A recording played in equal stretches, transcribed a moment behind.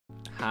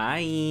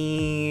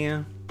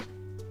Hi.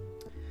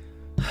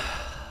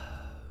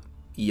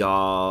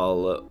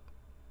 Y'all.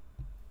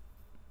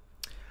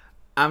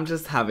 I'm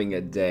just having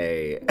a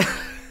day.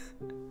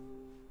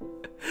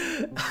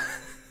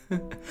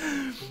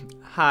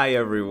 Hi,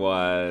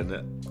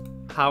 everyone.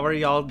 How are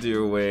y'all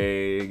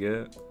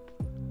doing?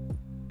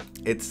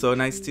 It's so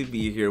nice to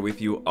be here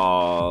with you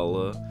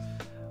all.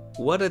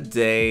 What a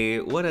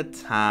day, what a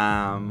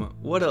time,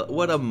 what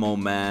a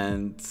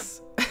moment.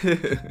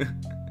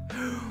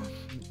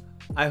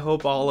 I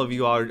hope all of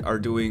you are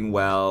doing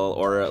well,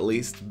 or at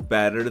least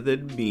better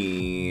than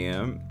me.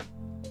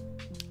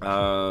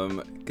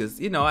 Because,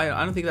 you know, I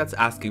don't think that's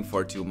asking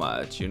for too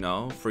much, you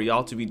know? For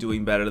y'all to be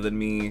doing better than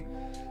me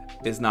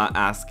is not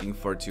asking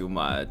for too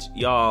much.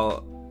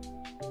 Y'all...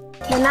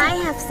 Can I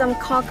have some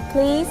Coke,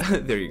 please?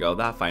 There you go,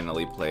 that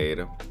finally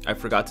played. I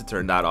forgot to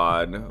turn that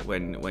on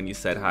when you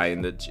said hi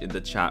in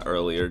the chat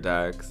earlier,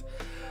 Dex.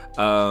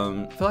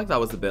 I feel like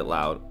that was a bit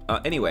loud.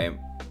 Anyway,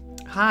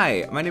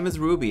 hi, my name is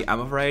Ruby.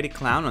 I'm a variety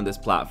clown on this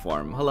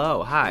platform.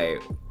 Hello, hi.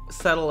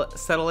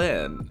 Settle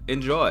in.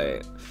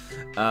 Enjoy.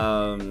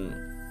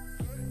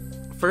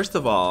 First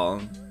of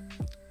all,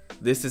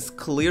 this is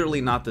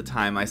clearly not the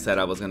time I said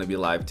I was gonna be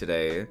live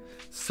today.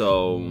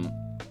 So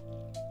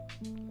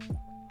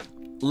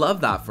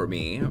love that for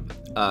me.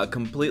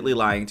 Completely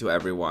lying to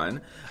everyone.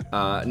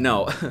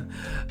 No,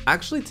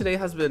 actually today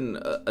has been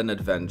an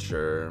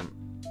adventure,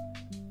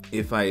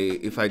 if I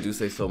do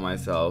say so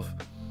myself.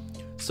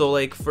 So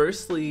like,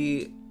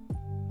 firstly,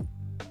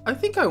 I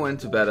think I went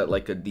to bed at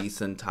like a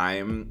decent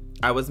time.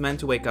 I was meant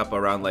to wake up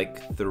around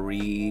like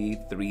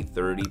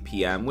 3:30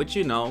 p.m., which,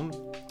 you know,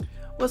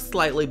 was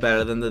slightly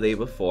better than the day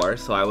before,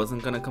 so I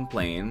wasn't gonna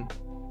complain.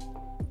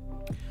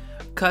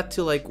 Cut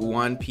to like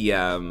 1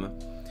 p.m.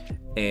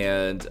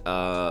 and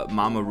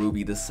Mama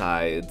Ruby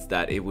decides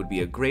that it would be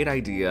a great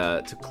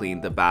idea to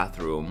clean the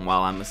bathroom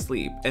while I'm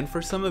asleep. And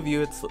for some of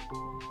you,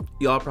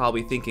 y'all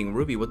probably thinking,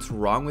 Ruby, what's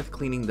wrong with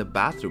cleaning the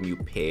bathroom, you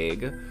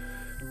pig?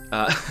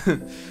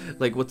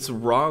 Like, what's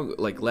wrong?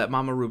 Like, let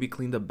Mama Ruby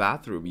clean the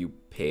bathroom, you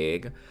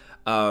pig.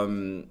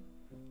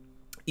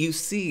 You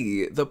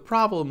see, the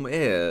problem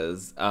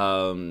is,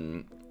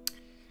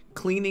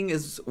 cleaning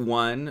is,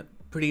 one,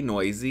 pretty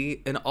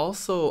noisy, and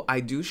also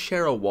I do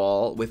share a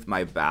wall with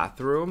my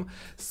bathroom,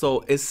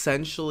 so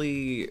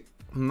essentially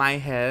my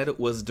head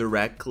was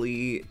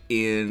directly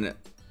in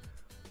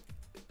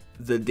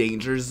the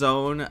danger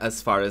zone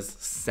as far as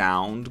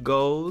sound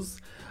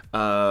goes,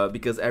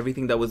 because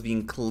everything that was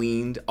being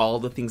cleaned, all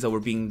the things that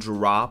were being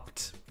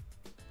dropped,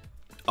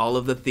 all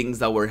of the things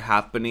that were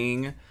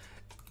happening,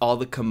 all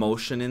the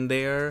commotion in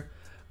there,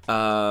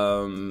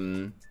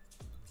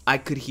 I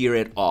could hear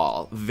it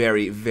all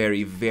very,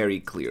 very,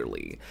 very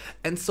clearly.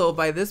 And so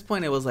by this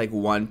point, it was like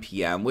 1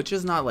 p.m., which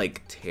is not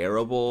like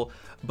terrible,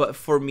 but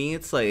for me,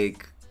 it's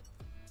like,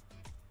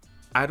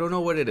 I don't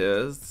know what it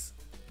is.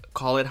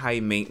 Call it high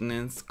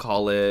maintenance,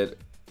 call it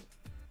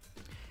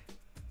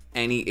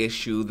any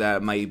issue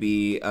that might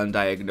be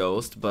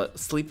undiagnosed, but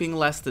sleeping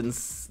less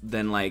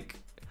than like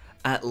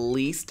at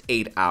least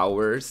 8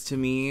 hours, to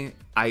me,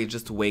 I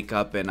just wake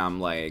up and I'm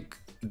like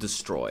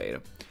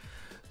destroyed.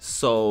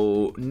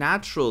 So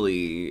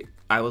naturally,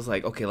 I was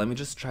like, okay, let me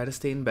just try to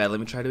stay in bed. Let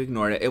me try to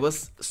ignore it. It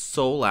was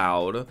so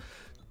loud.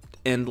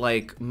 And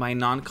like, my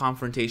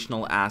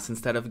non-confrontational ass,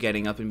 instead of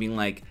getting up and being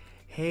like,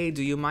 hey,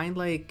 do you mind,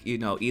 like, you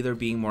know, either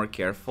being more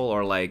careful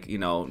or like, you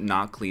know,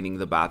 not cleaning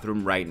the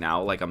bathroom right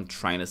now? Like, I'm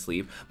trying to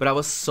sleep. But I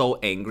was so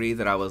angry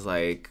that I was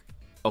like,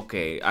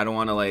 okay, I don't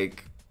want to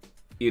like,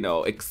 you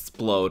know,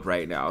 explode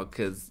right now,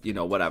 because, you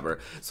know, whatever.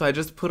 So I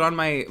just put on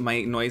my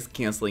noise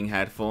canceling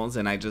headphones,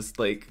 and I just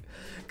like,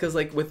 because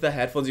like with the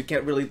headphones you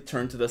can't really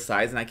turn to the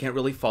sides, and I can't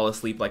really fall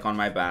asleep like on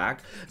my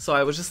back, so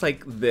I was just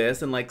like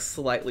this and like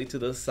slightly to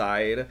the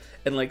side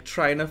and like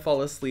trying to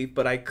fall asleep,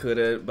 but I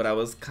couldn't. But I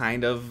was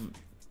kind of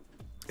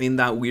in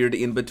that weird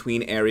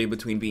in-between area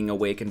between being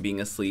awake and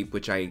being asleep,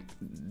 which I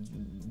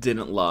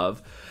didn't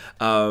love.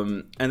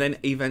 And then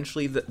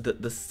eventually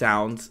the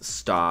sounds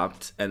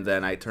stopped, and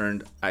then I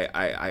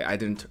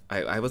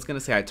was gonna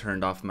say I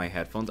turned off my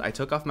headphones. I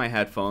took off my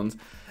headphones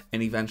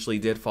and eventually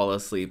did fall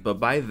asleep, but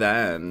by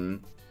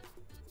then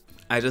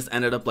I just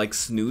ended up like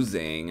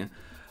snoozing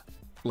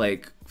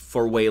like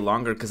for way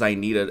longer because I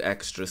needed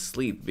extra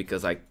sleep,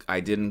 because I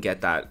didn't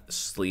get that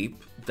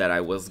sleep that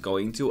I was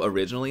going to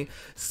originally.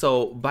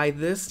 So by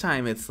this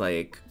time it's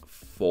like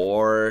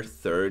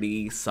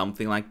 4:30,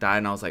 something like that,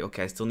 and I was like,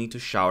 okay, I still need to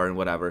shower and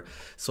whatever.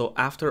 So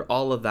after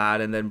all of that,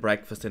 and then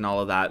breakfast and all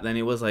of that, then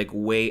it was like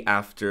way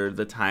after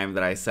the time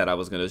that I said I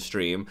was gonna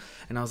stream,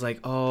 and I was like,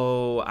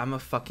 oh, I'm a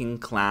fucking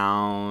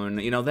clown,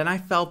 you know. Then I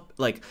felt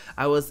like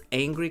I was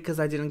angry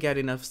because I didn't get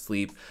enough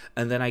sleep,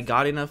 and then I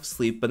got enough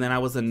sleep, but then I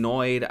was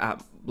annoyed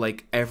at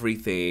like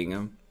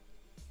everything.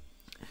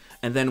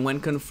 And then when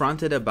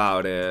confronted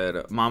about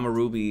it, Mama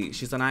Ruby,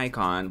 she's an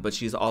icon, but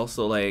she's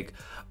also like,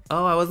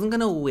 oh, I wasn't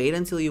gonna wait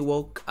until you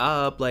woke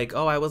up. Like,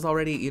 oh, I was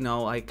already, you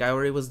know, like I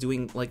already was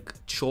doing like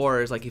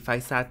chores. Like if I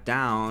sat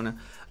down,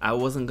 I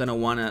wasn't gonna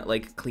wanna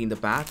like clean the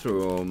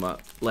bathroom,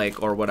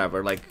 like, or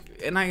whatever. Like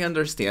and I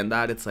understand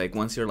that it's like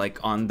once you're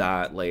like on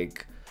that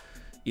like,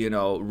 you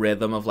know,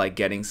 rhythm of like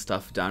getting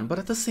stuff done, but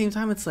at the same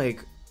time it's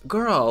like,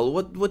 girl,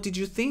 what did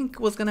you think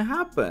was gonna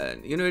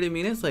happen? You know what I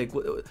mean? It's like,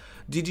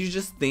 did you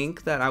just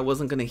think that I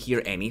wasn't gonna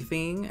hear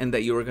anything and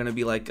that you were gonna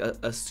be like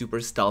a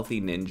super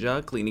stealthy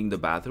ninja cleaning the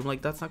bathroom?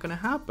 Like, that's not gonna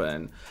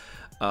happen.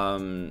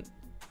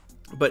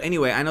 But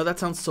anyway, I know that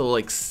sounds so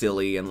like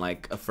silly and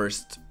like a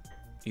first,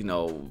 you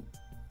know,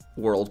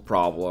 world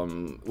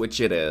problem, which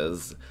it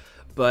is.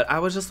 But I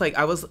was just like,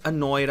 I was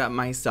annoyed at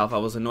myself. I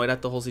was annoyed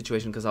at the whole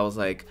situation because I was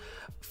like,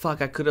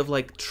 fuck, I could have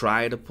like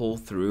tried to pull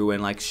through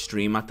and like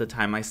stream at the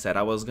time I said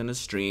I was gonna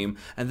stream.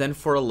 And then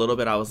for a little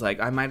bit I was like,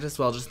 I might as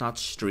well just not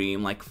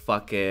stream, like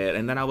fuck it.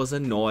 And then I was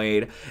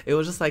annoyed. It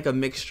was just like a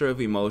mixture of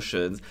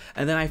emotions.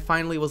 And then I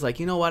finally was like,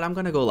 you know what, I'm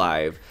gonna go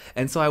live.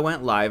 And so I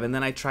went live, and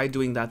then I tried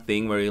doing that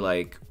thing where you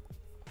like,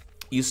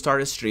 you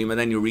start a stream and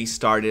then you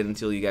restart it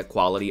until you get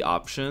quality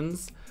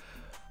options.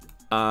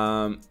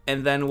 And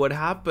then what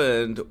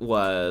happened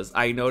was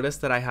I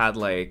noticed that I had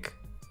like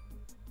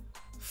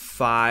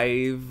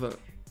five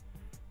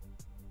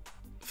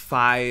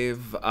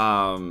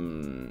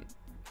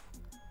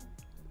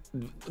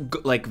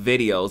like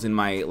videos in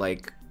my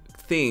like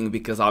thing,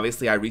 because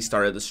obviously I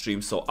restarted the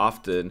stream so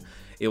often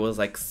it was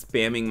like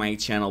spamming my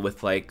channel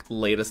with like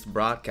latest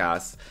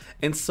broadcasts.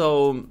 And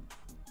so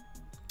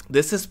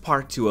this is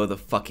part 2 of the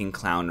fucking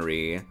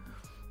clownery.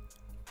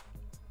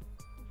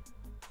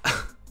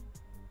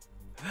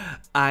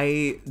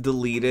 I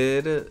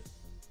deleted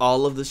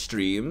all of the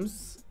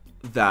streams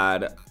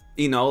that,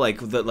 you know, like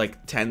the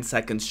like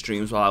 10-second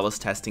streams while I was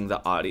testing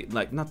the audio,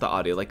 like not the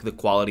audio, like the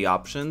quality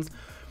options.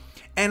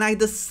 And I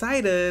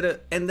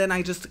decided, and then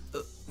I just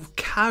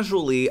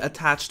casually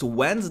attached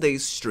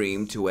Wednesday's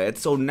stream to it.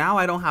 So now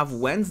I don't have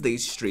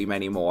Wednesday's stream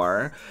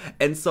anymore.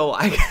 And so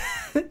I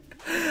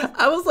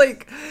was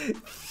like,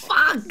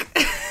 fuck.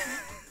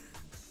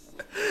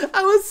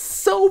 I was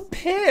so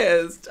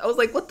pissed. I was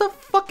like, what the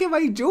fuck am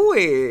I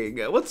doing?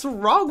 What's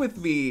wrong with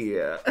me?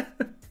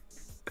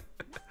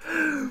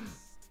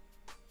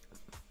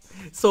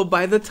 So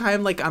by the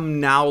time like I'm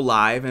now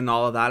live and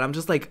all of that, I'm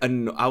just like,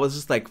 I was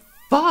just like,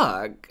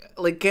 fuck.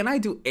 Like, can I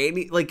do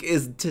any, like,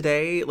 is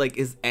today, like,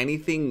 is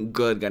anything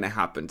good gonna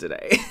happen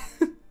today?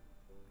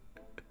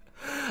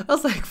 I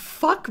was like,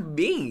 fuck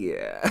me.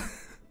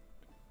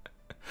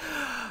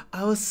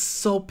 I was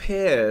so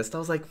pissed. I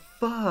was like,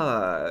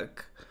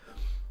 fuck.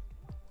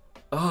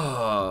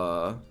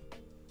 Oh.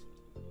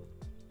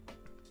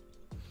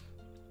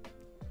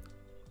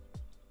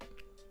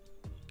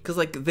 Because,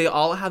 like, they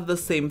all have the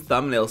same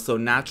thumbnail, so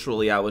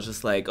naturally I was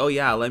just like, oh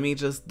yeah, let me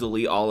just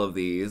delete all of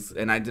these.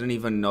 And I didn't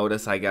even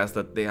notice, I guess,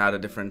 that they had a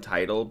different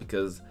title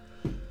because,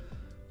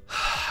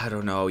 I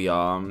don't know,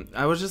 y'all.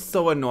 I was just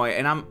so annoyed,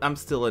 and I'm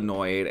still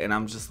annoyed, and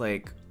I'm just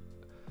like,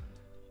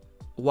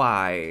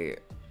 why?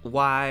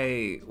 Like,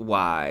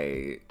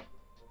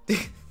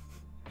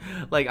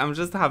 I'm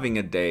just having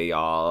a day,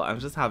 y'all. I'm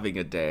just having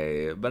a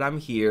day, but I'm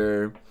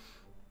here,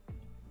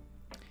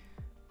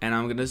 and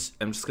I'm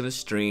just gonna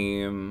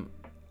stream.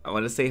 I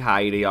want to say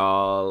hi to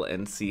y'all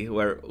and see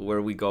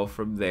where we go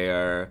from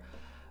there.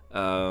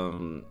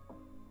 Hi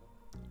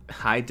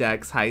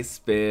Dex, hi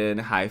Spin,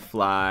 hi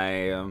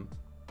Fly.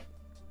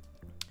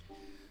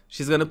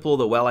 She's gonna pull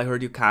the well. I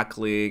heard you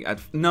cackling.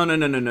 No.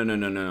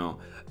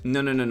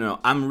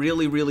 I'm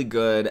really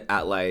good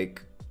at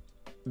like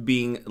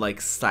being like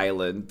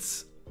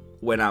silent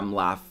when I'm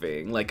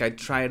laughing. Like, I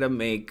try to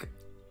make,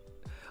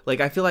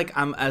 like, I feel like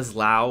I'm as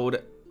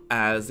loud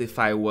as if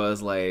I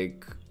was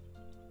like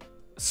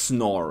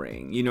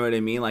snoring, you know what I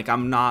mean? Like,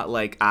 I'm not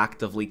like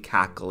actively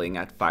cackling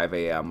at 5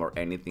 a.m. or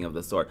anything of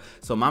the sort.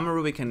 So Mama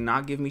Ruby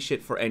cannot give me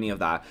shit for any of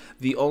that.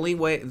 The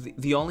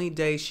only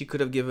day she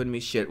could have given me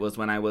shit was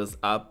when I was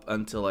up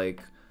until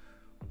like,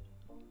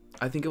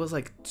 I think it was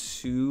like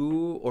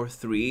 2 or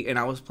 3, and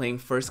I was playing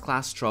First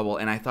Class Trouble,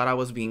 and I thought I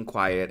was being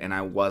quiet, and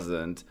I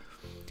wasn't.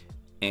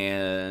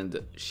 And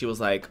she was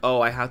like, oh,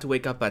 I had to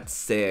wake up at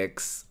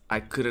 6. I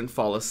couldn't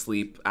fall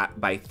asleep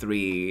by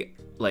 3.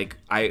 Like,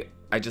 I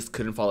just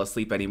couldn't fall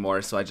asleep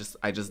anymore, so I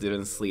just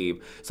didn't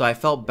sleep. So I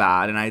felt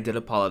bad, and I did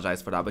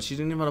apologize for that, but she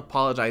didn't even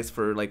apologize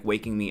for like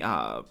waking me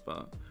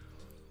up.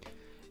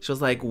 She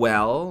was like,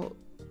 well,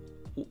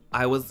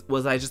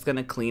 was I just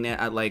gonna clean it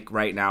at like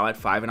right now at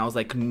 5? And I was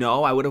like,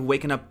 no, I would have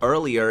waken up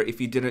earlier if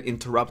you didn't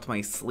interrupt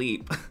my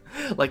sleep.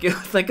 Like, it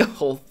was like a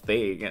whole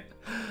thing. I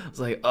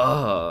was like,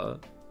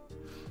 ugh.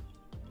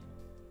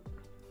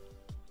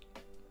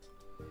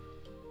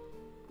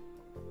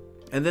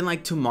 And then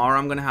like tomorrow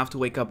I'm gonna have to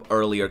wake up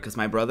earlier because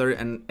my brother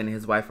and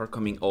his wife are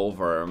coming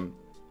over.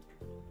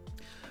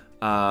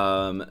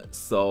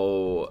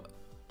 So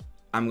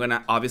I'm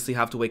gonna obviously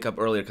have to wake up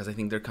earlier because I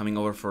think they're coming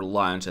over for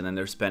lunch, and then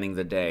they're spending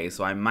the day.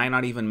 So I might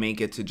not even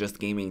make it to Just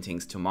Gaming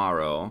Things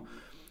tomorrow.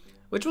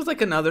 Which was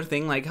like another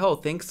thing, like, oh,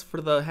 thanks for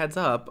the heads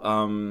up.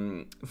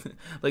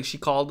 Like she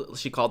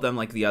called them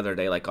like the other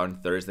day, like on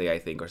Thursday, I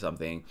think, or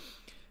something.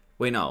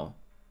 Wait, no.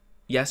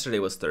 Yesterday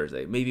was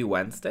Thursday. Maybe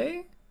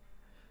Wednesday?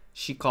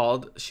 she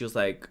called. She was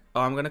like,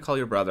 "Oh, I'm gonna call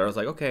your brother." I was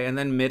like, "Okay." And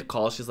then mid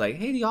call, she's like,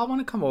 "Hey, do y'all want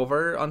to come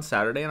over on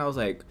Saturday?" And I was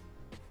like,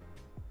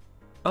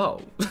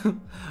 "Oh,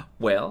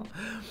 well."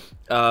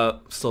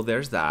 So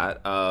there's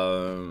that.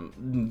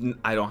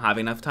 I don't have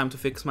enough time to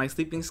fix my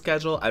sleeping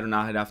schedule. I do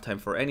not have enough time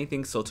for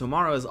anything. So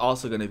tomorrow is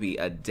also gonna be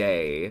a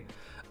day.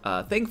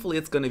 Thankfully,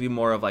 it's gonna be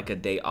more of like a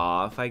day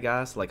off, I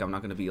guess. Like I'm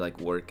not gonna be like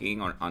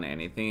working on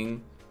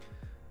anything.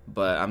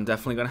 But I'm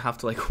definitely gonna have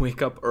to like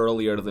wake up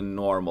earlier than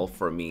normal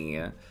for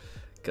me,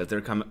 because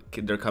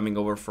they're coming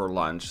over for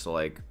lunch. So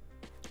like,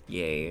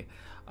 yay.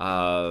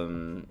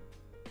 But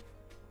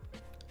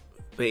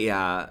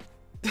yeah,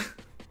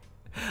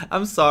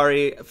 I'm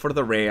sorry for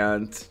the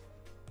rant.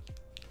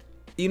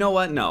 You know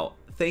what? No,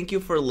 thank you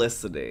for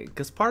listening.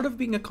 Because part of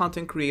being a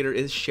content creator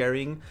is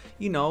sharing,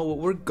 you know, what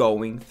we're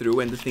going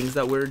through and the things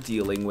that we're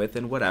dealing with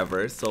and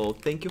whatever. So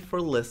thank you for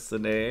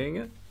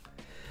listening.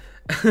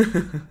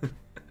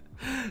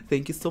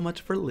 Thank you so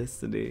much for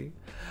listening.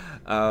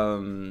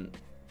 How's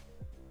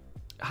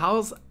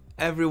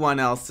everyone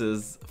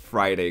else's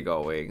Friday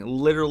going?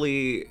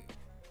 Literally,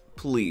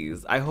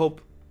 please. I hope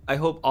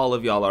all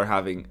of y'all are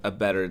having a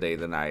better day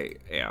than I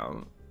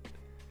am.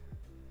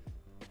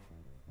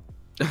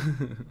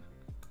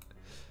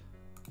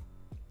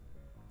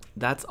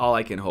 That's all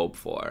I can hope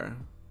for.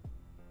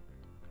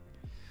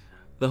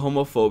 The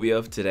homophobia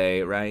of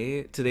today,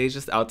 right? Today's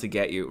just out to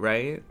get you,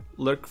 right?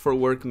 Look for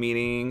work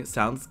meeting.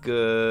 Sounds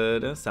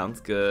good. Sounds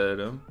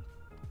good.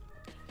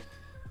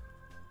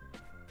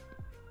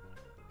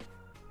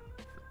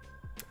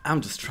 I'm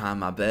just trying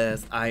my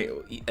best.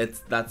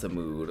 That's a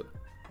mood.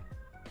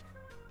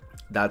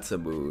 That's a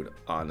mood,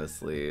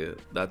 honestly.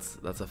 That's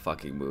a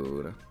fucking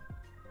mood.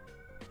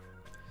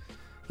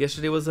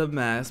 Yesterday was a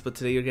mess, but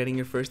today you're getting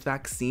your first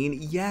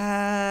vaccine.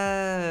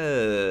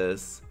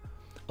 Yes.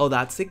 Oh,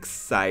 that's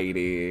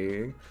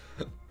exciting.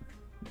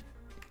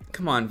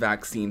 Come on,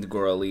 vaccine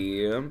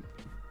girly.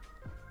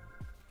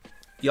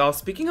 Y'all,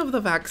 speaking of the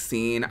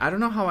vaccine, I don't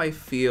know how I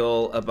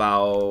feel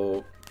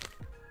about...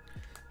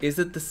 Is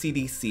it the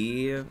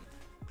CDC?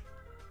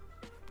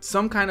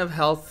 Some kind of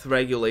health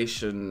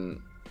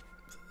regulation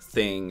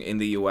thing in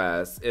the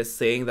US is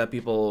saying that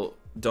people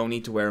don't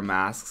need to wear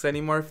masks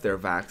anymore if they're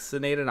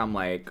vaccinated. I'm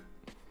like,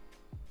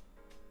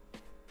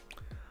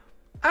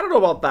 I don't know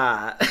about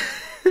that.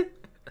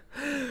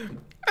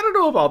 I don't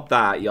know about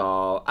that,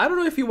 y'all. I don't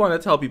know if you want to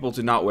tell people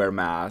to not wear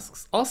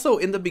masks. Also,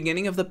 in the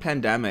beginning of the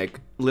pandemic,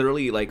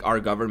 literally, like,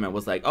 our government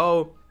was like,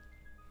 oh,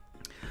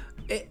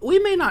 we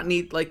may not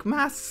need, like,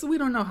 masks. We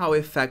don't know how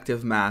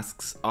effective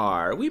masks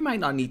are. We might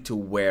not need to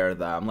wear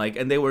them. Like,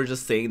 and they were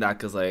just saying that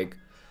because, like,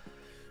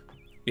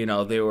 you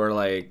know, they were,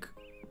 like,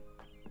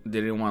 they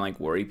didn't want to, like,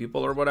 worry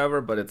people or whatever.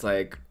 But it's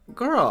like,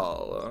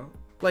 girl,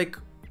 like,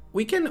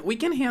 we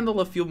can handle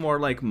a few more,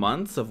 like,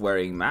 months of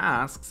wearing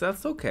masks.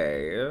 That's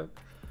okay.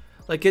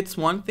 Like, it's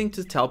one thing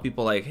to tell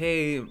people, like,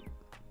 hey,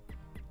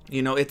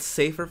 you know, it's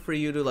safer for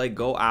you to, like,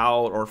 go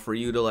out or for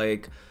you to,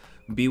 like,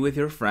 be with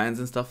your friends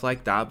and stuff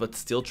like that, but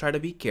still try to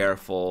be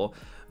careful.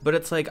 But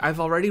it's like, I've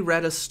already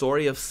read a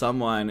story of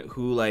someone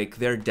who, like,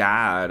 their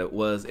dad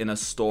was in a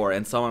store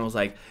and someone was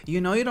like, you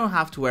know, you don't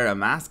have to wear a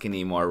mask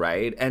anymore,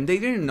 right? And they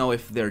didn't know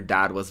if their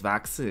dad was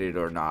vaccinated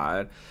or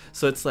not.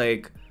 So it's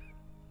like,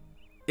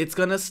 it's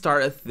gonna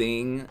start a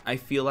thing, I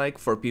feel like,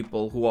 for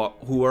people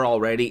who are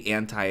already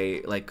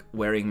anti, like,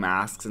 wearing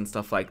masks and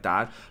stuff like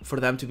that, for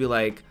them to be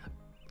like,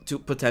 to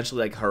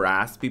potentially, like,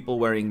 harass people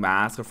wearing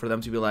masks, or for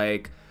them to be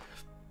like,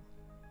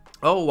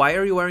 oh, why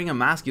are you wearing a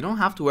mask? You don't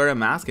have to wear a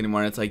mask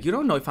anymore. And it's like, you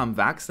don't know if I'm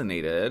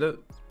vaccinated.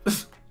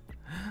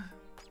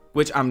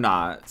 Which I'm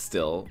not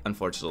still,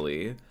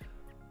 unfortunately.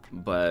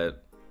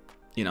 But,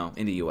 you know,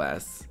 in the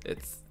US,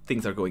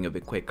 things are going a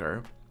bit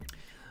quicker.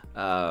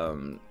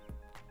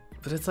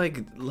 But it's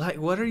like,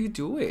 what are you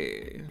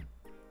doing?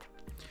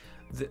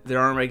 There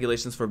aren't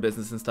regulations for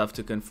business and stuff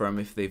to confirm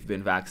if they've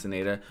been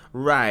vaccinated.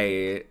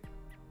 Right.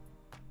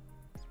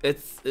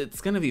 It's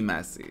gonna be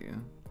messy.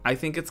 I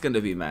think it's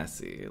gonna be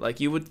messy. Like,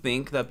 you would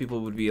think that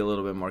people would be a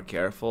little bit more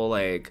careful.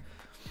 Like,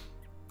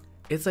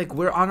 it's like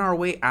we're on our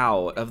way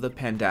out of the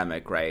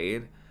pandemic,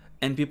 right?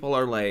 And people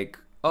are like,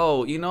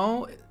 oh, you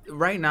know,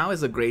 right now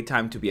is a great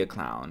time to be a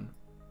clown.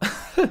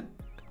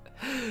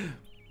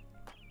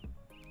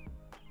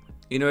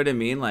 You know what I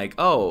mean? Like,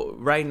 oh,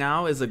 right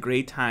now is a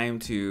great time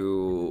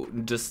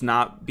to just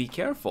not be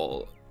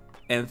careful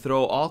and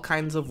throw all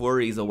kinds of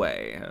worries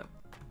away.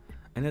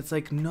 And it's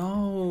like,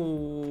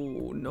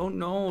 no,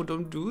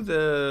 don't do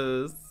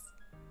this.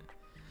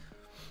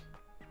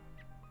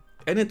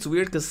 And it's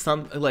weird because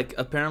some, like,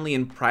 apparently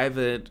in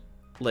private,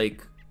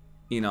 like,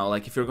 you know,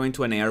 like, if you're going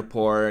to an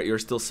airport, you're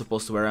still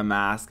supposed to wear a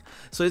mask.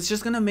 So it's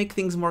just gonna make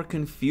things more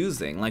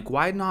confusing. Like,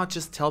 why not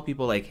just tell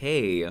people, like,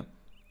 hey,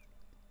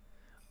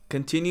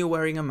 continue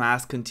wearing a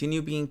mask,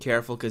 continue being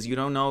careful, because you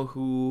don't know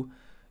who,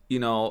 you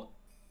know,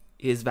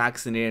 is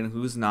vaccinated and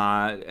who's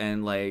not.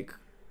 And, like,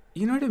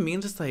 you know what I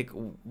mean? Just like,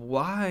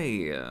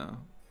 why?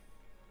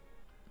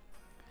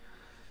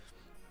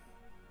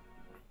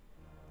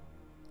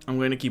 I'm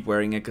going to keep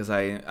wearing it because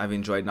I've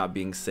enjoyed not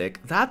being sick.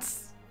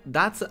 That's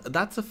that's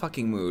a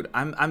fucking mood.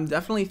 I'm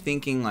definitely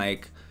thinking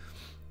like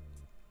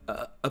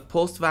a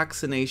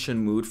post-vaccination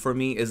mood for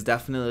me is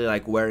definitely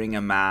like wearing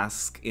a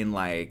mask in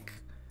like,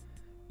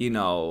 you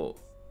know,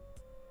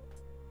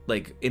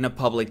 like in a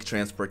public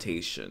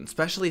transportation,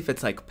 especially if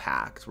it's like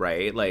packed,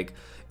 right? Like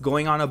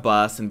going on a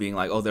bus and being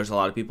like, oh, there's a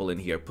lot of people in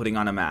here, putting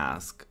on a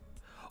mask,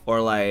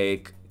 or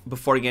like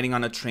before getting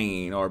on a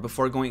train, or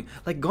before going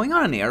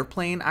on an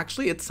airplane.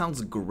 Actually, it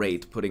sounds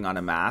great putting on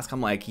a mask.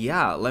 I'm like,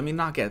 yeah, let me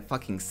not get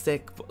fucking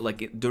sick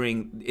like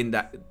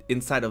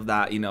inside of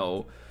that, you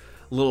know,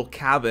 little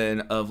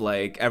cabin of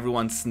like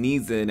everyone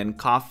sneezing and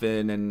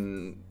coughing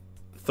and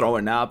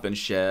throwing up and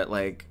shit.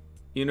 Like,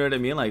 you know what I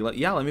mean? Like,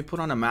 yeah, let me put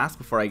on a mask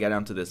before I get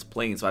onto this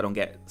plane so I don't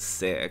get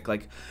sick.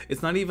 Like,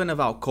 it's not even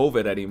about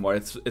COVID anymore.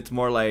 It's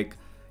more like,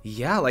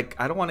 yeah, like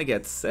I don't want to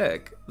get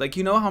sick. Like,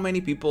 you know how many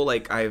people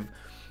like I've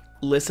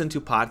listened to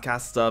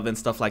podcast stuff and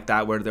stuff like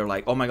that where they're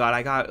like, oh my god,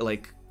 I got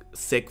like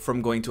sick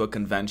from going to a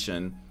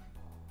convention.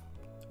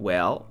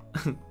 Well,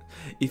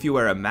 if you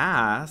wear a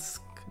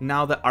mask,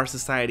 now that our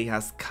society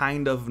has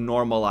kind of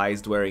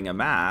normalized wearing a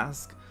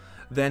mask,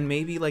 then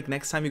maybe like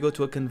next time you go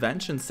to a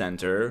convention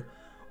center,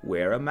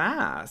 wear a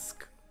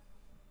mask.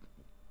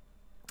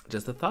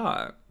 Just a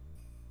thought.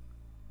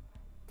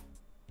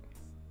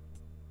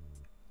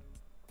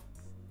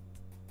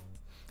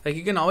 Like,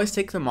 you can always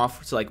take them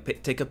off to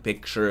like take a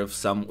picture of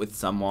with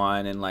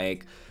someone and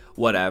like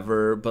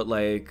whatever, but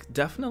like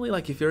definitely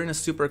like if you're in a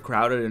super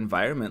crowded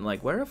environment,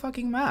 like wear a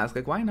fucking mask.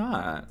 Like, why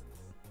not?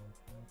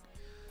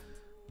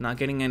 Not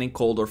getting any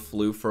cold or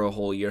flu for a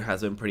whole year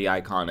has been pretty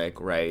iconic,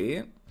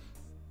 right?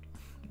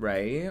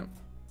 Right?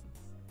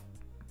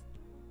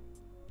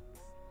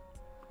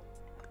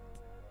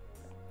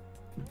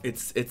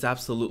 It's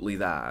absolutely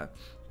that.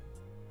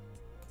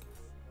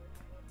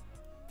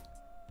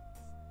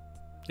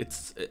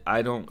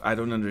 I don't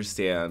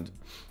understand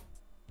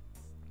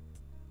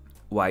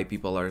why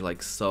people are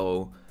like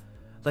so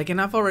like,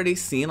 and I've already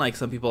seen like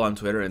some people on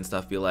Twitter and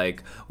stuff be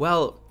like,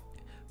 well,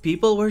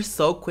 people were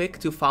so quick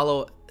to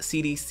follow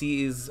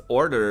CDC's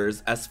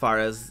orders as far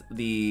as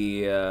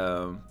the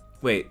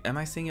wait, am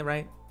I saying it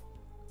right?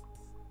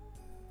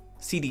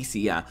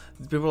 CDC, yeah.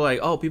 People are like,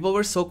 oh, people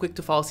were so quick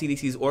to follow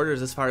CDC's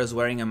orders as far as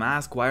wearing a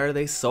mask. Why are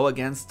they so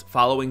against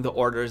following the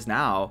orders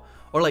now?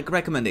 Or like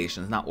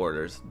recommendations, not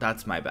orders.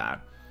 That's my bad.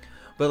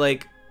 But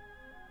like,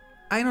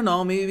 I don't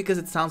know, maybe because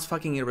it sounds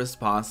fucking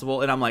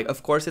irresponsible. And I'm like,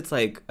 of course it's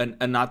like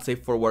a not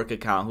safe for work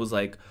account who's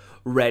like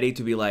ready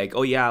to be like,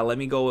 oh yeah, let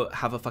me go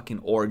have a fucking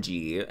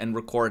orgy and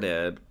record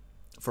it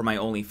for my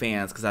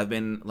OnlyFans because I've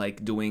been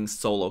like doing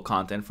solo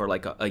content for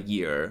like a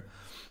year.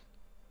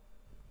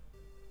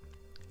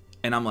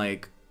 And I'm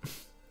like,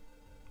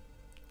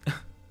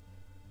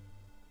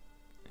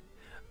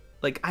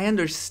 like, I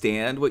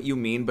understand what you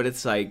mean, but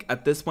it's like,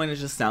 at this point, it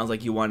just sounds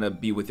like you want to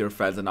be with your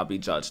friends and not be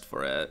judged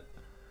for it.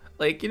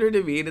 Like, you know what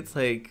I mean? It's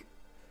like,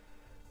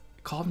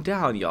 calm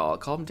down, y'all.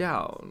 Calm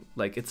down.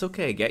 Like, it's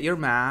okay. Get your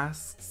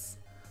masks.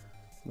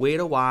 Wait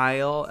a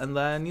while. And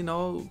then, you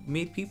know,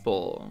 meet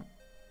people.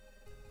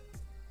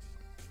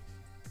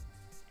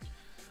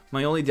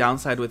 My only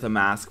downside with a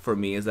mask for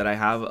me is that I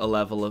have a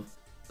level of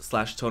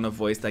 / tone of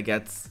voice that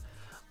gets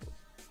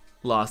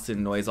lost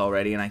in noise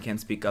already, and I can't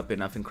speak up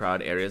enough in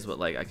crowd areas, but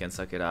like I can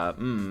suck it up.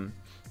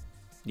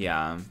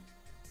 Yeah.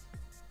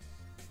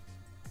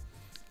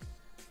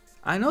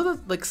 I know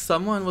that like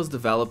someone was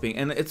developing,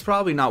 and it's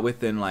probably not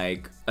within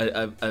like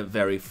a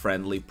very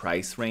friendly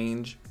price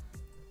range,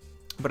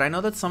 but I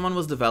know that someone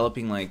was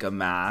developing like a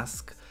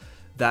mask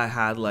that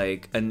had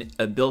like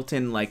a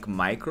built-in like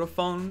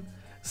microphone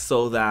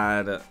so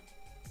that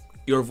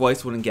your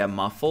voice wouldn't get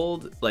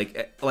muffled.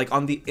 Like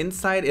on the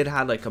inside it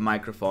had like a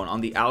microphone,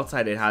 on the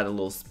outside it had a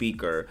little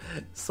speaker,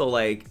 so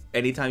like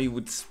anytime you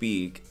would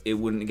speak it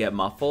wouldn't get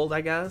muffled,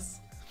 I guess.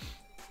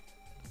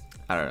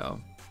 I don't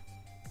know.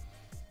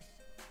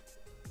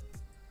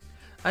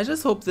 I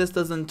just hope this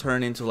doesn't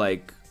turn into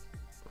like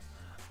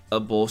a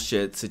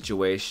bullshit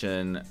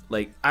situation,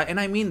 like and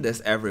I mean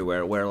this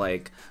everywhere, where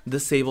like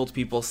disabled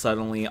people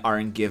suddenly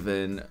aren't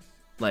given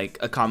like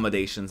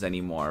accommodations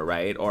anymore,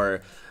 right?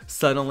 Or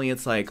suddenly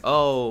it's like,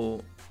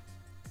 oh,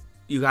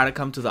 you gotta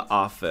come to the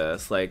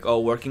office, like, oh,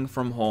 working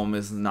from home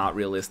is not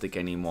realistic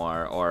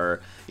anymore,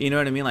 or you know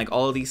what I mean, like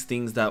all of these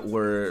things that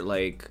were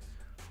like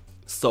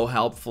so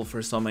helpful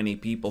for so many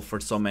people for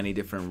so many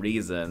different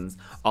reasons,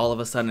 all of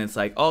a sudden it's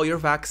like, oh, you're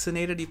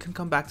vaccinated, you can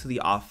come back to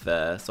the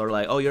office, or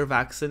like, oh, you're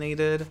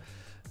vaccinated,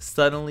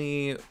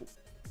 suddenly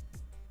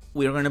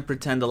we're gonna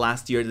pretend the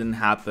last year didn't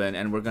happen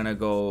and we're gonna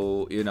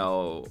go, you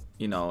know,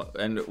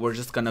 and we're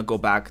just gonna go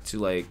back to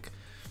like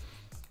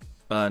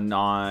a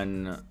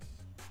non,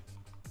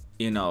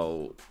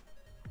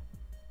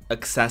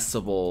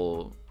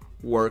 accessible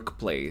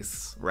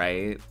workplace,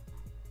 right?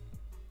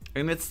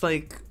 And it's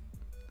like,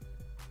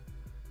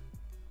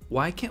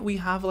 why can't we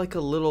have like a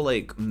little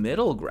like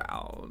middle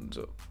ground?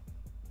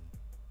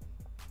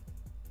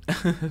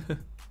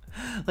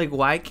 Like,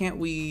 why can't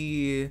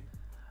we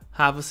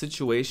have a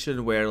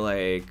situation where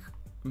like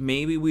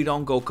maybe we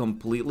don't go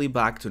completely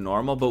back to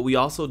normal, but we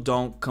also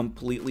don't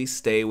completely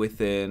stay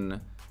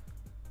within,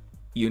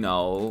 you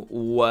know,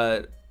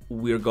 what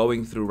we're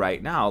going through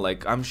right now.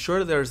 Like, I'm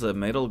sure there's a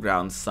middle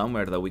ground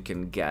somewhere that we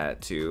can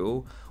get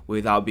to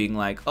without being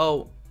like,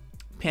 oh,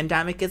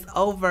 pandemic is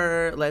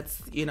over,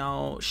 let's, you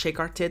know, shake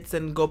our tits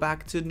and go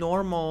back to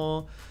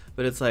normal.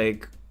 But it's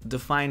like,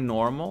 define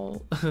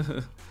normal.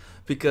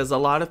 Because a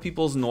lot of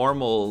people's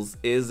normals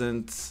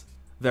isn't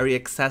very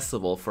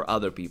accessible for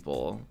other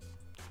people.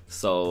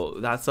 So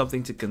that's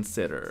something to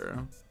consider.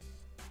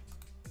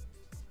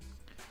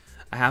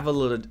 I have a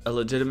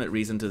legitimate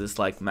reason to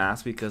dislike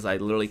masks because I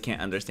literally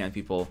can't understand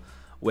people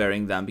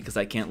wearing them because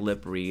I can't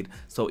lip read.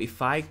 So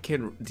if I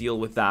can deal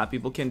with that,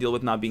 people can deal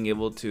with not being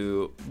able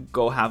to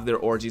go have their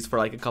orgies for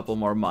like a couple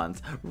more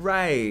months.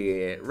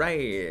 Right.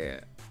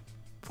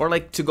 Or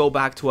like to go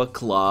back to a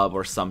club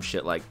or some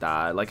shit like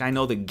that. Like, I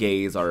know the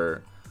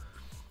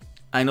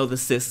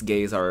cis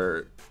gays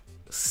are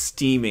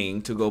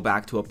steaming to go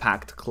back to a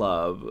packed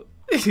club.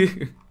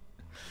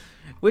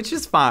 Which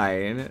is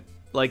fine.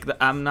 Like,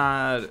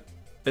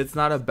 it's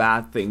not a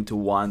bad thing to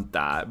want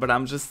that. But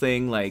I'm just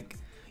saying, like,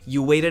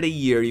 you waited a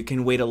year, you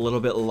can wait a little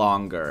bit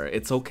longer.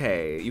 It's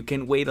okay. You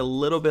can wait a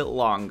little bit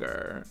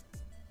longer.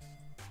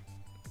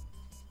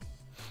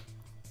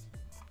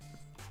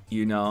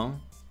 You know?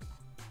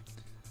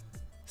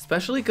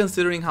 Especially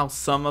considering how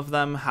some of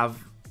them have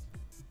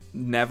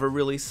never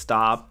really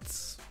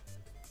stopped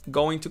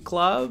going to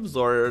clubs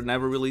or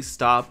never really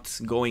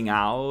stopped going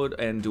out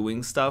and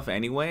doing stuff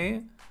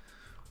anyway.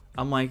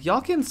 I'm like, y'all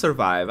can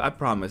survive, I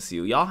promise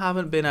you. Y'all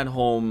haven't been at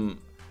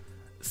home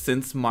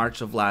since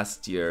March of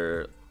last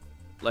year.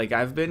 Like,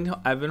 I've been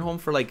home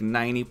for like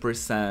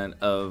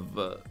 90%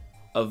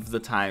 of the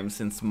time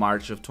since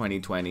March of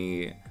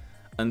 2020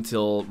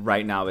 until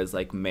right now is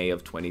like May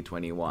of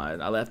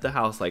 2021. I left the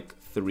house like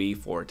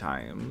 3-4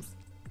 times.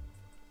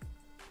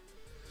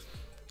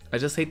 I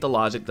just hate the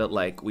logic that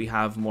like we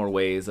have more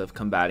ways of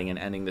combating and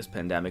ending this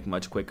pandemic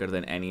much quicker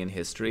than any in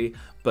history,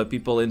 but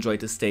people enjoy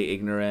to stay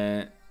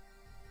ignorant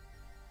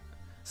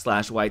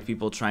 / white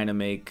people trying to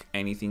make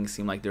anything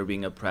seem like they're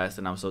being oppressed,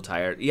 and I'm so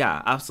tired.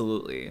 Yeah,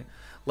 absolutely.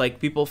 Like,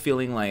 people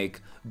feeling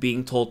like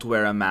being told to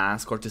wear a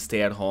mask or to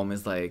stay at home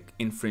is like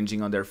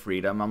infringing on their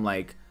freedom. I'm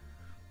like,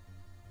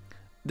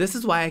 this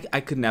is why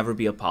I could never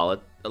be a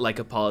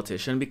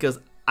politician, because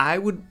I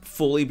would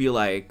fully be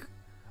like,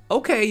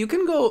 okay, you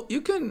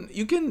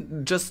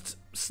can just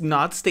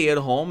not stay at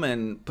home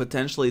and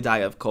potentially die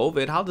of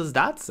COVID. How does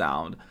that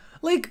sound?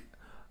 Like,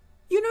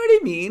 you know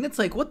what I mean? It's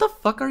like, what the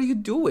fuck are you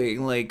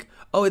doing? Like,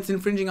 oh, it's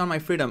infringing on my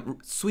freedom.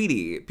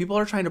 Sweetie, people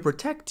are trying to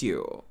protect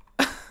you.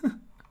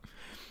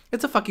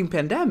 It's a fucking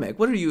pandemic.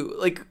 What are you,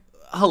 like,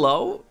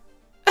 hello?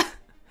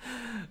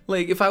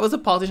 Like, if I was a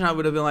politician, I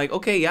would have been like,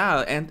 okay,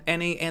 yeah, and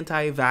any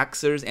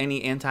anti-vaxxers,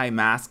 any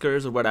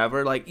anti-maskers or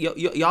whatever, like,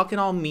 y'all can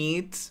all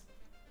meet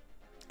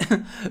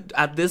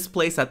at this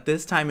place, at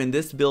this time, in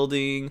this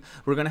building.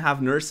 We're gonna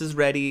have nurses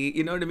ready.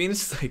 You know what I mean?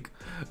 It's just like,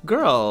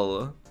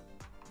 girl,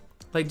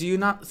 like, do you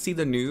not see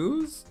the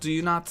news? Do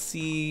you not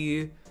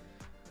see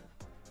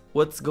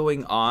what's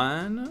going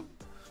on?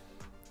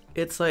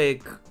 It's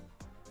like,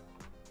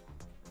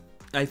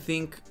 I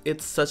think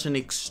it's such an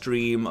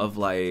extreme of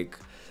like,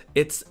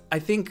 I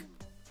think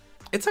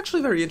it's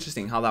actually very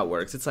interesting how that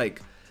works. It's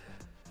like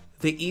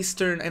the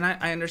Eastern, and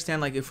I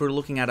understand, like, if we're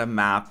looking at a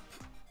map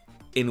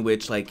in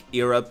which like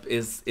Europe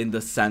is in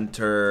the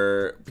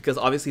center, because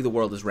obviously the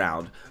world is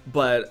round,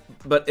 but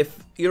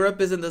if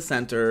Europe is in the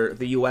center,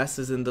 the US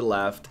is in the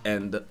left,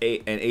 and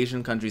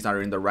Asian countries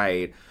are in the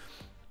right,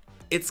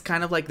 it's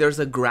kind of like there's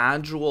a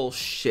gradual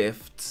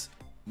shift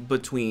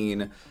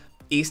between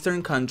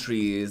Eastern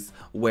countries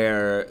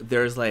where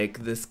there's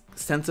like this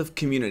sense of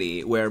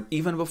community, where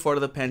even before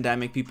the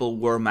pandemic people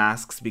wore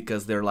masks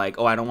because they're like,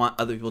 oh, I don't want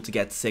other people to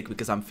get sick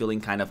because I'm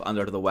feeling kind of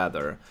under the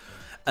weather.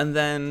 And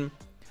then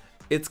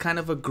it's kind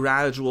of a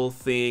gradual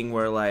thing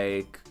where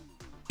like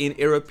in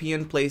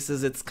European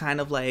places it's kind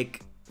of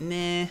like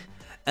nah,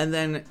 and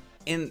then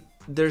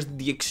there's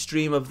the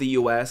extreme of the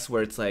US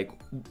where it's like,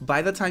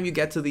 by the time you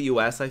get to the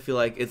US, I feel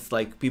like it's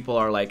like people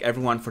are like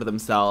everyone for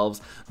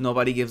themselves.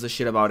 Nobody gives a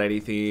shit about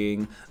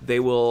anything. They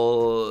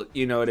will,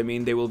 you know what I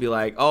mean? They will be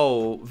like,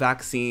 oh,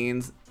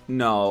 vaccines,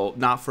 no,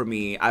 not for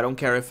me. I don't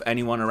care if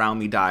anyone around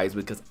me dies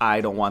because I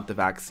don't want the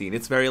vaccine.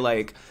 It's very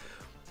like,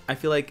 I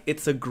feel like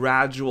it's a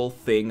gradual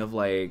thing of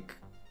like,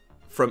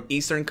 from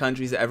Eastern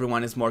countries,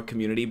 everyone is more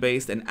community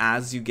based, and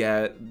as you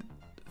get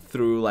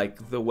through like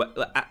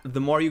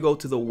the more you go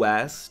to the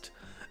West,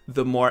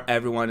 the more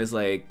everyone is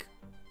like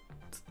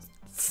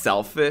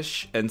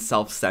selfish and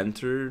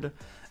self-centered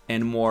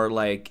and more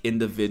like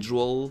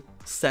individual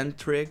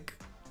centric,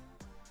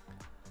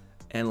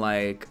 and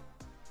like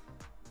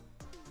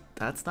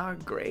that's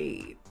not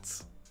great.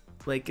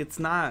 Like, it's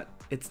not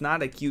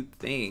a cute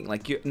thing.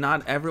 Like, you're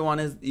not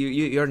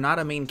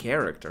a main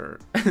character.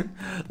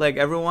 Like,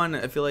 everyone,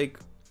 I feel like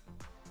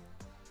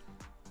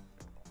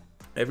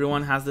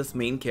everyone has this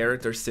main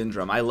character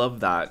syndrome. I love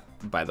that,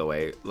 by the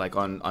way, like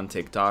on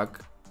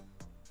TikTok.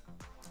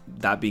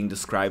 that being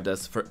described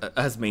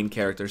as main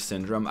character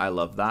syndrome. I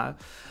love that.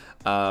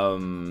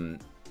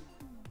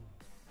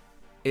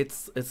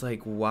 It's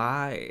like,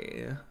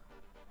 why?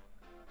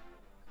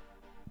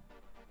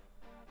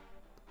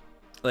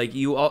 Like,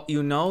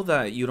 you know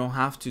that you don't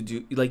have to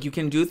do, like, you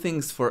can do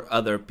things for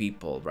other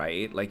people,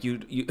 right? Like, you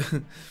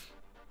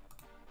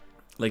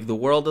like, the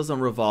world doesn't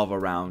revolve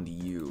around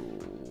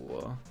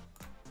you.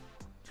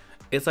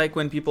 It's like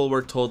when people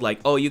were told, like,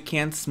 oh, you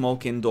can't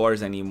smoke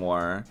indoors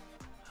anymore.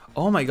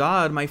 Oh my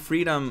god, my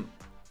freedom.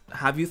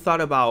 Have you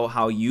thought about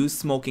how you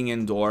smoking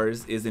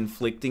indoors is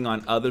inflicting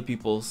on other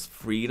people's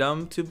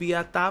freedom to be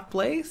at that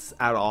place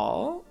at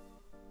all?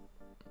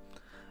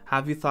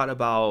 Have you thought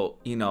about,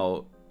 you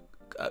know,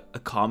 a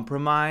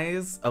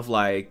compromise of,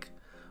 like,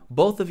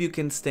 both of you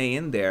can stay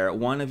in there,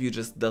 one of you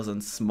just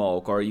doesn't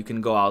smoke, or you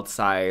can go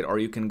outside, or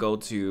you can go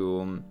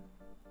to,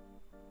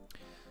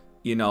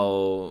 you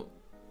know,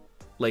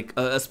 like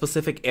a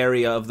specific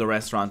area of the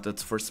restaurant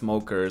that's for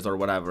smokers or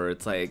whatever.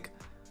 It's like,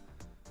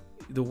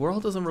 the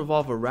world doesn't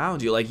revolve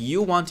around you. Like,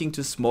 you wanting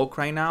to smoke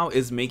right now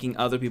is making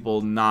other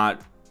people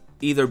not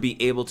either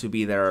be able to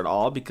be there at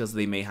all because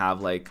they may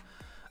have, like,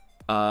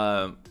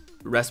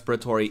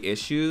 respiratory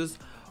issues,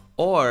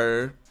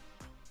 or,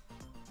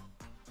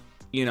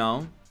 you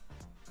know,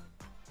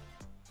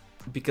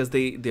 because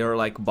they're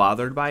like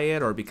bothered by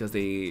it, or because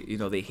they, you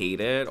know, they hate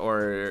it,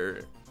 or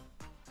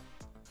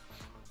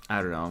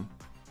I don't know.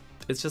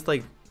 It's just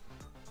like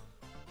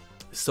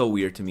so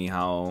weird to me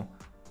how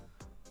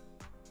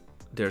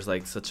there's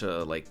like such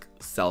a like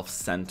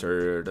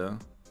self-centered,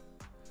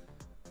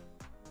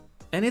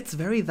 and it's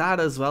very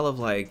that as well of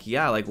like,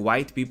 yeah, like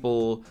white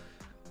people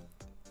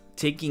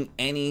taking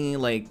any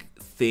like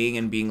thing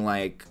and being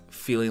like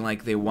feeling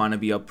like they want to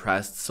be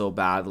oppressed so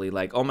badly,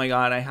 like, oh my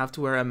god, I have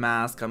to wear a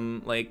mask,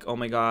 I'm like, oh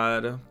my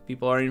god,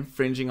 people are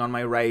infringing on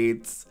my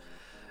rights.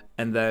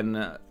 And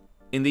then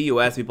in the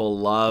US, people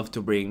love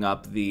to bring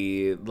up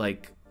the,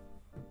 like,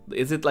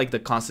 is it like the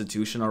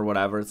Constitution or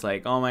whatever? It's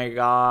like, oh my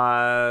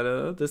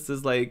god, this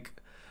is like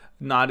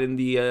not in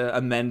the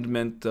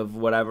amendment of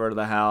whatever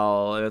the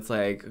hell. It's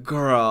like,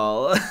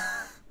 girl.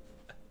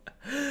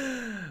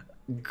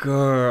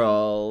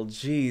 Girl,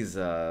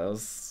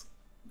 Jesus.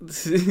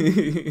 It's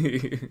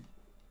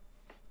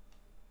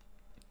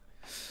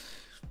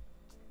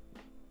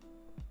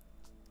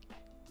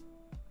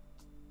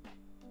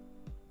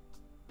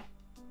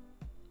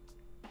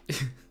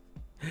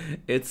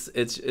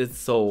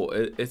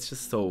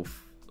just so,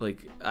 like,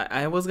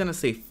 I was gonna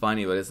say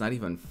funny, but it's not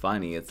even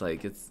funny. It's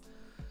like, it's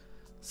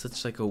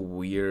such like a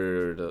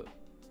weird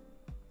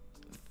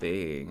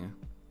thing.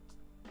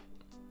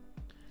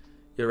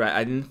 You're right,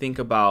 I didn't think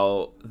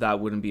about that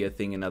wouldn't be a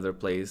thing in other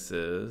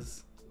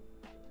places.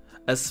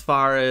 As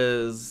far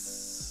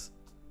as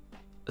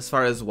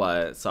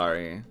what?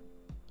 Sorry.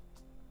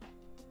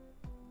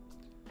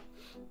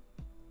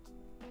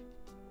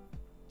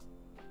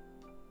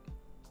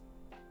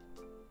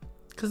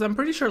 Because I'm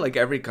pretty sure like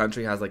every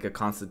country has like a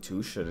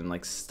constitution and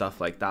like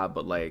stuff like that,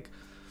 but like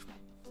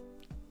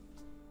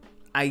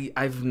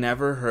I've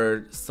never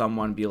heard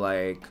someone be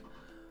like,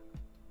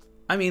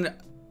 I mean,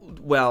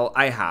 well,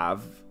 I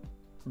have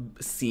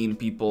seen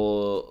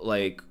people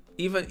like,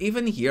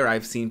 even here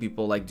I've seen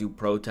people like do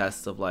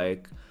protests of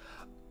like,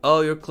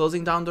 oh, you're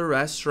closing down the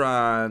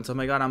restaurants, oh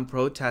my god, I'm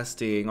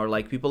protesting. Or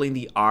like people in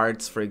the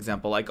arts, for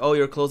example, like, oh,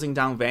 you're closing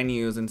down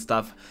venues and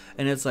stuff.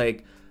 And it's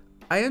like,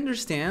 I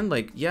understand,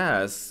 like,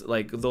 yes,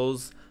 like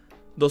those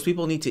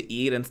people need to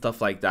eat and stuff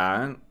like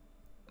that,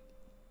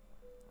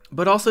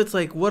 but also it's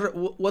like,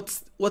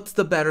 what's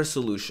the better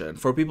solution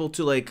for people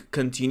to like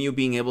continue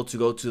being able to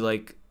go to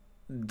like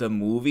the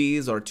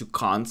movies or to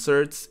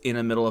concerts in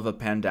the middle of a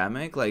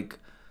pandemic? Like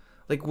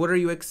what are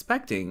you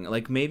expecting?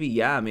 Like, maybe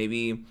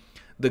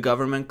the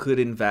government could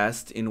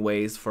invest in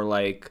ways for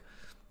like,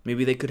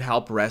 maybe they could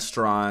help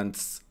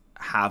restaurants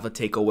have a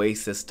takeaway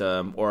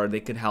system, or they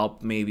could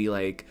help maybe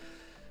like,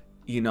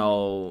 you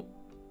know,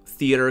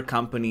 theater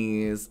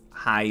companies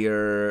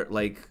hire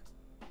like,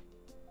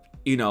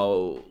 you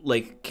know,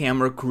 like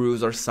camera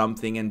crews or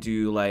something and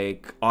do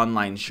like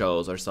online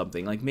shows or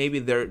something. Like maybe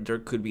there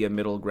could be a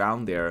middle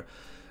ground there.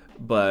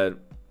 But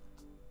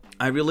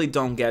I really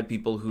don't get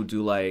people who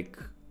do like,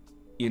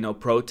 you know,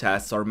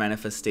 protests or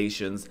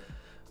manifestations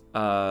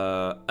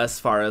as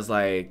far as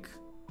like,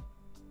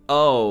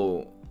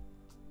 oh,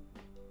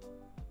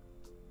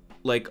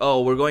 like,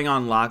 oh, we're going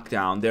on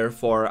lockdown,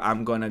 therefore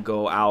I'm gonna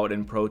go out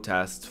and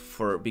protest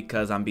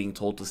because I'm being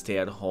told to stay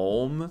at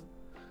home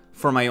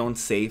for my own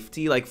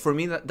safety. Like, for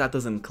me, that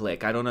doesn't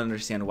click. I don't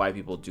understand why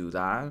people do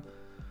that.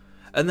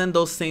 And then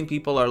those same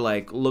people are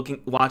like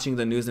watching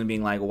the news and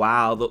being like,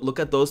 wow, look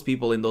at those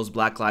people in those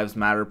Black Lives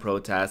Matter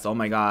protests. Oh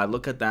my god,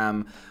 look at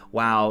them.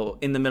 Wow,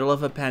 in the middle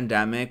of a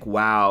pandemic,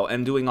 wow,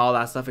 and doing all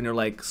that stuff. And you're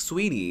like,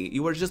 sweetie,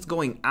 you were just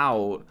going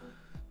out.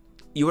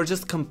 You were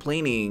just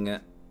complaining.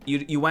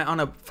 You went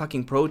on a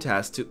fucking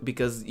protest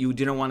because you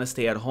didn't want to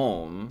stay at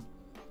home.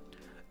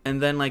 And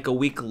then like a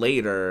week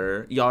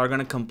later, y'all are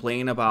gonna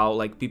complain about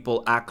like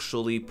people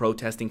actually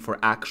protesting for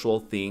actual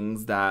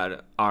things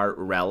that are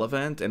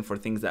relevant and for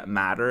things that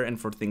matter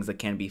and for things that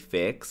can be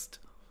fixed.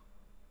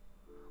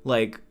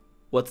 Like,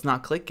 what's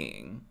not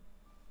clicking?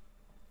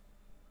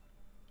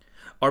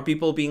 Or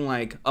people being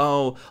like,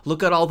 oh,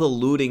 look at all the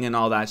looting and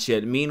all that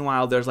shit.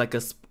 Meanwhile, there's like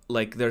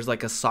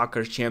a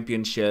soccer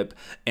championship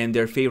and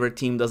their favorite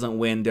team doesn't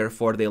win,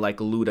 therefore they like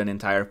loot an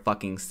entire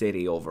fucking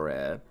city over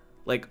it.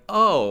 Like,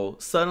 oh,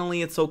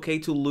 suddenly it's okay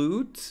to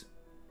loot?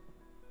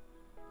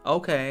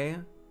 Okay.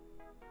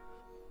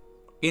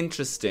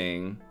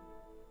 Interesting.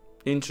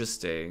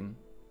 Interesting.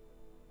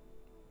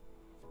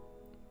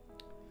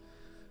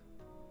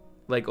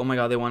 Like, oh my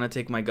god, they want to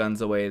take my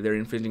guns away. They're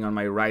infringing on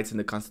my rights in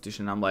the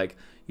Constitution. I'm like,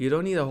 you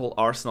don't need a whole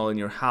arsenal in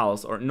your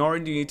house, or nor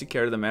do you need to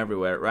carry them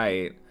everywhere,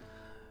 right?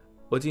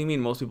 What do you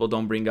mean most people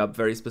don't bring up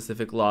very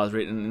specific laws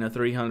written in a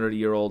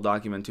 300-year-old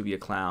document to be a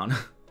clown?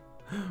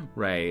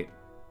 Right.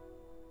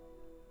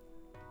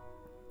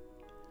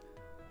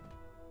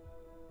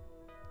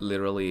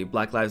 Literally,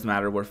 Black Lives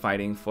Matter were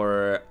fighting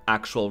for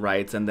actual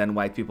rights, and then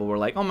white people were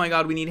like, oh my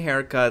god, we need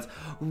haircuts.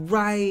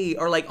 Right.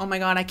 Or like, oh my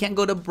god, I can't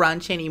go to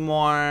brunch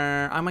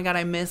anymore. Oh my god,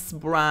 I miss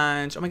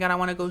brunch. Oh my god, I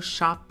want to go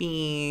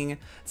shopping.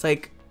 It's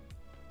like,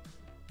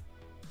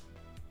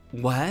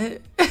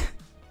 what?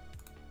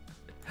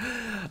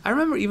 I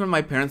remember even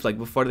my parents, like,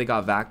 before they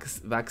got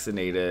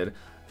vaccinated,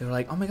 they were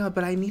like, oh my god,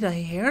 but I need a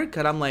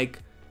haircut. I'm like,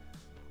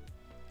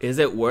 is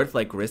it worth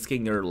like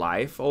risking your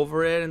life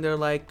over it? And they're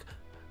like,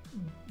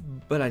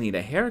 but I need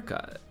a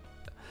haircut.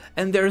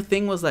 And their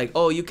thing was like,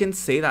 oh, you can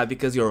say that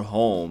because you're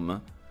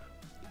home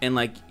and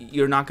like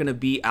you're not gonna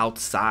be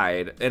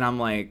outside. And I'm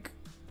like,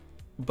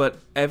 but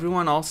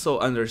everyone also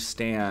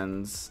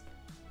understands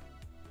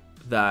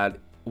that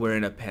we're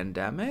in a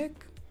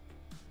pandemic.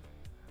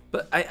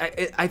 But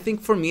I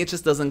think for me it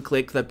just doesn't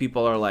click that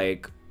people are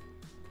like,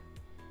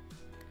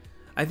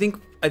 I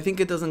think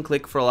it doesn't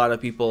click for a lot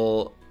of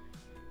people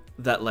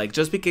that like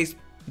just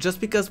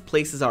because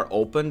places are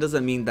open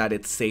doesn't mean that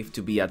it's safe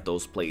to be at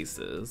those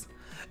places.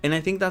 And I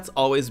think that's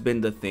always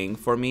been the thing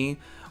for me,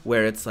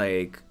 where it's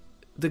like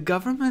the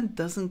government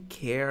doesn't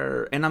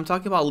care, and I'm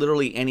talking about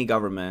literally any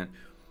government.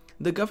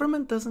 The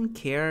government doesn't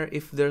care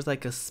if there's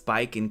like a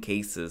spike in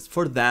cases.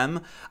 For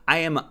them, I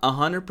am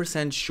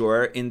 100%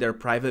 sure in their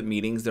private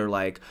meetings they're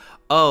like,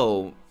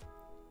 oh,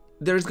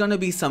 there's gonna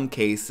be some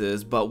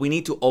cases, but we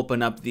need to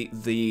open up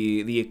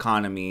the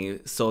economy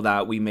so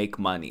that we make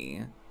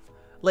money.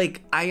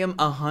 Like, I am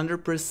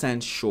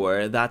 100%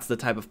 sure that's the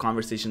type of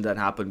conversation that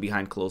happened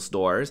behind closed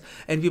doors.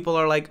 And people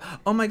are like,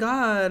 oh my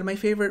god, my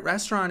favorite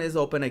restaurant is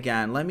open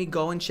again. Let me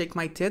go and shake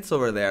my tits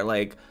over there.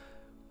 Like,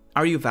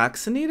 are you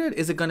vaccinated?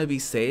 Is it gonna be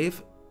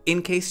safe?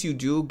 In case you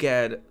do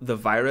get the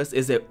virus,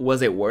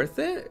 was it worth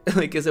it?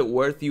 Like, is it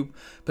worth you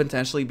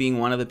potentially being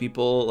one of the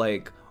people,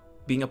 like,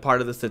 being a part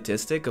of the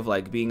statistic of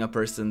like being a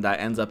person that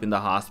ends up in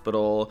the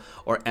hospital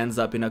or ends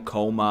up in a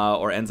coma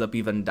or ends up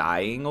even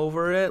dying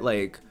over it?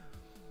 Like,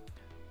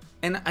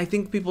 and I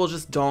think people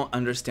just don't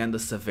understand the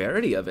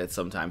severity of it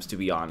sometimes, to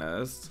be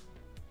honest.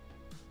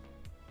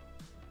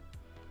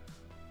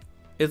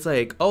 It's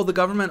like, oh, the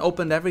government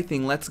opened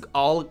everything.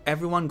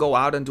 Everyone go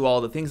out and do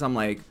all the things. I'm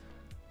like,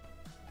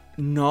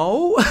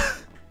 no.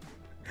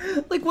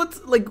 Like,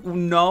 what's like,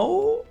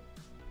 no.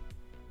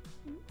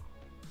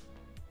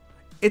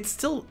 It's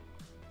still,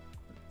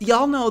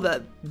 y'all know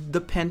that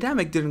the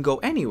pandemic didn't go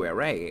anywhere,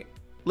 right?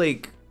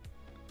 Like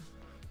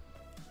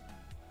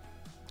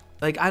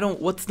I don't,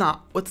 what's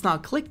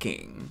not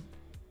clicking?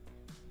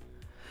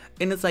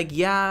 And it's like,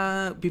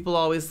 yeah, people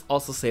always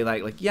also say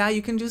like, yeah,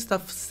 you can do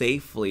stuff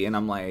safely. And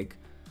I'm like,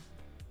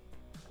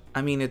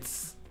 I mean,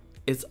 it's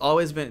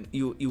always been,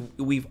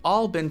 we've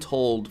all been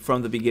told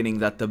from the beginning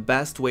that the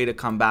best way to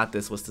combat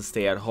this was to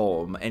stay at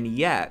home. And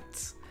yet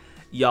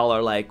y'all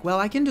are like, well,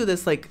 I can do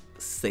this like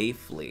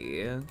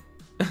safely.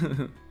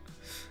 And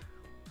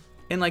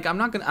like, I'm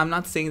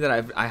not saying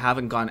that I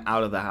haven't gone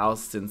out of the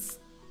house since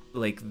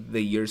like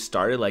the year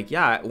started. Like,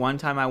 yeah, one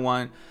time I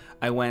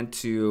went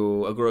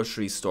to a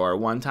grocery store.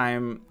 One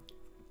time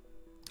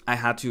I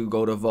had to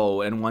go to Vo,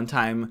 and one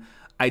time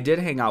I did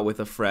hang out with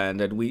a friend,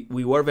 and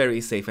we were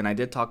very safe, and I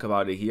did talk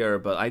about it here,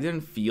 but I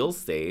didn't feel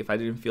safe. I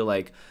didn't feel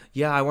like,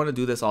 yeah, I want to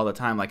do this all the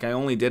time. Like, I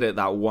only did it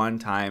that one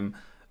time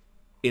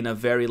in a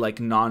very like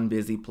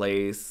non-busy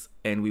place,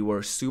 and we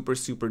were super,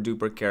 super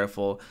duper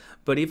careful.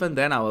 But even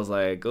then I was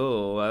like,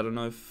 oh, I don't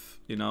know if,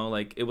 you know,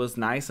 like, it was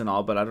nice and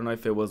all, but I don't know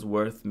if it was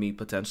worth me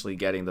potentially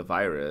getting the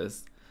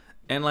virus.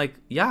 And like,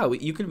 yeah,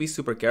 you can be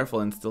super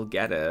careful and still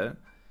get it.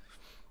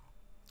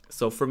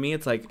 So for me,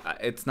 it's like,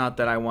 it's not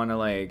that I want to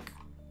like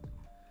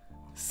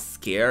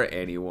scare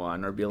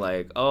anyone or be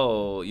like,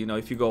 oh, you know,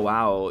 if you go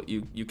out,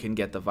 you can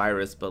get the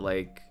virus. But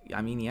like,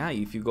 I mean, yeah,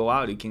 if you go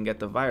out, you can get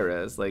the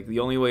virus. Like, the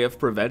only way of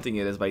preventing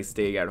it is by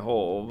staying at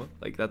home.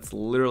 Like, that's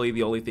literally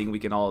the only thing we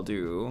can all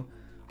do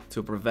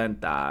to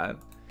prevent that.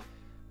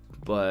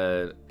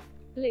 But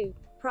Blue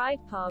Pride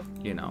Pub,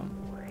 you know,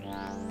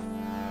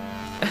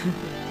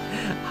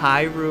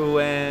 Hi,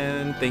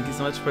 Ruin. Thank you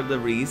so much for the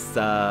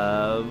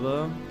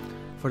resub.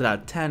 For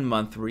that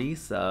 10-month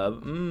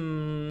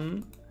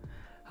resub.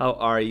 How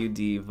are you,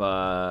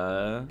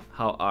 Diva?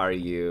 How are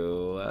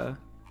you?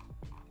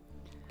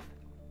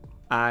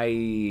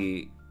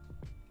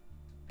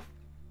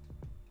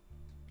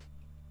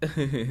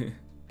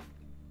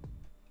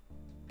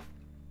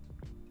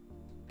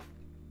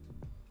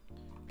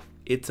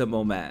 It's a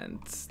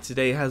moment.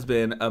 Today has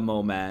been a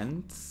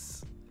moment.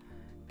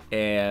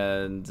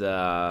 And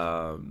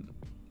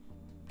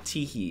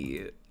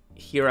teehee,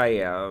 here I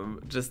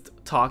am, just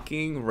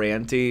talking,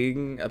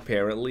 ranting.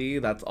 Apparently,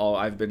 that's all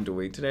I've been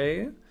doing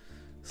today.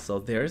 So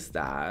there's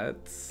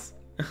that.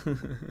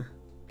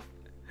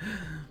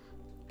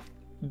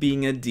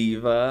 Being a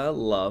diva,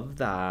 love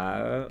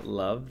that,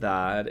 love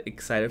that.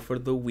 Excited for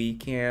the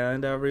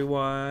weekend,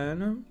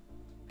 everyone.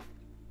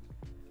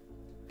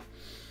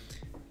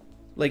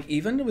 Like,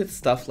 even with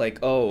stuff like,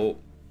 oh,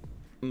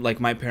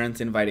 like my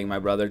parents inviting my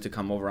brother to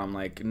come over, I'm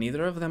like,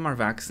 neither of them are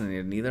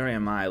vaccinated, neither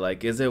am I.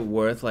 Like, is it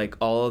worth like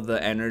all of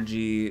the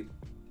energy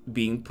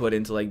being put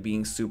into like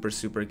being super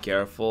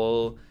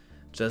careful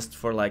just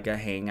for like a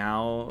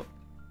hangout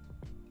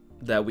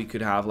that we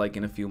could have like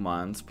in a few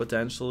months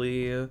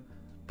potentially,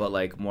 but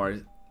like more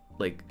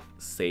like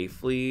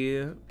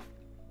safely?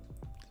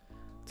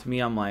 To me,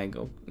 I'm like,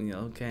 oh, you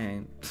know, okay.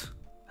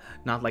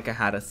 Not like I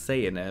had a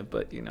say in it,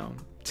 but you know.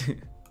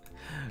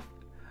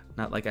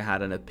 Not like I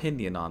had an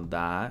opinion on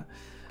that.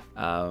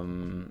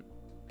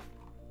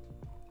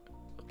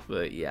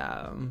 But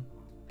yeah,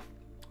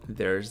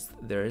 there's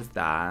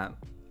that.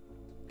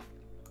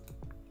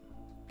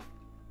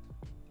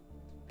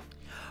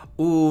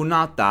 Ooh,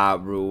 not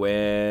that,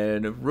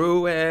 Ruin,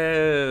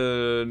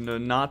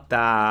 not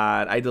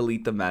that. I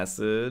delete the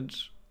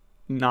message.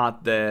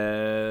 Not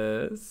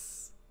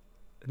this,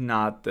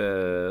 not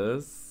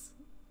this,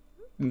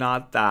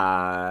 not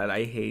that.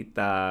 I hate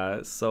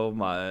that so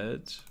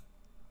much.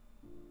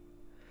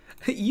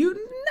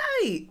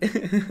 Unite!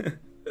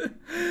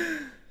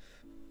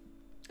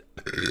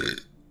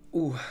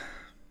 Ooh.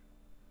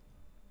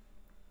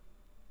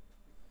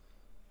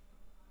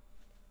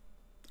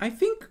 I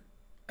think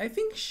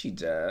she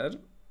did.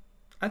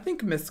 I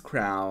think Miss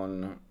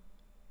Crown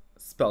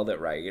spelled it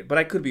right, but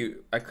I could be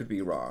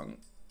wrong.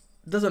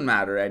 Doesn't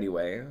matter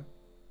anyway.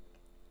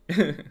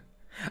 I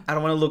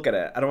don't want to look at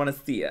it. I don't want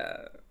to see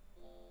it.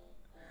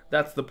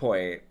 That's the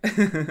point.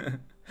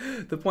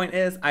 The point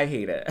is, I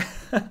hate it.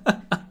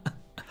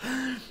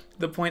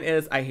 The point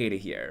is, I hate it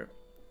here.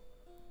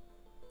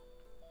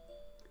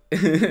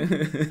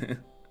 The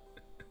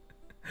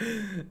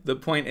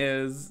point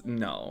is,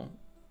 no.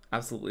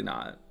 Absolutely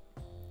not.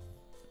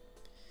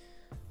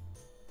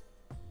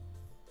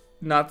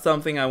 Not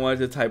something I wanted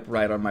to type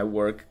right on my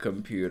work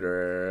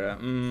computer.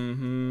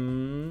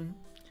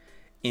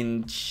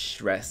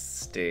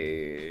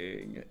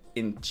 Interesting.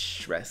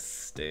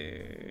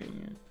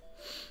 Interesting.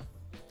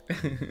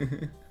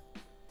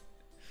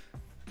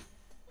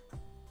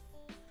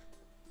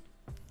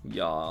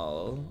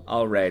 Y'all,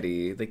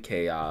 already the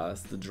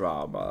chaos, the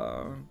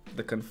drama,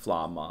 the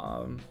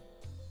conflama.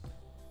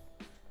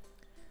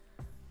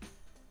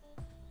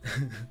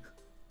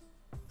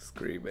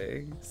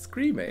 Screaming,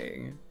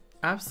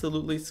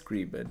 absolutely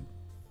screaming.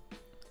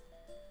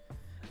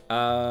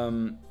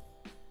 I'm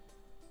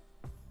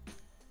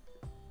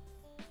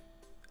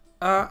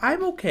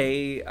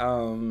okay. I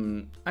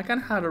kind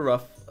of had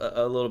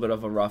a little bit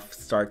of a rough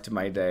start to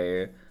my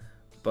day,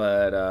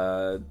 but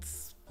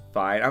it's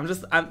fine. I'm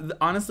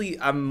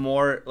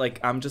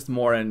just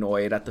more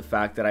annoyed at the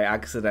fact that I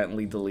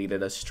accidentally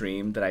deleted a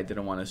stream that I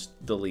didn't want to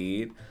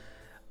delete,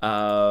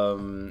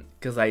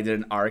 because I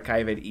didn't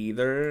archive it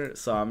either.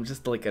 So I'm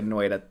just like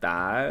annoyed at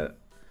that.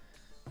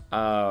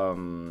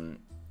 That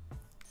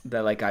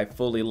like I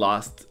fully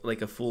lost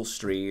like a full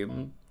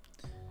stream.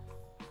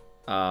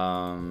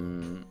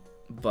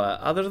 But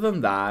other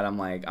than that, I'm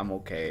like, I'm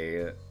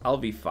okay. I'll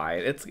be fine.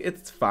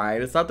 It's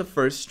fine. It's not the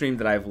first stream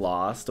that I've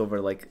lost over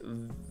like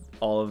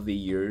all of the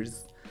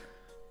years.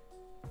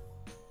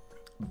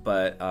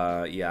 But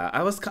yeah,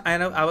 I was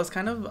kind of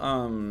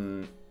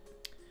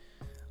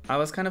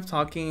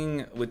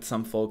talking with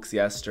some folks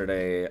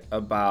yesterday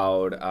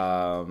about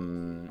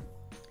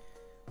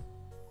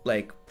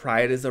like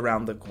Pride is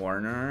around the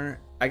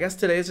corner. I guess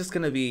today is just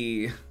gonna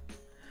be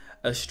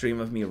a stream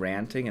of me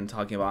ranting and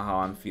talking about how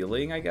I'm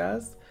feeling, I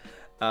guess.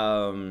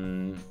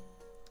 But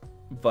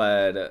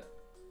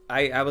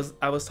I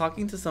was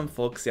talking to some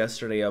folks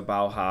yesterday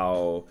about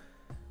how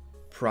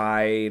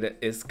Pride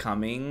is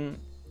coming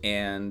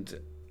and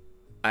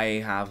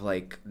I have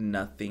like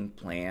nothing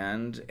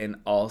planned, and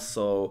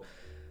also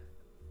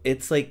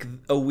it's like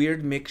a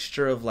weird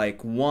mixture of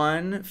like,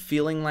 one,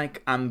 feeling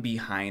like I'm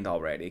behind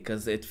already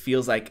because it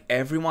feels like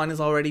everyone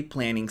is already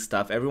planning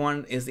stuff,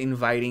 everyone is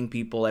inviting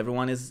people,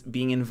 everyone is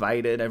being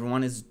invited,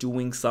 everyone is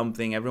doing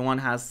something, everyone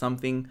has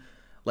something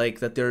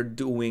like that they're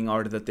doing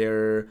or that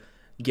they're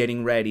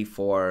getting ready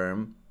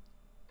for.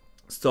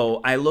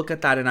 So I look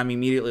at that and I'm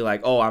immediately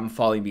like, oh, I'm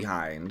falling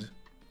behind.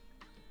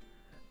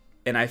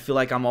 and I feel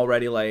like I'm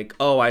already like,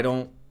 oh, I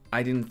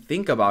didn't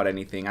think about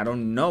anything. I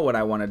don't know what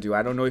I want to do.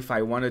 I don't know if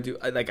I want to do,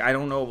 like, I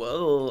don't know.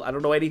 Oh, I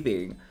don't know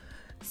anything.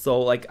 So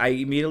like I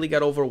immediately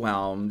get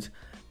overwhelmed.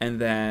 And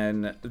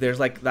then there's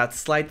like that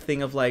slight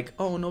thing of like,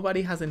 oh,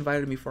 nobody has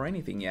invited me for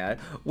anything yet,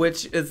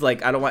 which is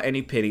like, I don't want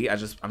any pity. I'm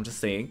just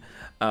saying.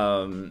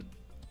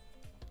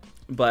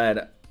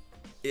 But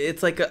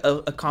it's like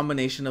a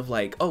combination of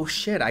like, oh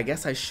shit, I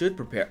guess I should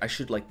prepare. I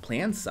should like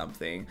plan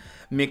something,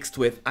 mixed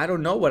with, I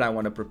don't know what I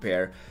want to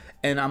prepare.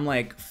 And I'm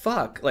like,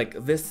 fuck,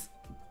 like this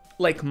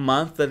like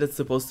month that it's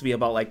supposed to be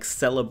about like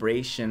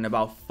celebration,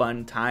 about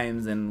fun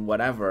times and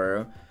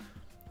whatever,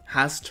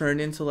 has turned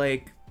into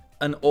like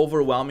an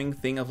overwhelming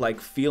thing of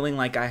like feeling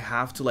like I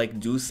have to like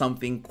do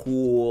something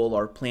cool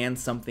or plan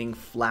something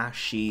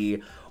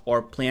flashy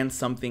or plan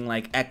something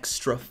like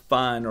extra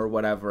fun or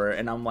whatever.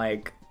 And I'm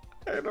like,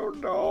 I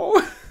don't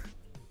know.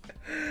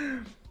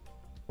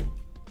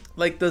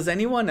 Like, does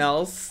anyone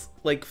else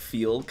like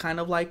feel kind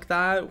of like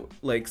that?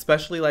 Like,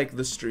 especially like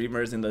the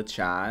streamers in the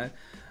chat.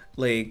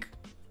 Like,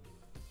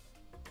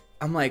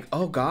 I'm like,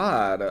 oh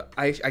god,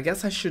 I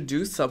guess I should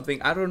do something.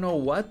 I don't know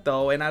what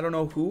though, and I don't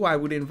know who I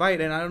would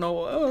invite, and I don't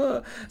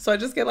know. So I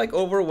just get like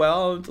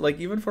overwhelmed. Like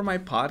even for my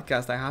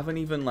podcast, I haven't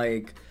even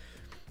like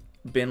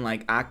been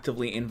like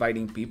actively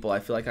inviting people. I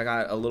feel like I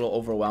got a little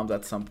overwhelmed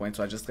at some point,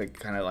 so I just like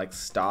kind of like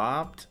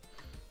stopped.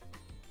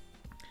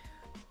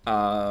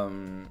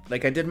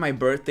 Like I did my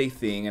birthday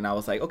thing and I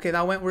was like, okay,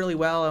 that went really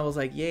well. I was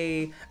like,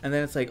 yay. And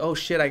then it's like, oh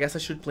shit, I guess I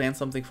should plan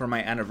something for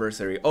my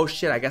anniversary. Oh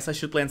shit, I guess I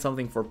should plan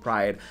something for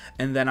Pride.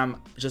 And then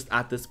I'm just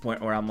at this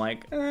point where I'm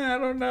like, I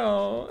don't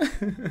know.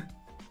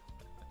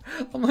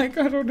 I'm like,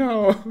 I don't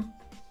know.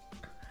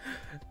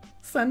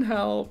 Send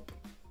help.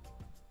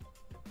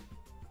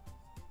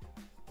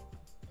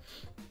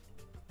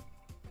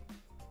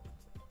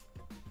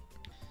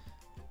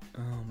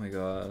 Oh my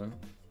god.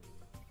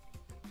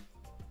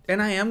 And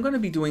I am going to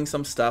be doing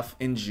some stuff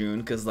in June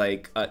because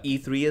like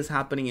E3 is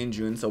happening in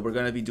June. So we're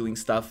going to be doing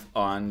stuff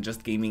on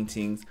Just Gaming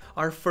Things.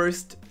 Our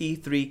first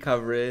E3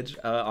 coverage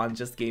on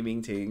Just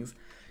Gaming Things.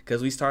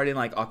 Because we started in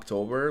like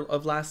October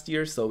of last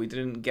year. So we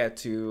didn't get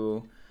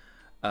to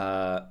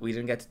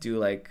do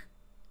like,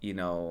 you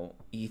know,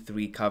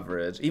 E3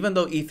 coverage. Even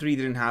though E3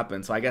 didn't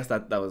happen. So I guess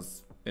that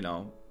was, you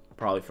know,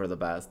 probably for the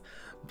best.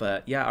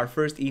 But yeah, our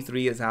first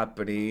E3 is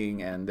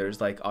happening. And there's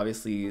like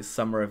obviously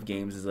Summer of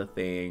Games is a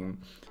thing.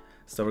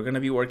 So we're going to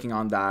be working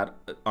on that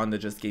on the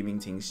Just Gaming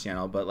Things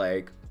channel. But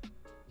like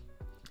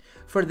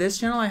for this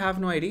channel, I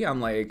have no idea.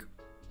 I'm like,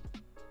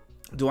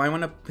 do I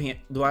want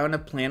to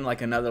plan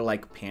like another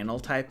like panel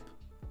type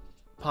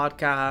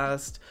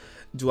podcast?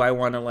 Do I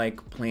want to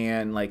like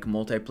plan like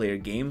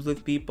multiplayer games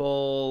with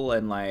people?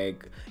 And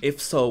like,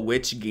 if so,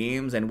 which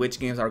games and which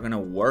games are going to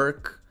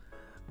work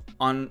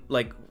on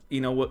like, you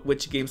know,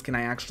 which games can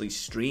I actually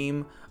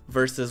stream?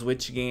 Versus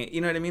which game,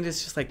 you know what I mean?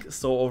 It's just like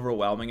so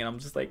overwhelming, and I'm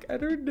just like, I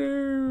don't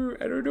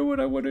know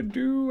what I want to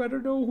do. I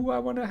don't know who I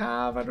want to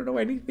have. I don't know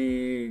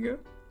anything.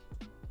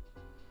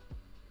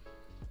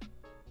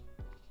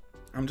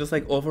 I'm just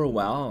like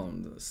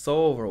overwhelmed,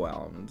 so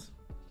overwhelmed.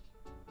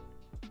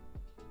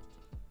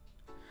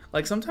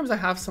 Like sometimes I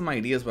have some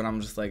ideas, but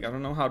I'm just like, I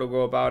don't know how to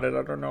go about it.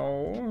 I don't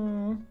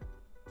know.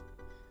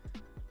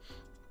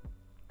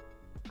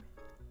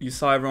 You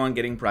saw everyone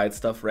getting Pride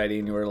stuff ready,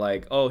 and you were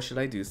like, oh, should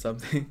I do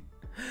something?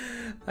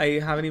 I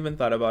haven't even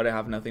thought about it. I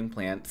have nothing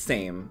planned.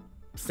 Same.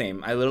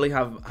 I literally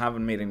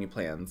haven't made any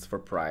plans for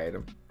Pride.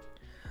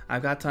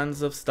 I've got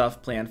tons of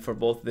stuff planned for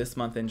both this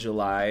month and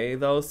July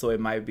though, so it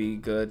might be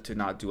good to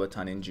not do a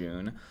ton in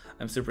June.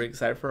 I'm super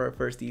excited for our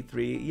first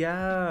E3.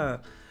 Yeah.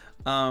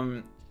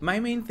 My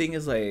main thing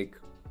is like,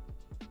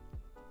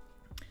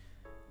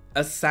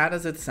 as sad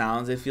as it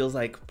sounds, it feels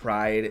like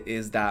Pride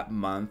is that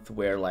month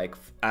where like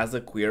as a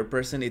queer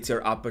person, it's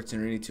your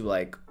opportunity to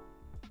like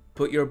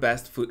put your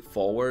best foot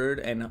forward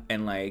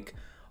and like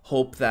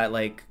hope that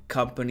like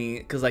company,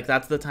 because like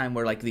that's the time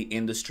where like the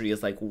industry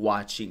is like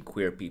watching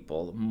queer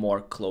people more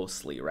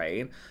closely,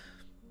 right?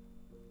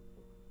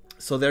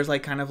 So there's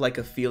like kind of like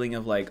a feeling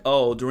of like,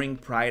 oh, during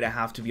Pride I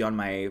have to be on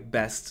my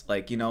best,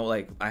 like, you know,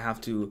 like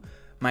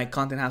my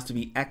content has to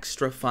be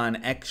extra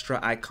fun, extra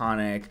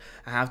iconic.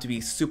 I have to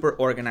be super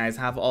organized,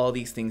 have all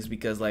these things,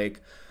 because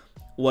like,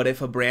 what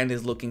if a brand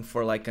is looking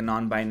for like a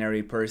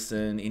non-binary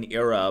person in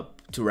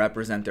Europe to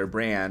represent their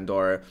brand?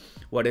 Or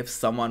what if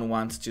someone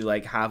wants to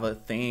like have a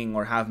thing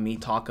or have me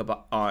talk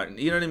about on,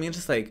 you know what I mean?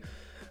 Just like,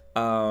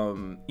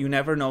 you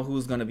never know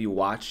who's going to be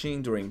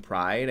watching during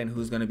Pride and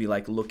who's going to be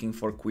like looking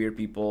for queer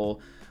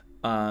people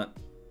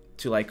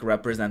to like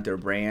represent their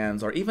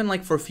brands, or even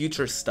like for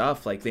future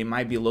stuff, like they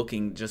might be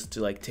looking just to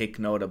like take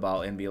note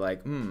about and be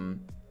like,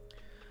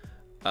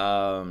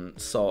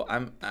 so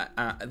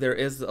there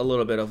is a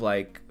little bit of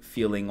like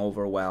feeling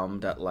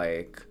overwhelmed at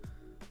like,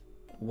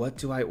 what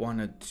do I want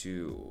to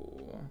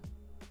do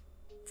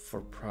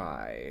for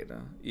Pride?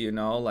 You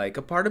know, like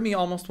a part of me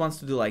almost wants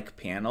to do like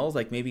panels,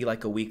 like maybe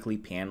like a weekly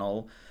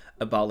panel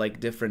about like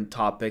different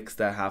topics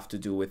that have to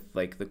do with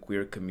like the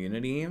queer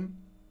community.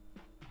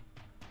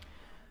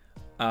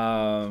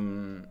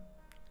 And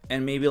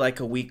and maybe like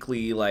a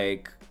weekly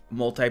like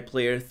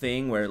multiplayer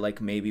thing where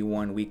like maybe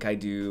one week I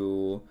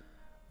do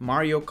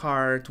Mario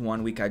Kart,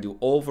 one week I do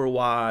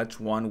Overwatch,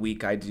 one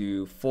week I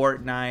do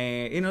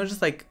Fortnite, you know,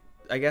 just like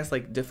I guess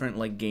like different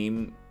like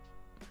gaming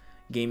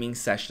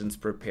sessions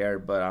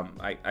prepared. But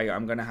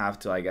I'm gonna have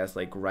to, I guess,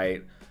 like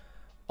write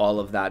all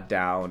of that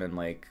down and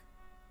like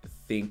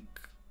think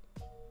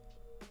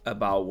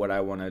about what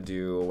I want to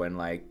do. And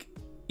like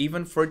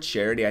even for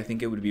charity, I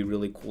think it would be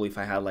really cool if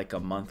I had like a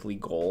monthly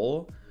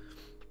goal,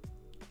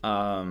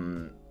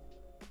 and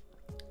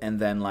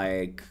then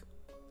like,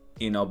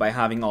 you know, by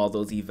having all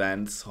those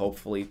events,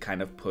 hopefully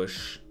kind of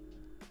push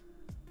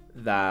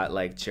that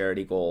like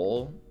charity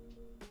goal.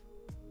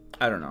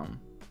 I don't know,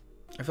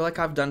 I feel like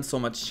I've done so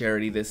much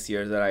charity this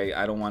year that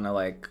I don't want to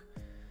like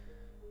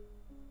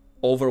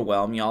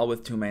overwhelm y'all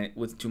with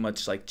too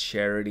much like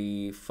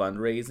charity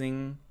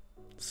fundraising.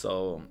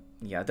 So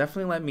yeah,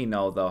 definitely let me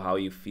know though how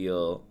you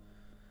feel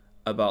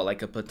about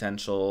like a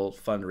potential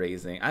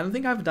fundraising. I don't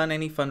think I've done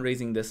any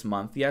fundraising this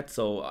month yet,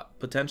 so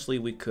potentially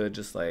we could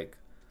just like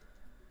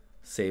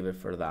save it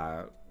for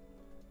that.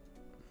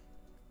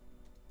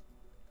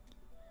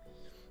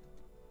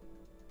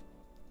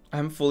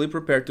 I'm fully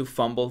prepared to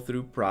fumble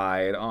through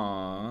Pride.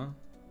 Aww.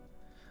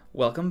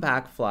 Welcome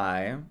back,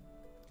 Fly.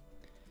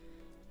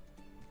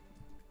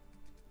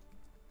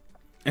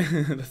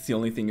 That's the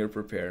only thing you're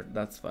prepared.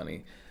 That's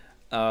funny.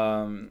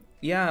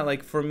 Yeah,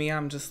 like for me,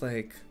 I'm just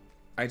like,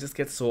 I just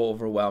get so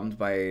overwhelmed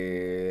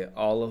by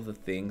all of the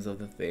things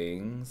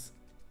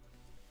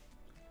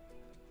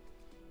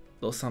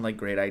Those sound like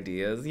great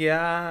ideas.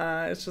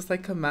 Yeah, it's just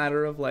like a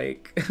matter of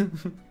like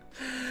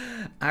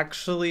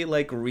actually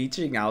like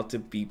reaching out to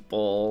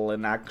people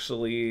and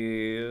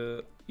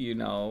actually, you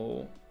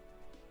know,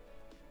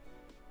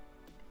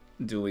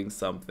 doing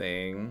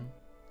something.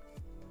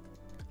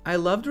 I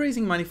loved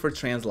raising money for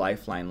Trans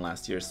Lifeline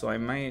last year, so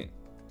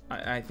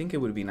I think it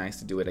would be nice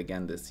to do it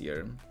again this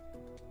year.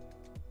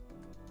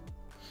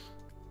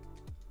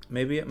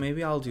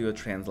 Maybe I'll do a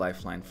Trans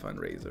Lifeline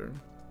fundraiser.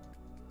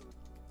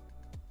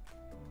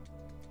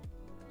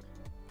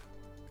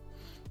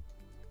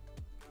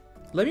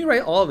 Let me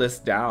write all this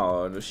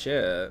down.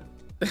 Shit.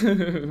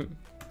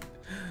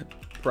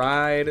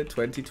 Pride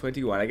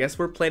 2021. I guess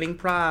we're planning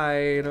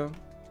Pride.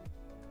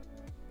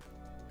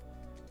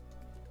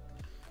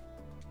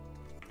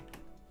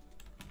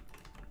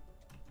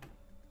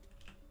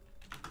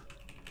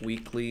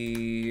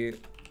 Weekly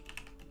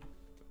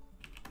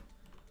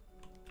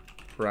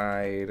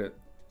Pride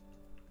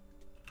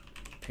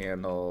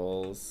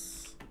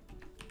panels.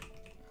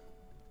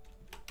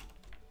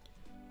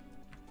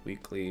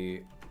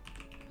 Weekly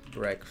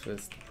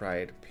breakfast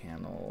Pride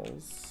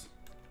panels.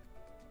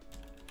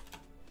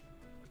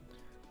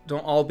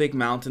 Don't all big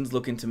mountains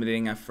look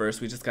intimidating at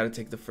first? We just gotta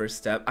take the first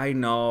step. I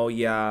know,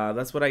 yeah,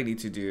 that's what I need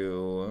to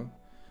do.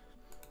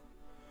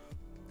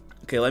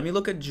 Okay, let me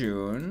look at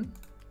June.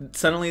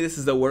 Suddenly this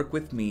is the work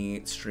with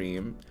me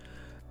stream.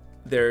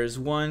 There's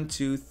 1,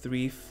 2,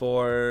 3,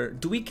 4.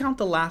 Do we count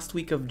the last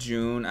week of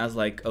June as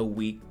like a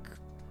week?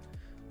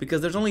 Because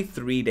there's only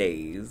 3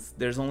 days.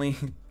 There's only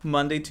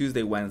Monday,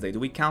 Tuesday, Wednesday. Do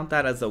we count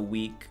that as a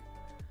week?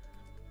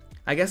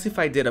 I guess if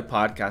I did a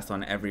podcast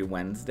on every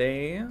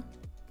Wednesday.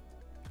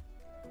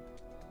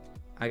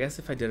 I guess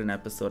if I did an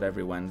episode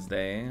every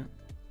Wednesday,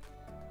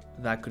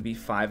 that could be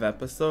 5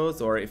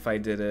 episodes. Or if I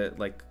did it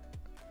like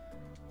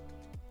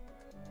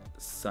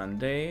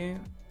Sunday,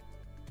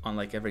 on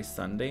like every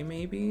Sunday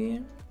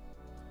maybe,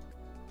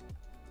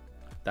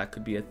 that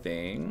could be a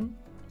thing.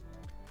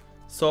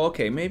 So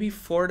okay, maybe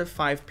 4 to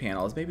 5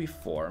 panels, maybe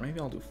 4, maybe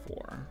I'll do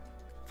 4.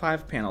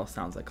 5 panels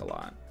sounds like a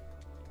lot.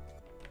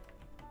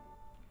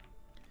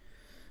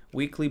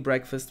 Weekly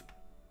breakfast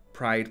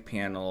Pride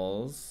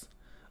panels.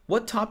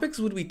 What topics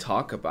would we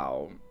talk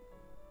about?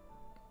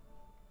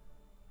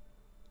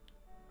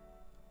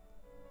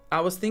 I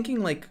was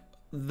thinking like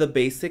the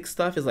basic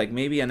stuff is like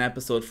maybe an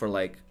episode for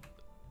like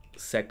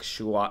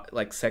sexual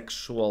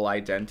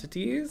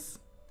identities,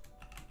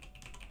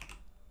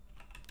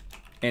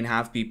 and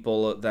have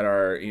people that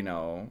are, you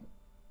know,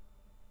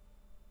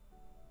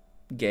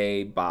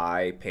 gay,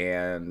 bi,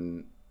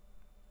 pan,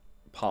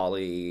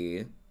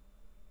 poly,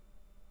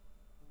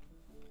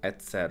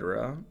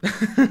 etc.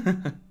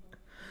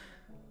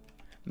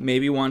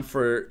 Maybe one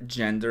for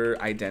gender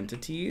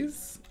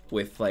identities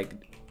with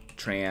like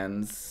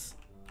trans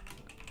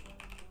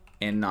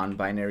and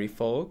non-binary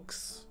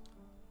folks.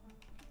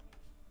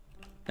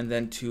 And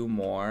then 2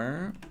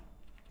 more.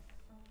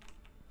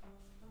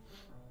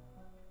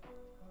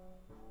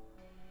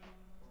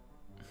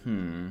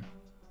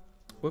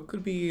 What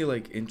could be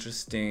like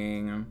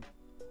interesting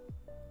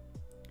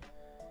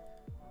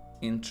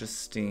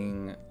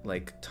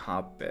like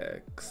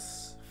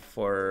topics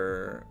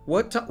for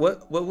what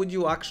would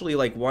you actually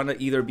like want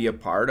to either be a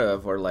part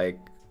of or like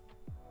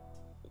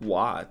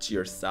watch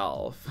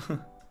yourself?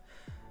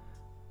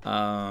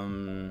 Because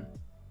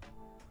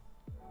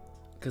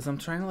I'm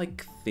trying to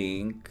like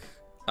think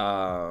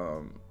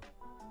about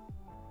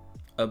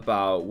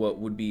what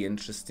would be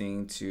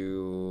interesting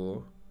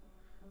to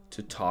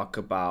to talk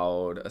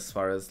about as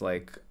far as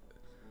like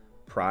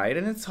pride.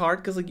 And it's hard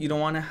because like you don't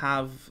want to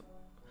have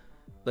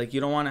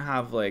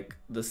like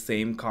the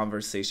same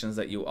conversations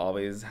that you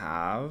always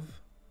have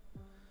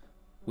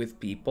with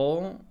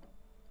people.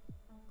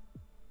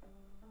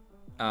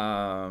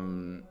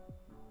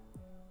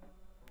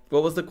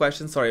 What was the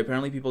question? Sorry,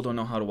 apparently people don't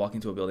know how to walk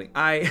into a building.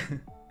 I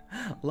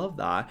love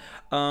that.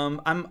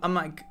 I'm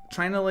like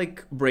trying to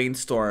like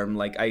brainstorm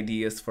like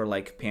ideas for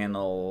like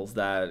panels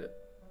that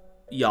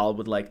y'all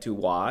would like to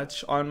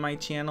watch on my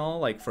channel,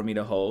 like for me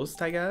to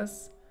host, I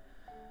guess.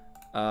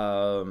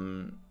 Why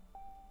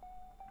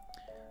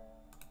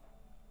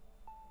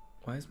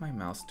is my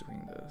mouse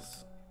doing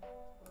this?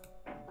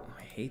 Oh,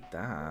 I hate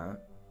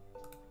that.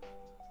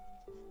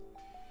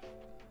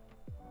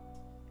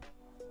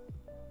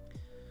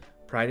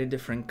 Pride in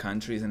different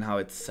countries and how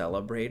it's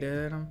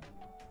celebrated.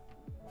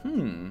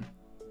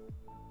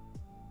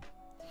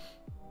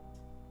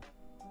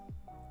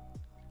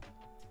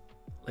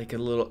 Like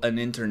an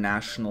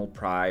international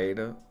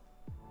pride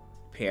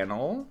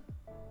panel.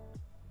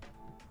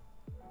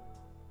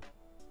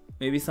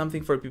 Maybe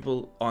something for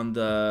people on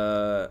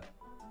the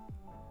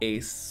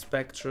ace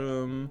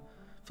spectrum.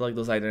 I feel like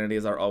those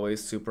identities are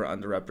always super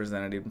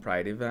underrepresented in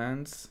pride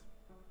events.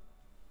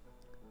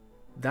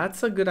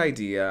 That's a good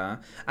idea.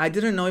 I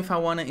didn't know if I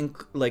want to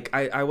like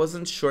I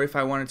wasn't sure if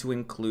I wanted to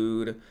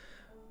include,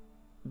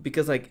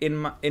 because like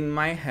in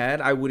my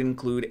head I would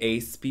include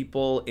ace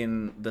people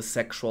in the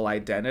sexual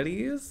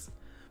identities,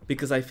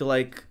 because I feel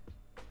like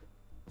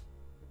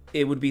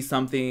it would be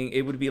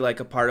like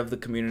a part of the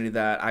community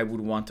that I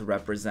would want to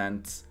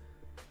represent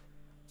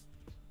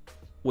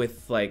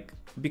with like,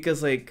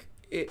 because like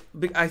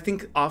I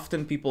think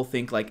often people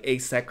think like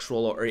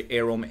asexual or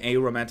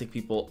aromantic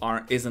people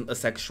isn't a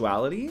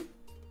sexuality.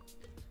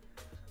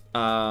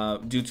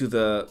 Due to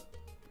the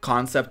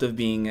concept of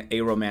being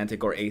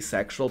aromantic or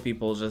asexual,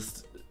 people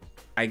just,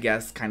 I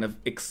guess, kind of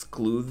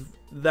exclude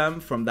them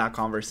from that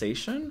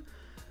conversation.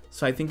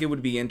 So I think it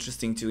would be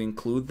interesting to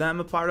include them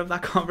a part of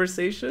that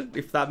conversation,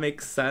 if that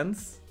makes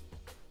sense.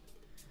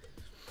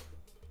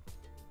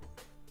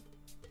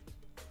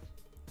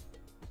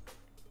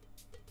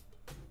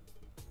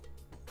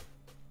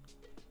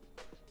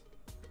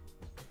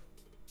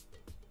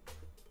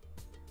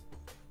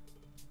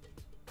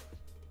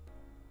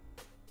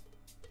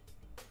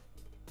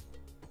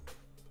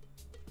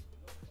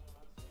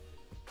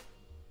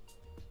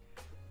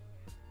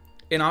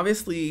 And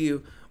obviously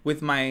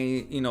with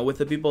my, with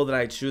the people that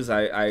I choose,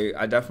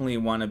 I definitely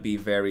want to be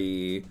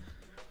very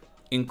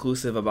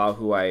inclusive about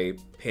who I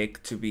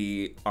pick to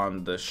be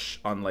on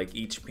on like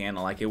each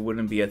panel. Like it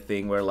wouldn't be a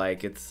thing where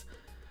like it's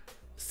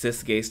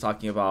cis gays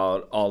talking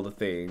about all the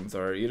things,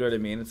 or you know what I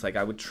mean? It's like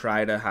I would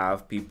try to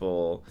have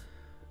people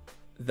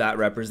that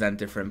represent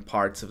different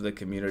parts of the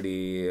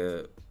community,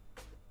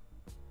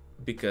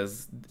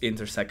 because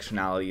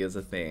intersectionality is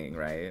a thing,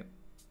 right?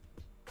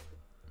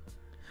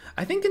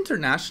 I think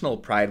international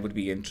pride would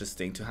be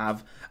interesting to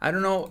have. I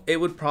don't know, it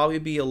would probably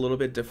be a little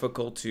bit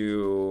difficult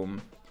to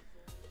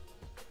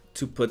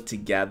put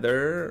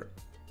together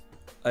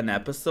an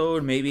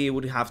episode. Maybe it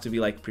would have to be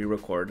like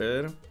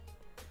pre-recorded.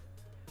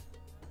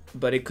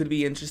 But it could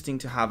be interesting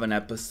to have an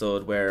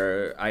episode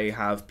where I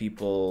have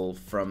people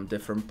from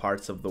different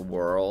parts of the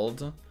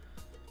world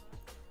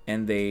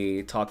and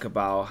they talk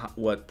about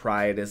what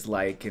pride is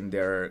like in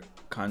their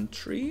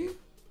country.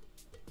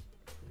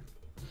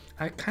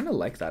 I kind of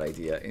like that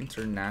idea.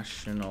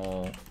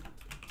 International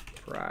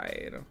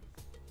pride.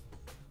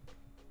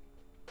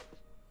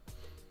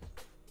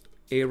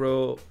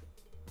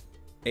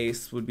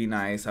 Ace would be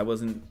nice. I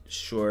wasn't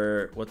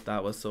sure what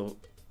that was, so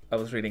I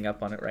was reading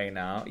up on it right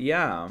now.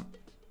 Yeah.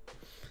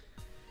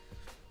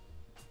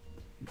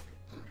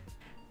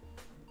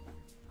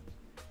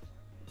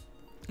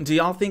 Do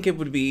y'all think it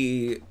would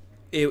be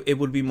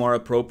more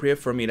appropriate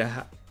for me to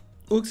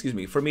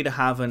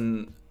have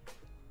an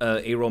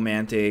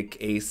aromantic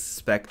ace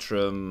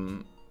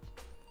spectrum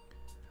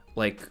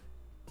like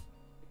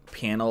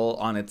panel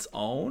on its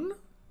own,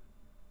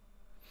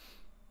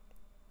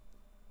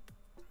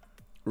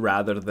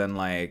 rather than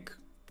like,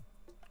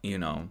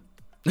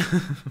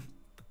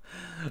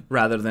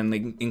 rather than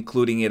like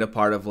including it a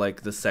part of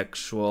like the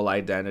sexual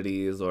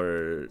identities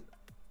or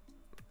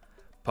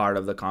part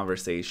of the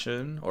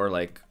conversation or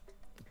like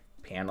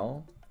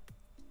panel?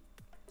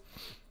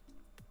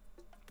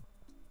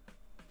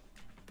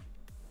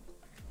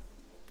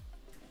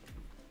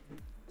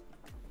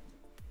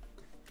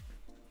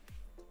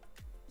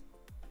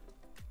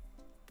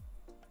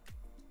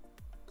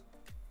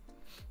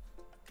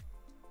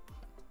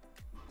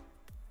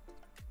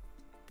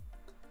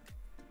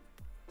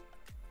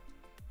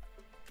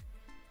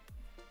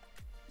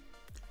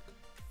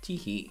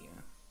 Teehee.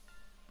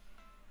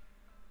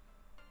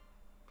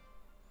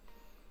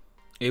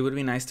 It would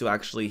be nice to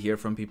actually hear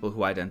from people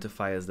who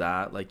identify as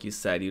that. Like you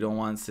said, you don't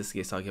want cis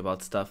gays talking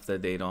about stuff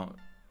that they don't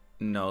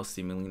know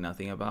seemingly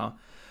nothing about.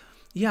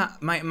 Yeah,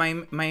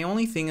 my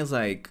only thing is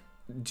like,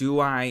 do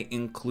I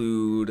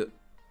include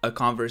a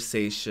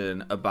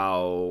conversation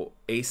about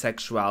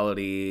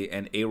asexuality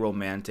and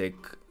aromantic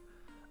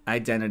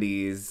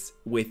identities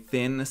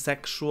within a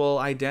sexual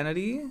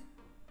identity.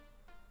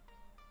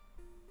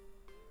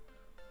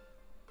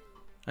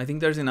 I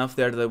think there's enough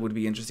there that would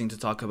be interesting to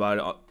talk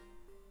about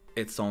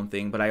its own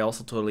thing, but I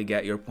also totally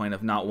get your point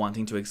of not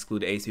wanting to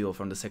exclude ace people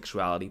from the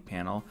sexuality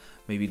panel.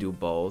 Maybe do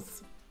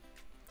both.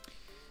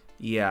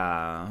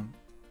 Yeah.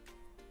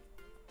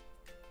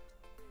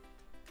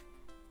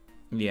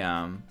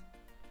 Yeah.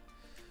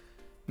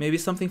 Maybe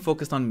something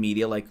focused on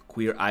media, like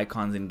queer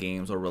icons in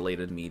games or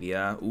related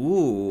media.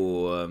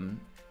 Ooh.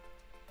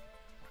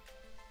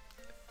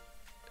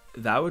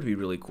 That would be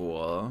really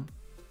cool.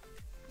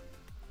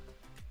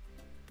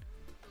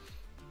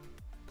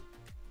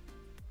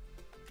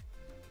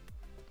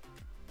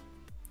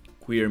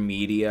 Queer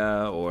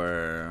media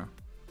or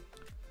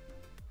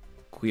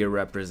queer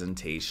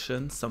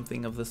representation,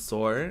 something of the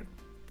sort.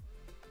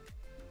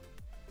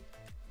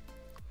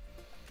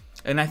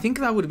 And I think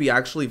that would be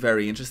actually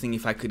very interesting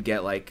if I could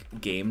get like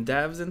game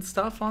devs and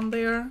stuff on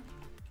there.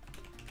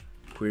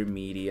 Queer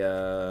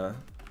media.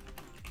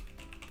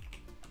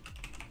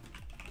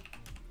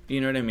 You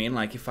know what I mean?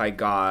 Like if I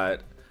got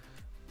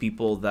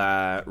people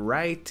that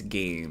write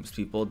games,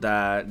 people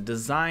that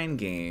design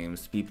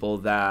games, people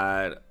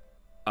that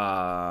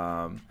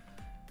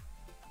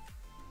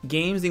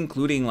games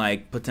including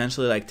like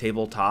potentially like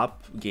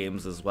tabletop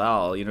games as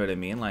well, you know what I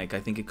mean? Like I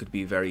think it could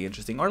be very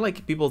interesting. Or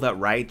like people that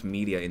write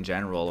media in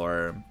general,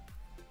 or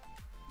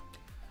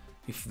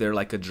if they're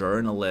like a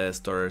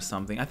journalist or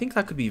something. I think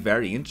that could be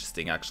very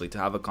interesting actually, to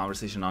have a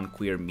conversation on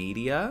queer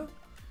media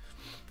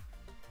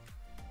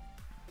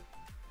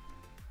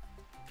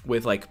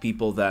with like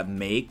people that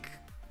make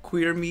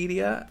queer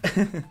media.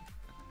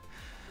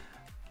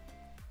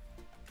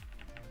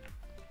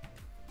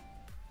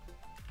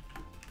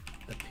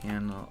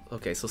 Panel.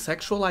 Okay, so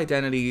sexual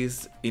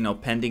identities, you know,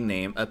 pending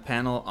name, a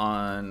panel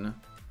on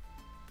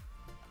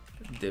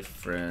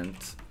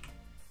different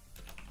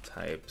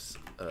types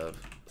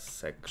of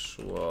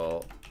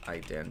sexual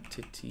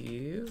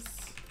identities.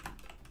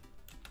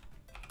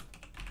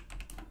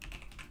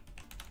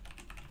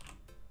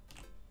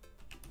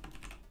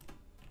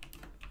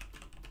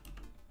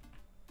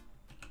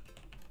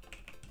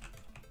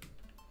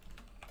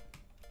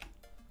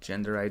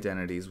 Gender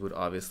identities would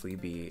obviously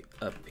be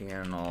a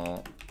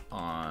panel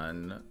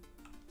on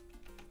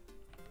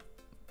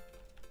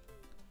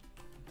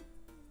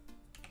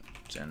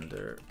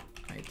gender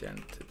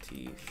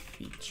identity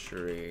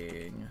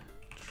featuring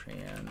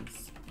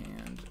trans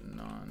and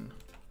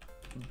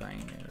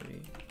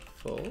non-binary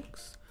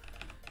folks.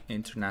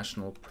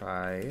 International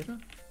Pride,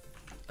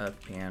 a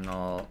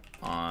panel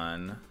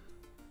on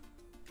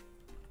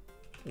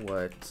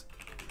what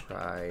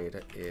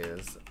pride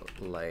is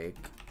like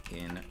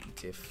in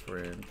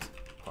different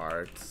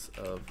parts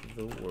of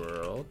the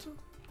world.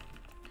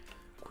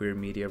 Queer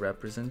media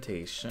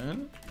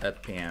representation, a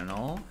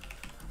panel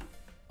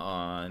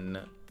on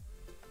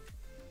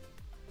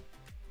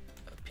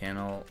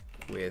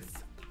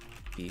with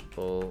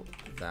people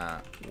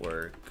that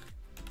work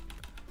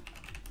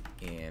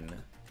in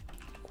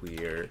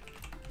queer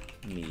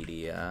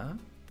media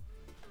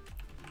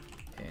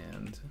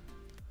and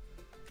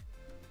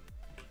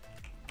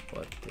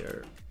what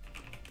their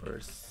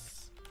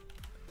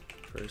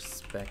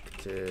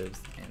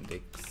perspectives and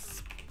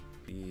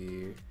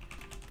experiences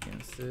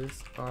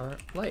are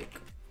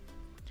like.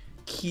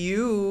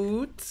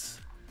 Cute.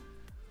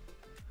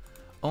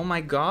 Oh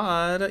my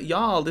god,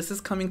 y'all, this is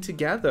coming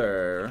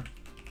together.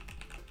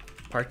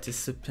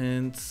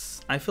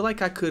 Participants. I feel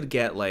like I could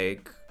get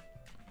like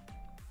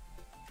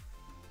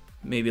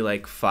maybe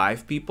like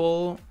 5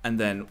 people, and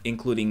then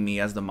including me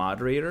as the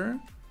moderator.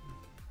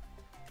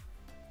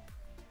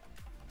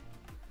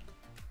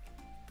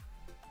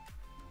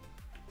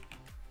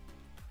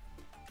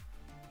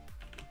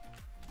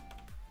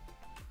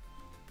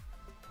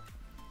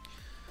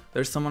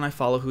 There's someone I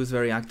follow who's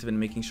very active in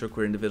making sure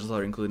queer individuals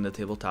are included in the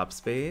tabletop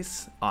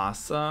space.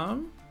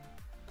 Awesome.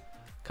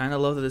 Kind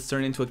of love that it's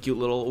turned into a cute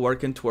little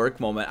work and twerk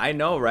moment. I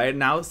know, right?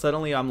 Now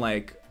suddenly I'm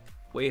like,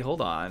 wait,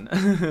 hold on.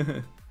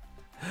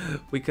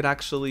 We could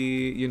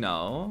actually, you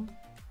know,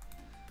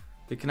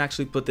 we can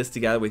actually put this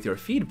together with your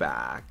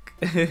feedback.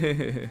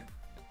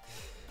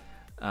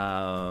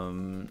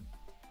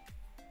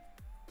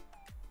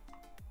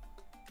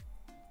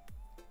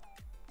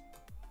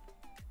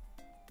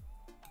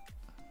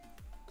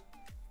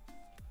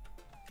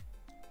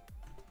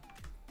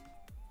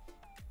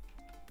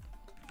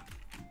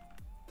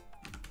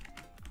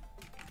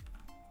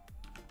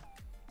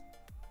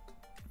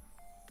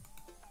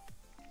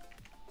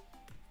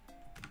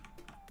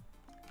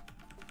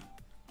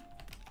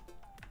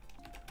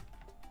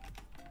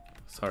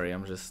 Sorry,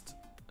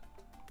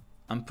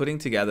 I'm putting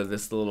together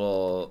this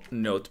little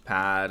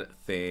notepad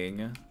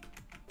thing.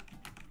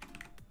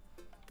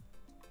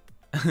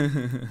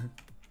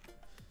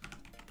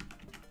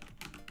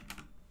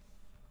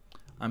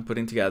 I'm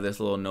putting together this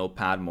little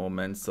notepad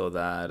moment so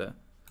that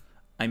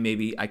I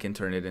can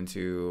turn it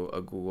into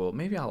a Google.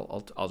 Maybe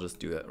I'll just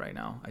do it right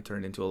now. I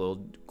turn it into a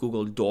little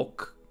Google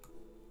Doc.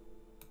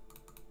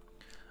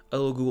 A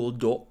little Google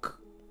Doc.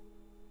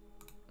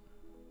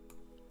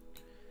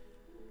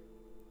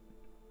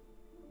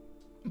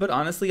 But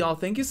honestly, y'all,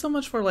 thank you so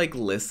much for like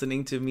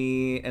listening to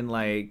me and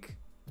like,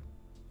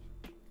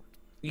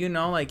 you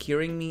know, like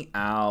hearing me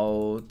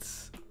out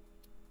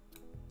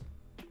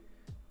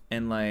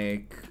and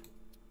like,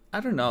 I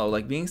don't know,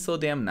 like being so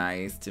damn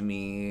nice to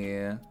me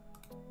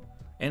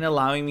and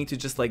allowing me to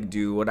just like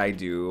do what I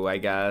do, I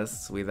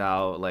guess,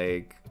 without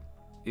like,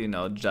 you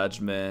know,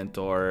 judgment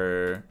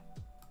or,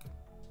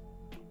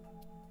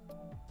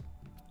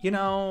 you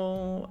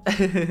know,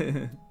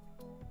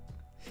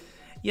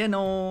 you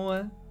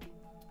know.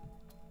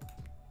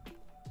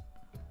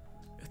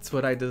 It's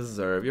what I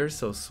deserve. You're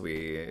so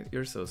sweet.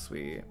 You're so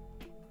sweet.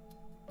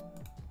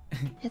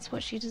 It's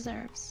what she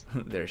deserves.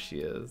 There she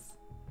is.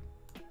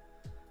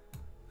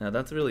 Now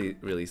that's really,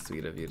 really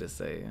sweet of you to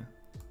say.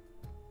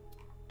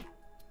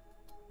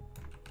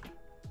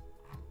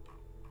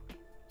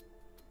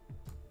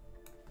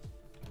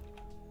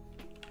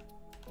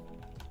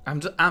 I'm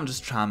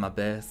just trying my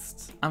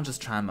best. I'm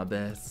just trying my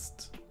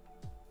best.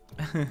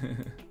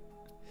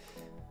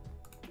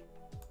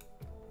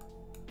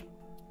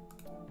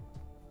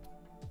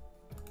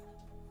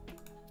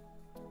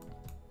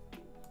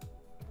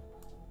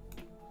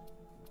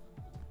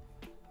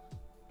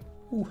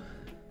 Ooh.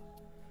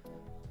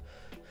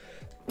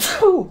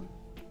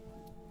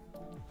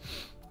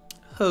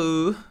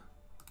 Oh.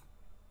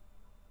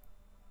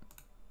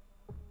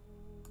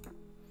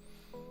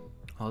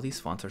 All these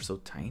fonts are so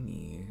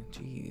tiny.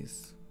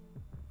 Jeez.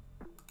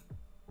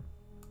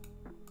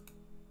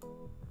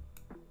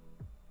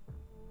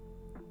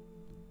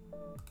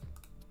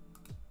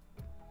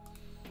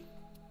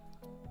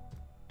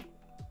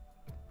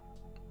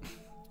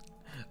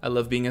 I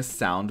love being a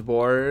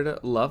soundboard.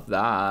 Love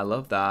that.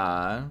 Love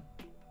that.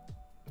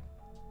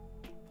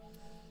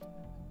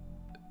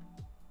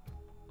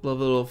 Love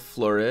a little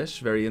flourish.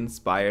 Very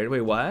inspired.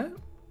 Wait, what?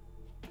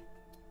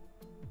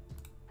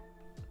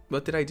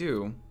 What did I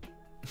do?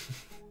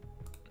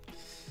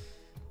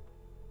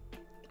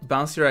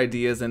 Bounce your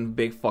ideas and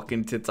big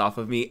fucking tits off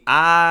of me.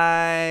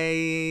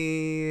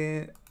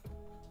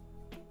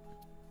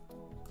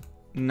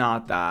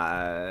 Not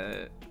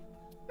that.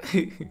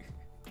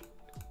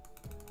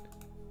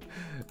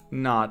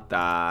 Not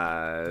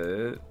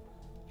that.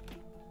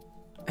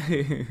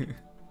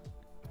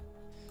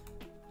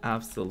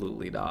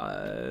 Absolutely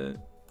not.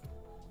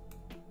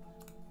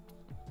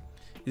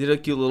 You did a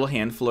cute little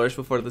hand flourish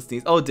before the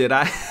sneeze. Oh, did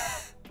I?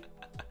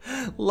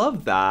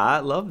 Love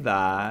that. Love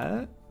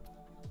that.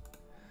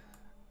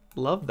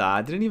 Love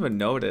that. Didn't even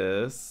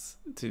notice,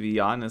 to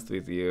be honest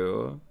with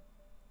you.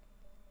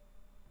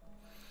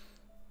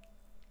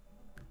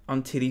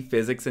 On titty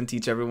physics and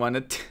teach everyone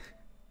a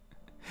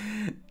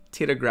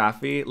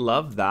titography.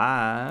 Love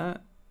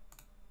that.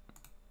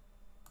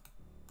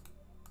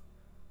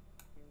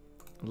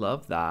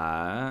 Love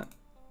that.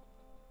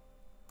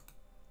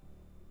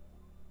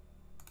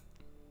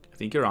 I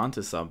think you're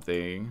onto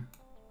something.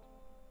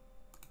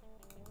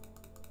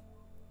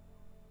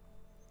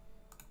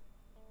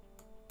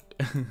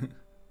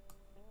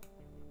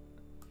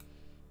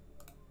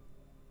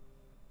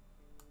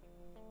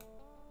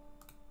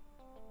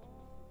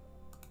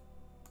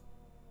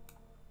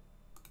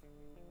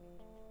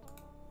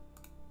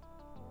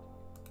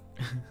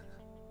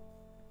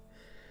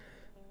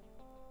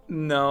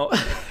 No,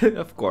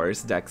 of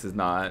course, Dex is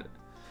not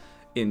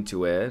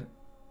into it.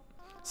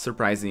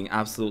 Surprising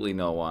absolutely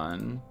no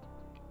one.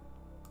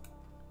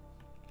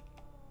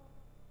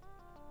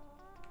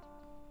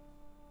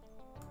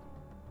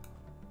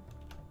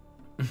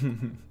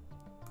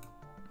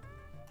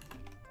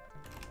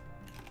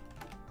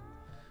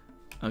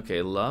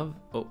 Okay, love.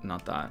 Oh,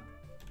 not that.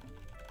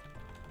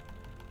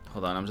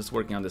 Hold on, I'm just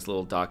working on this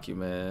little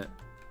document.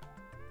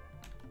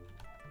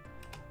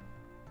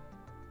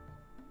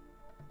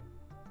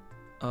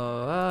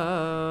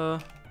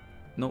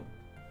 Nope.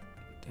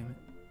 Damn it.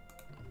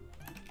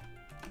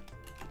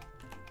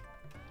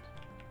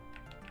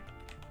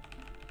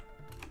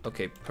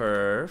 Okay,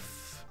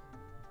 perf.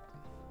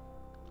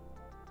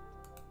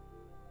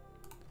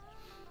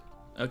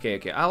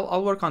 Okay,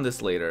 I'll work on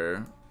this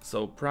later.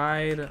 So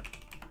Pride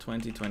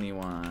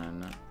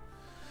 2021.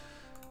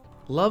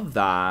 Love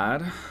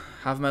that.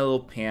 Have my little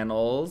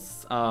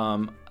panels.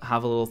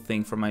 Have a little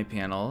thing for my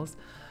panels.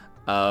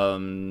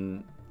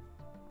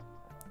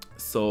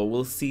 So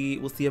we'll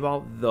see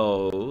about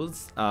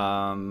those.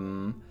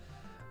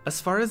 As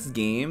far as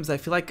games, I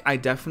feel like I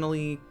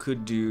definitely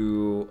could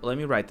do, let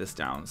me write this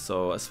down.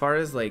 So as far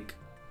as like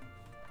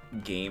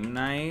game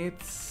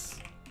nights,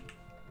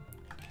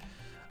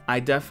 I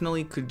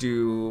definitely could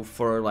do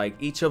for like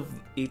each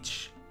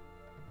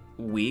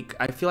week.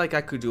 I feel like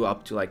I could do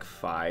up to like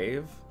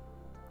 5.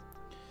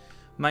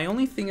 My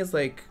only thing is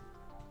like,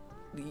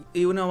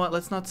 you know what?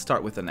 Let's not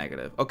start with a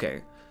negative.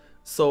 Okay,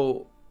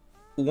 so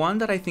one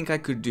that I think I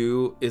could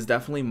do is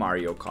definitely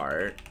Mario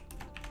Kart.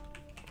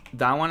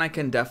 That one I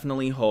can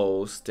definitely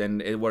host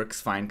and it works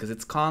fine because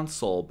it's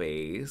console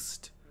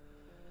based.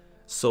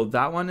 So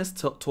that one is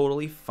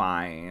totally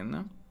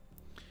fine.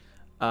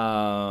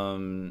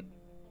 I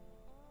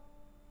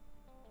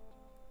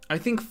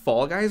think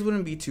Fall Guys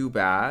wouldn't be too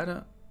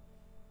bad.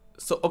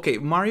 So, okay,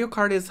 Mario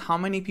Kart is how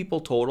many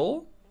people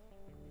total?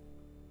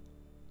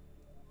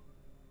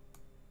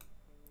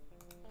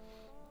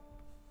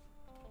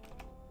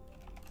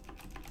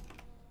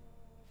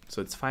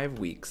 So it's 5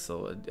 weeks.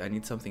 So I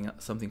need something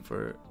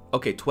for.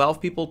 Okay, 12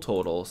 people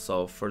total.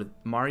 So for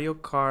Mario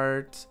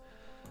Kart,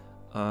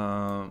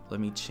 let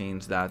me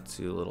change that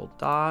to little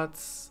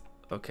dots.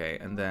 Okay,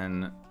 and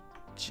then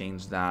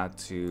change that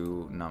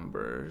to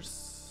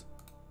numbers.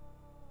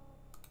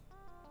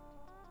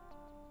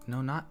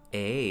 No, not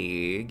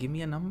A. Give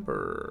me a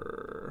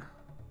number.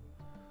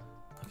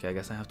 Okay, I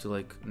guess I have to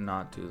like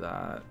not do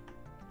that.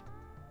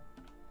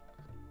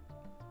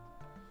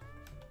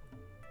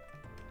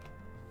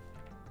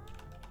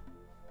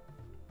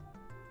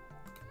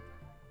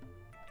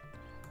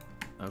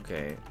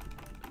 Okay.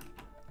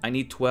 I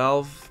need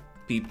 12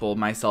 people,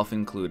 myself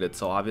included.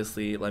 So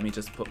obviously, let me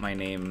just put my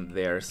name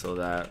there so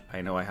that I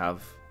know I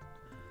have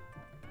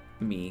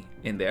me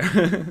in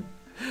there.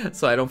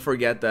 So I don't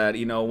forget that,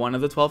 you know, one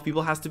of the 12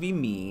 people has to be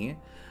me.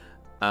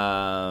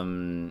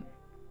 What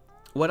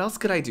else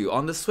could I do?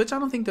 On the Switch, I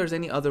don't think there's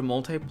any other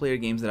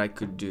multiplayer games that I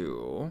could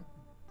do.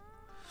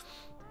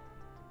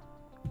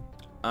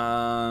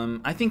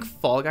 I think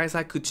Fall Guys,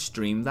 I could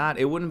stream that.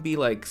 It wouldn't be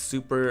like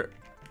super,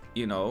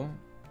 you know,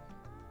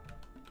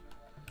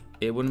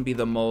 it wouldn't be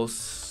the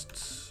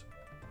most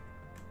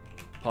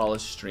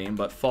polished stream,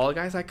 but Fall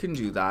Guys, I can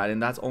do that,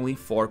 and that's only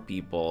 4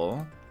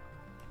 people.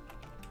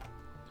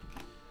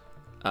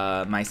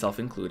 Myself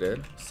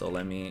included. So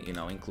let me, you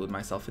know, include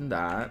myself in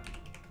that.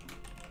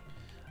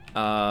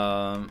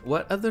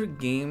 What other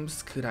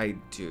games could I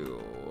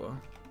do?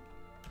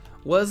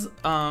 Was,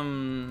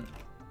 I'm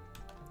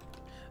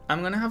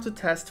gonna have to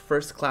test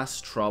First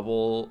Class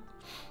Trouble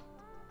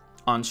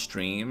on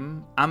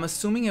stream. I'm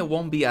assuming it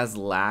won't be as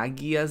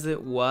laggy as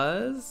it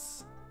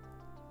was.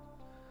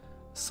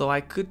 So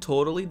I could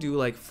totally do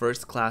like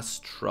First Class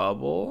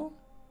Trouble.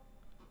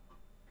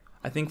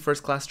 I think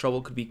First Class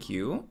Trouble could be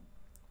cute.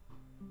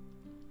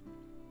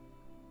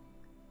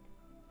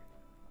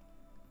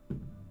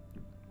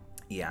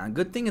 Yeah,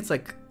 good thing it's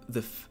like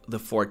the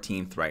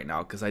 14th right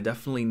now, because I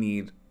definitely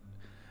need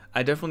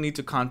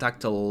to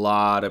contact a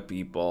lot of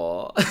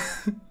people.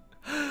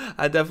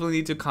 I definitely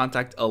need to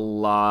contact a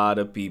lot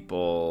of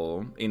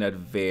people in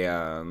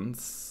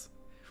advance.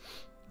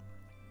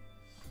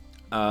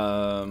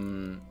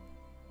 So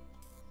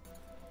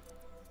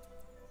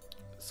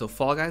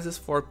Fall Guys is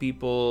 4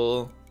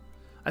 people.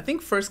 I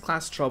think First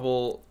Class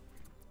Trouble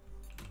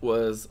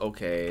was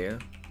okay.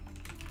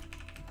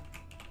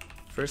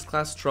 First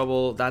Class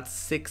Trouble, that's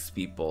 6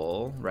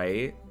 people,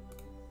 right?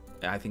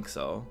 Yeah, I think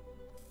so.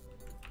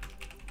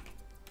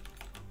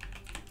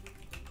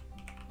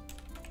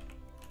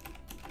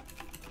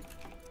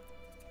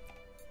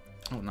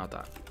 Oh, not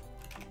that.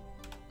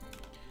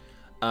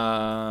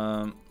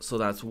 So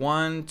that's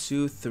 1,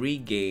 2, 3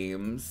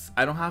 games.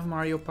 I don't have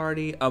Mario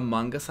Party.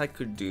 Among Us I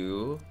could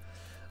do.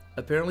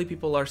 Apparently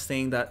people are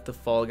saying that the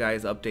Fall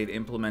Guys update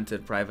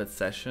implemented private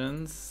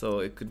sessions, so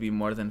it could be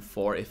more than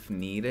 4 if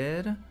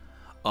needed.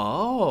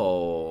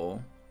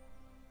 Oh.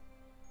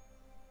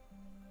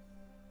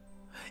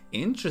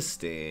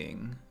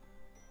 Interesting.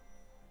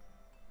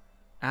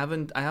 I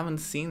haven't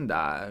seen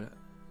that.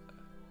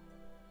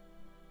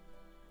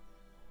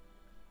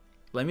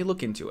 Let me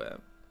look into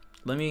it.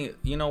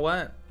 You know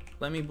what?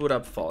 Let me boot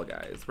up Fall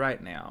Guys right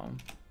now.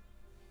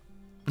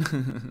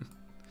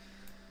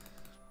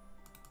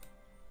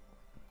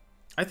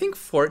 I think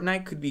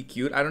Fortnite could be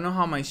cute. I don't know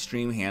how my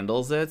stream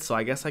handles it, so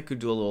I guess I could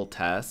do a little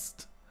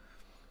test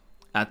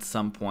at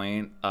some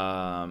point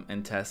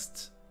and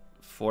test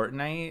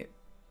Fortnite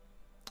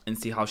and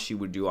see how she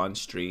would do on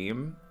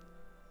stream.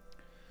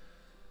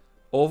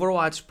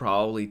 Overwatch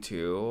probably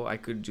too. I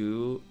could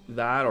do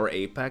that, or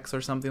Apex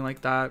or something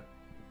like that.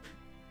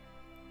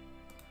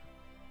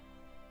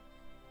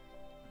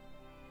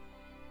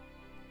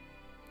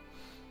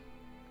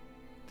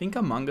 I think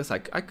Among Us, I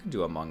could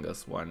do Among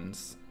Us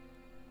once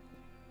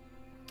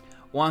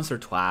or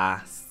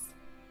twice.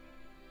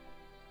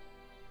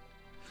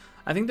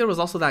 I think there was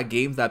also that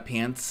game that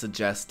Pants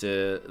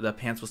suggested, that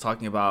Pants was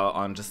talking about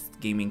on Just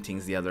Gaming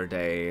Things the other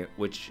day,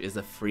 which is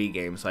a free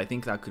game. So I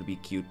think that could be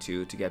cute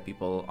too, to get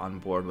people on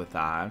board with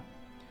that.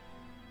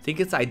 I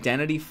think it's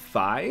Identity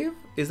 5?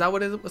 Is that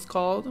what it was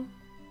called?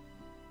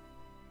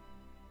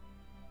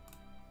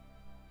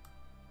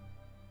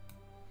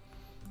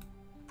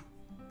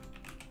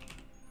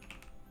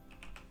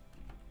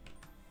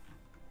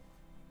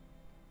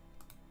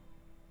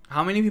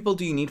 How many people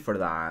do you need for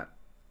that?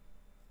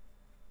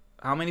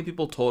 How many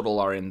people total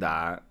are in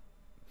that?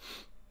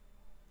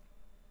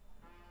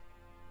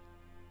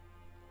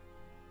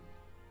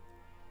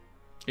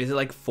 Is it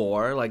like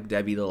 4, like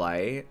Debbie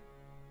Delight?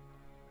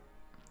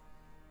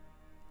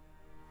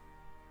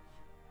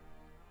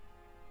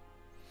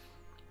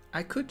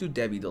 I could do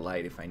Debbie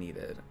Delight if I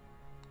needed.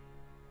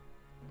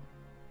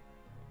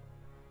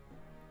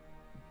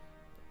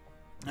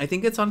 I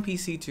think it's on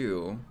PC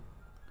too.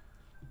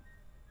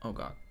 Oh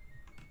god.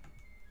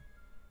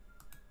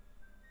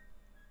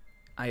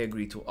 I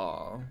agree to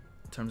all.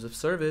 Terms of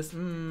service.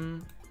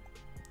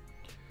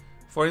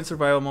 Fortnite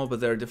survival mode, but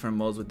there are different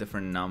modes with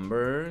different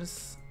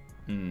numbers.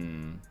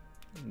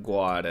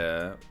 Got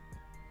it.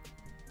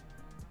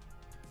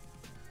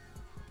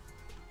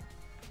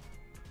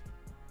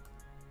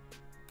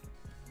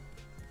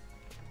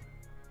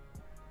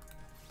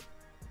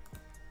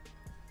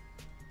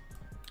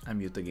 I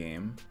mute the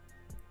game.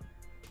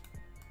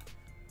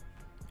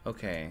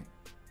 Okay.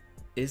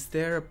 Is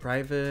there a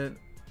private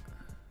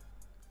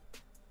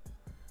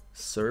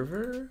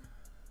server?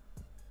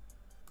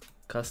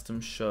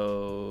 Custom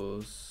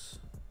shows.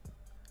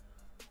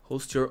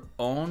 Host your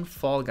own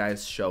Fall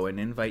Guys show and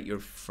invite your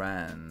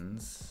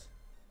friends.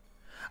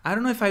 I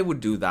don't know if I would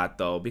do that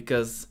though,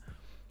 because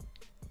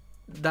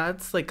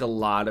that's like a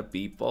lot of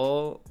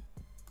people.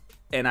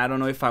 And I don't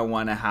know if I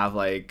want to have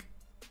like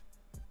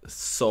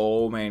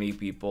so many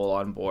people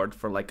on board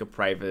for like a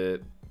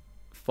private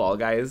Fall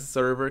Guys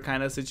server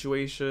kind of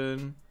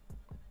situation.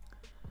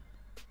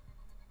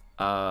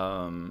 So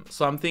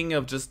I'm thinking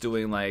of just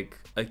doing like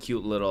a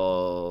cute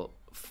little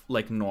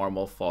like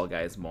normal Fall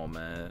Guys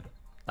moment.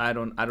 I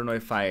don't know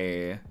if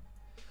I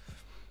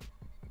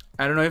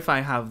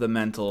have the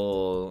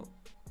mental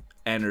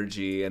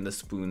energy and the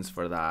spoons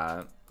for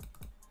that,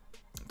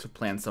 to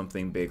plan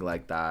something big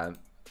like that.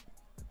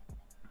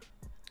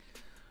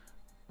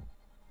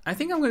 I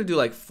think I'm gonna do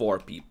like 4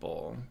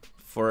 people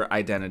for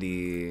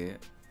Identity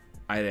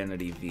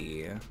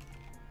V.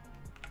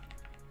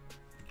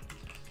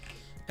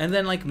 And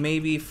then like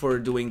maybe for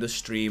doing the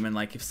stream, and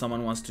like if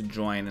someone wants to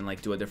join and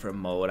like do a different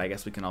mode, I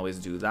guess we can always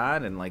do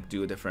that and like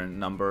do a different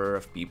number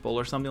of people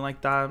or something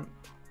like that.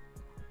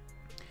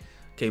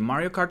 Okay,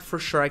 Mario Kart for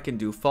sure I can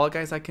do. Fall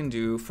Guys I can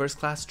do. First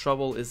Class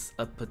Trouble is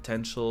a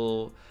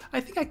potential. I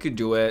think I could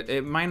do it.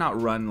 It might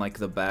not run like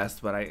the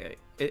best, but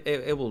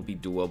it will be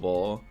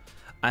doable.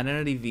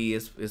 Identity V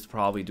is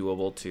probably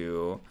doable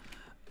too.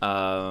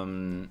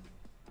 So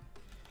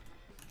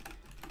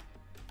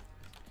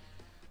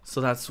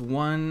that's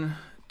 1,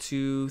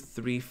 2,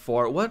 3,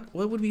 4. What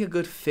would be a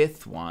good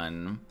 5th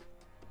one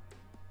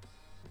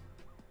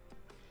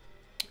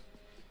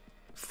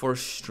for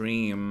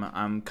stream?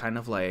 I'm kind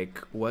of like,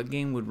 what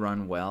game would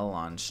run well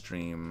on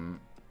stream,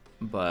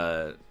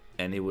 and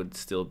it would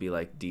still be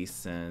like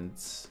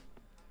decent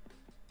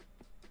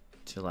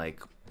to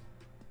like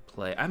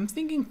play. I'm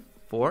thinking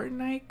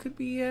Fortnite could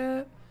be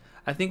it.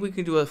 I think we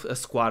could do a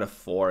squad of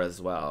 4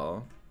 as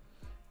well.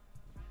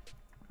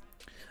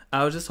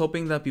 I was just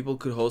hoping that people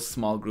could host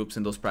small groups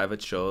in those private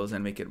shows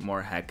and make it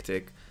more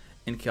hectic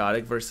and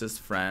chaotic versus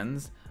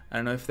friends. I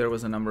don't know if there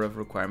was a number of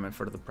requirement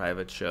for the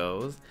private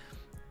shows.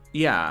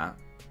 Yeah,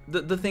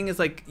 the thing is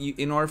like,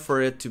 in order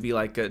for it to be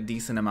like a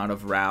decent amount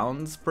of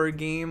rounds per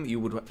game, you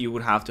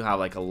would have to have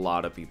like a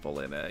lot of people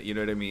in it. You know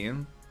what I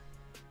mean?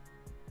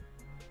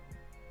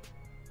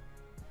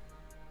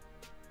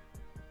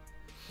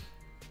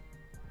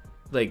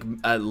 Like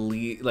at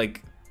least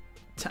like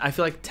I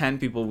feel like 10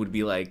 people would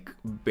be like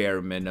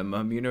bare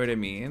minimum, you know what I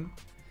mean?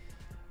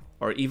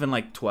 Or even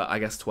like 12, I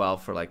guess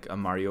 12 for like a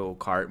Mario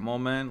Kart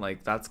moment.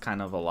 Like that's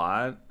kind of a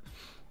lot.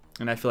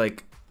 And I feel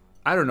like,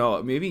 I don't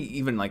know, maybe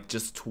even like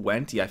just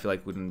 20 I feel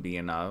like wouldn't be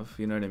enough,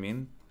 you know what I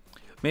mean?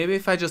 Maybe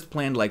if I just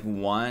planned like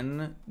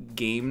one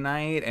game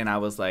night and I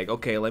was like,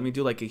 okay, let me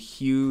do like a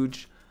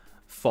huge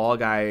Fall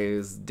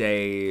Guys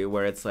day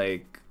where it's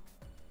like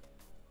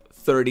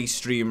 30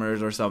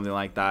 streamers or something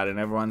like that, and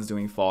everyone's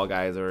doing Fall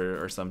Guys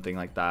or something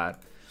like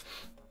that.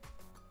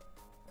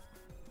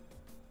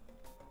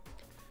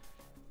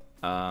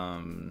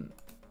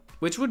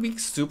 Which would be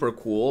super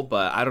cool,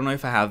 but I don't know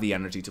if I have the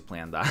energy to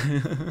plan that.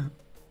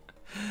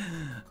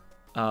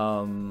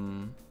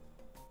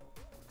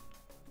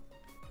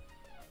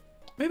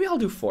 Maybe I'll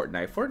do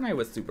Fortnite. Fortnite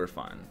was super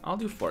fun. I'll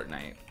do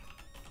Fortnite.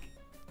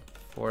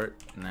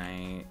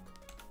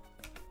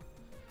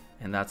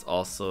 And that's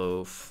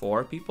also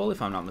 4 people,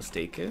 if I'm not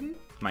mistaken,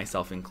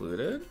 myself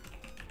included.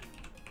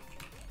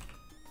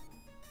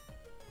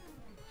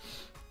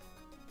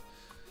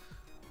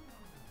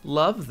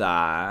 Love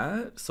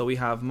that. So we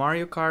have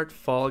Mario Kart,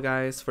 Fall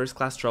Guys, First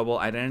Class Trouble,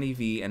 Identity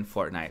V, and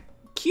Fortnite.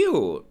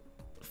 Cute.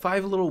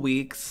 5 little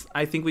weeks.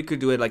 I think we could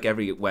do it like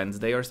every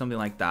Wednesday or something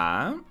like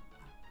that.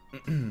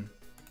 Because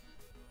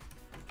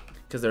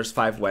there's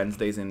 5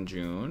 Wednesdays in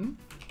June.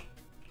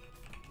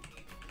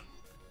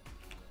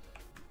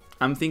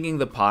 I'm thinking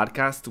the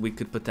podcast we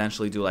could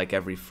potentially do like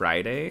every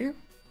Friday.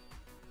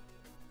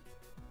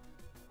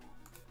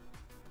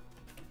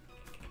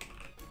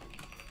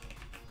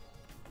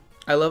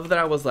 I love that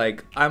I was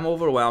like, I'm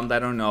overwhelmed, I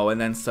don't know, and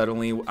then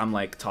suddenly I'm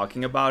like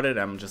talking about it,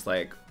 I'm just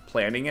like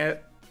planning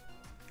it.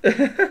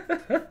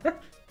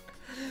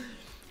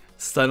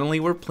 Suddenly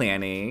we're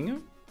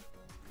planning.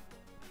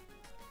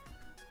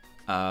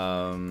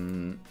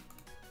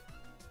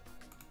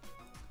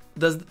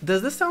 Does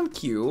this sound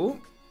cute?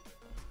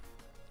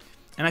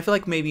 And I feel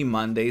like maybe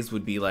Mondays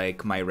would be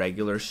like my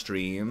regular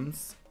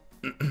streams.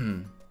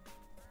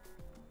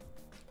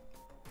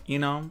 You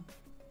know?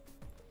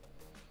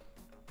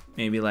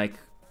 Maybe like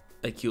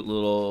a cute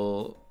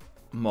little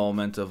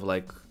moment of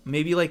like,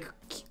 maybe like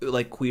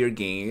queer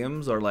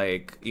games, or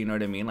like, you know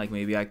what I mean? Like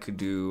maybe I could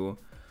do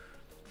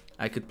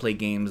I could play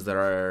games that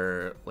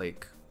are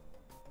like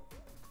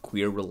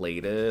queer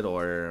related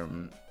or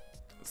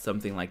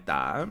something like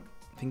that.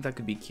 I think that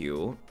could be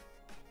cute.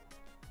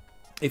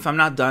 If I'm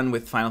not done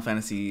with Final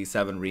Fantasy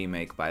VII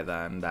Remake by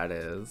then, that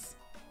is.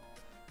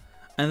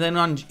 And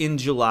then in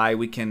July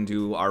we can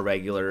do our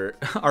regular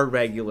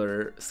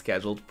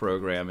scheduled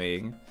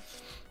programming.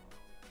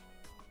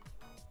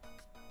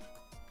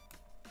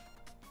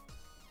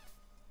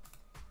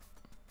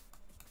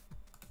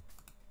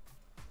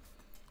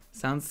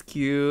 Sounds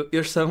cute.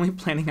 You're suddenly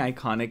planning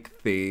iconic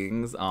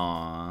things.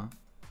 Aw.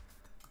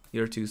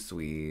 You're too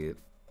sweet.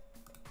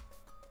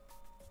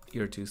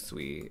 You're too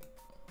sweet.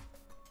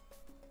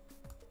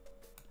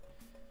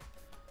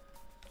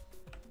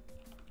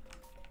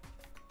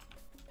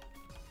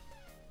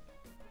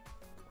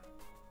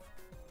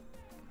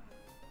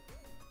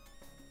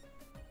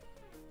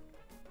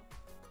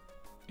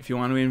 If you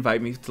want to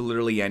invite me to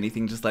literally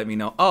anything, just let me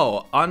know.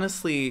 Oh,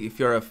 honestly, if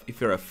you're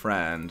a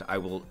friend, I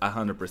will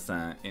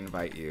 100%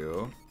 invite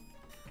you.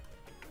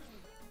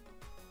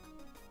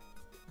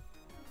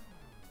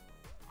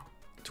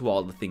 To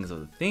all the things of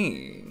the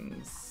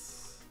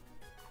things.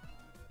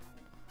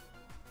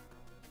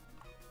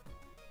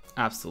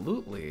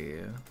 Absolutely.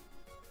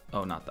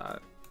 Oh, not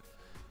that.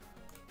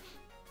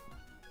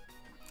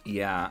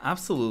 Yeah,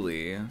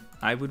 absolutely.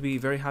 I would be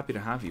very happy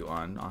to have you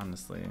on,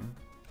 honestly.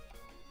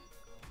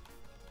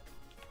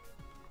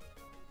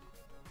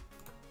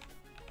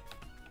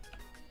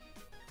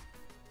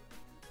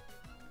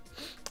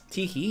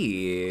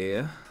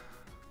 Teehee.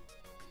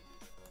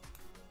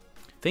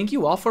 Thank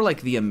you all for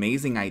like the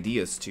amazing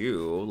ideas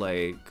too.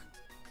 Like,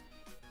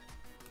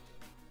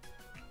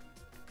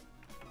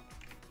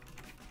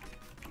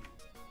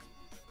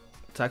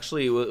 it's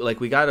actually like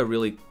we got a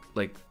really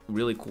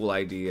cool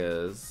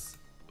ideas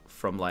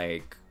from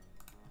like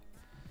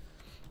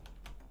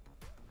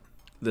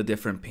the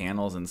different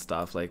panels and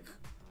stuff. Like,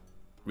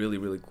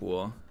 really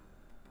cool.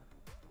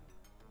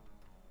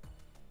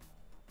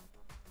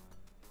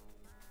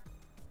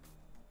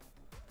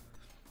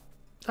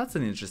 That's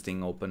an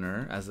interesting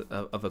opener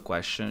of a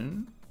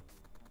question.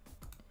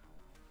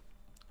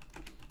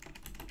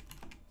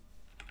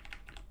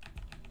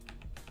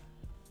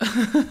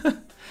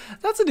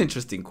 That's an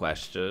interesting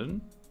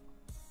question.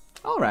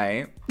 All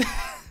right.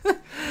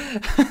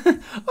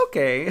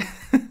 Okay.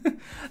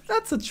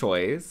 That's a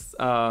choice.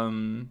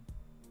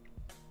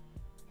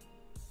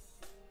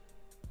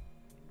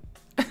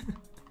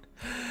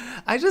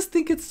 I just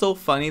think it's so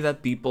funny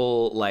that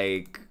people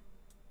like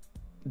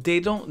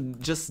they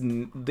just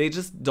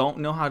don't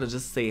know how to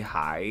just say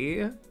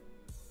hi.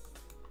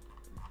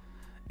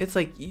 It's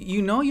like,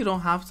 you know, you don't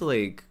have to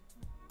like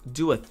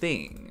do a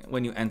thing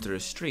when you enter a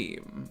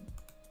stream.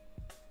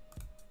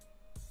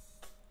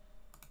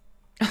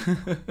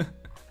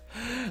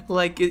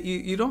 Like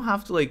you don't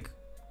have to like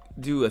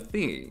do a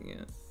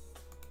thing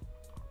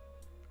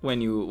when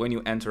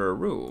you enter a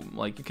room.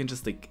 Like, you can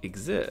just like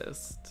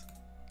exist.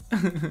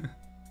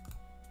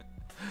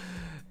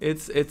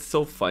 It's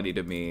so funny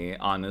to me,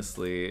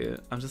 honestly.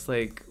 I'm just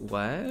like,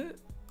 what?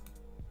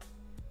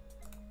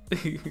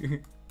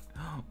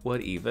 What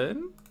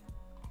even?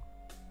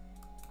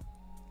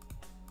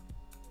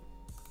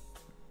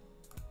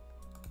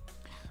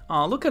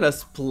 Aw, look at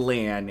us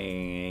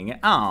planning.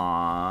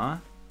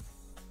 Aw.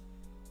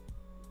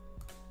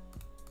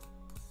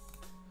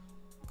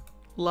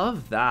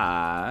 Love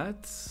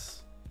that.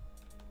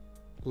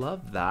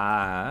 Love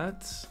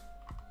that.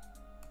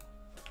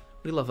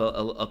 We love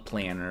a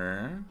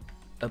planner,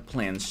 a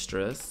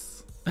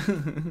planstress.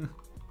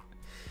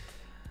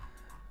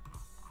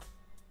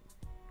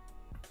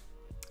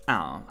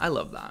 Oh, I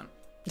love that.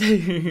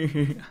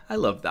 I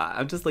love that.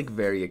 I'm just like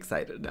very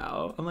excited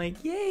now. I'm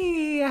like,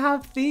 yay, I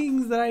have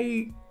things that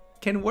I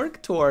can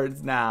work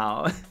towards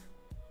now.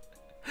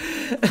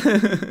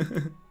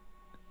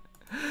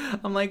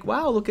 I'm like,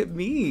 wow, look at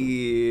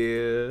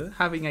me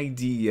having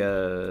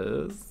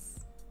ideas.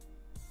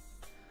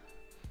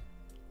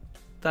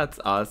 That's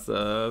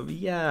awesome.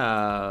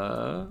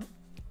 Yeah,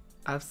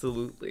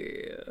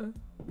 absolutely.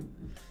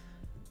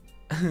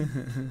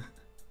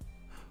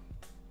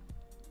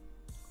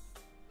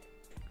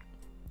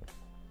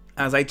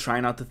 As I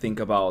try not to think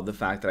about the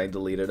fact that I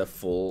deleted a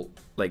full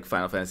like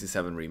Final Fantasy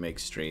VII Remake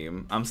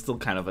stream, I'm still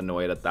kind of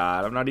annoyed at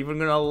that. I'm not even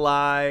gonna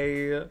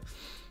lie.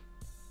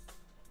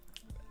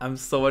 I'm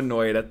so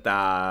annoyed at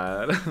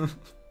that.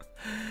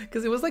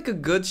 Because it was like a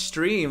good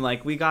stream.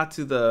 Like, we got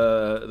to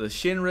the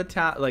Shinra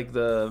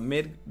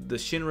the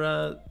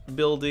Shinra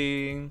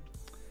building.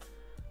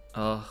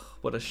 Ugh,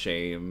 what a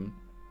shame.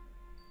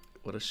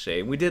 What a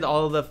shame. We did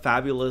all of the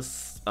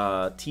fabulous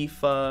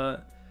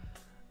Tifa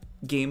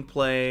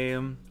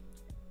gameplay.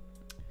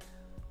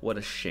 What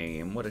a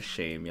shame. What a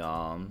shame,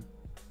 y'all.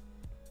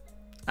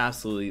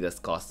 Absolutely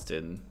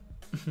disgusted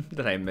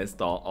that I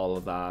missed all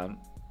of that.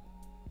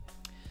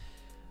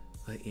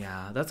 But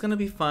yeah, that's gonna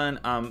be fun.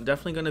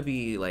 Definitely gonna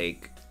be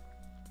like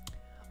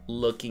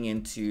looking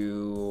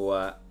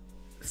into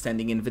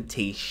sending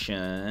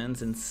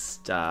invitations and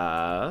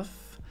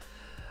stuff.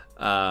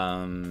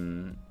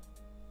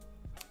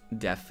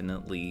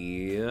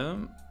 definitely,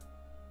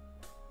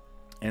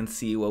 and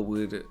see what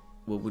would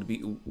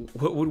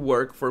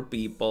work for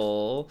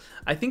people.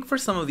 I think for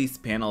some of these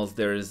panels,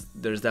 there's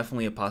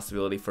definitely a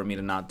possibility for me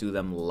to not do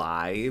them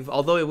live.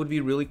 Although it would be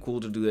really cool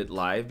to do it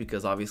live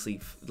because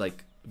obviously,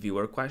 like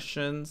viewer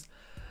questions.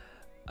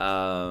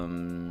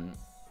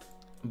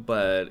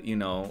 But you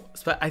know,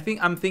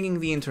 I'm thinking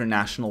the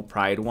International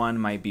Pride one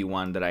might be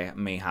one that I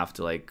may have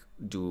to like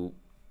do,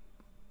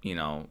 you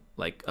know,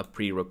 like a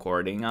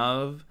pre-recording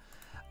of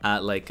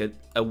at like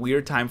a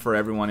weird time for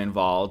everyone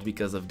involved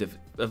because of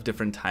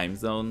different time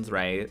zones,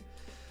 right?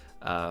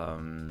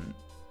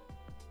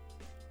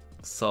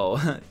 So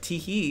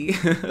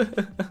teehee.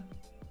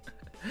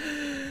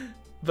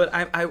 But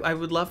I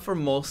would love for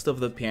most of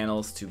the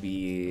panels to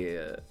be,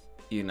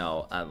 you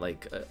know,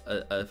 like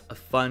a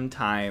fun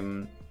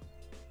time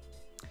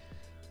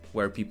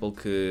where people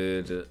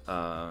could,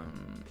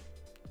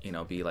 you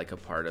know, be like a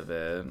part of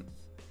it.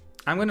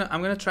 I'm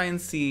gonna try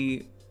and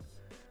see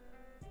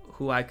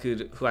who I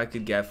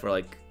could get for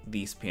like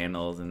these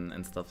panels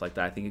and stuff like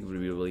that. I think it would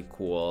be really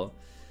cool.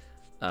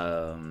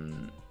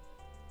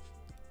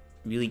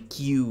 Really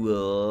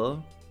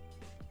cool.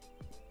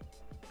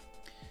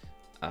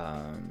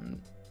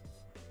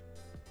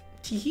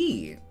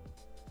 Teehee.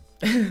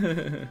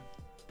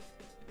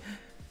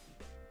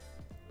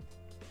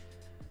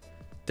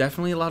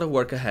 Definitely a lot of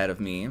work ahead of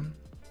me.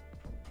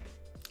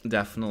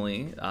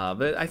 Definitely.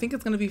 But I think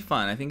it's gonna be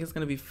fun. I think it's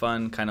gonna be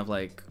fun kind of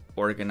like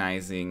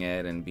organizing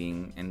it and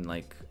being and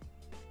like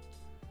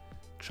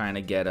trying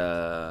to get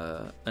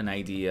an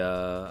idea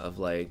of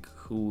like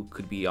who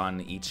could be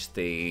on each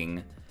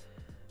thing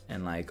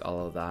and like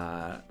all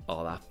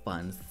that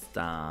fun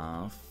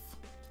stuff.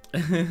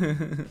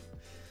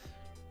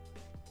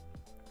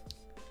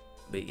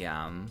 But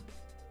yeah,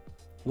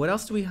 what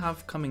else do we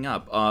have coming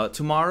up?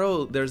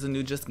 Tomorrow there's a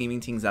new Just Gaming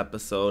Things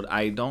episode.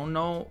 I don't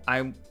know,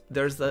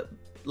 there's a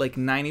like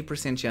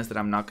 90% chance that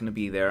I'm not going to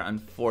be there,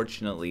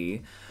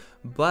 unfortunately,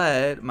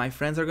 but my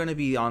friends are going to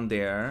be on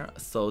there,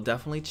 so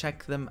definitely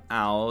check them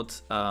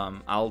out.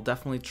 I'll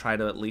definitely try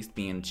to at least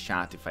be in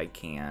chat if I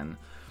can,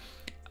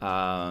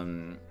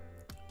 but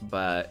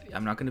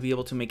I'm not going to be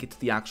able to make it to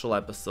the actual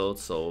episode,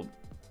 so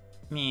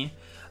meh.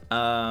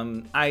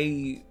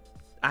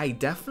 I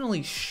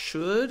definitely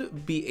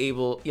should be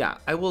able, yeah,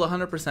 I will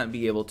 100%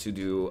 be able to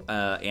do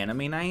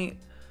anime night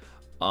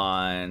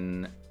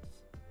on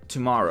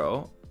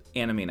tomorrow,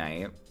 anime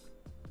night.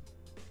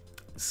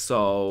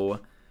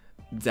 So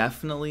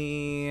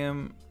definitely,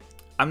 I'm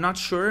not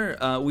sure.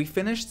 We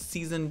finished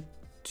season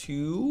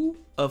 2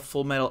 of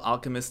Full Metal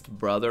Alchemist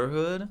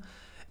Brotherhood,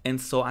 and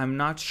so I'm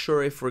not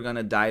sure if we're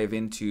gonna dive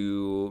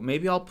into,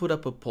 maybe I'll put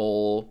up a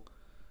poll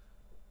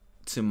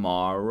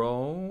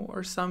tomorrow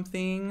or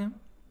something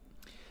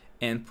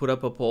and put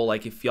up a poll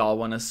like if y'all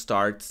want to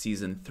start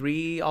season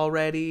 3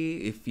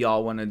 already, if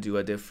y'all want to do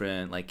a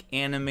different like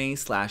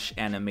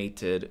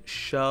anime/animated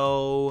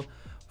show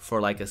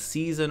for like a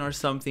season or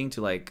something,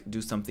 to like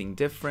do something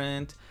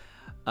different.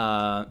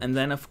 And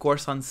then of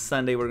course on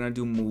Sunday we're gonna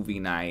do movie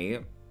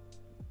night.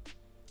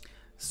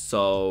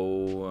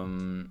 So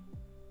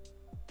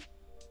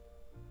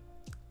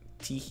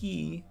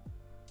teehee.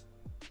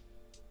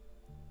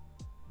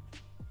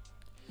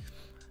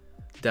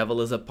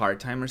 Devil is a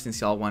part-timer since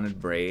y'all wanted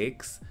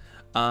breaks.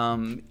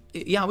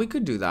 Yeah, we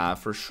could do that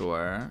for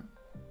sure.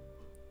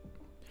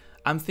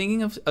 I'm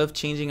thinking of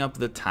changing up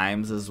the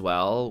times as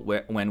well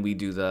when we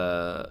do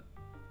the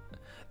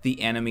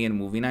anime and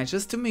movie night,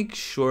 just to make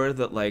sure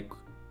that like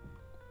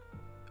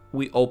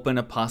we open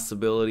a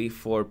possibility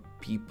for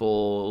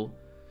people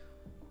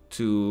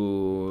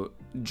to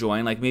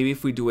join. Like maybe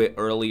if we do it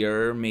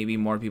earlier, maybe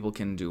more people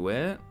can do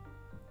it,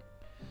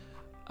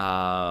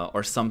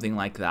 or something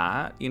like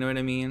that, you know what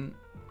I mean?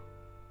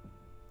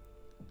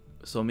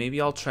 So maybe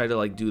I'll try to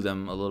like do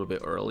them a little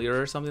bit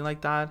earlier or something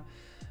like that.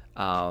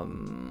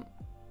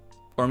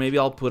 Or maybe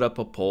I'll put up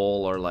a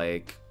poll or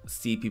like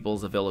see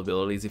people's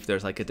availabilities if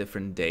there's like a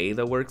different day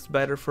that works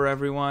better for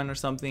everyone or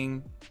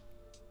something.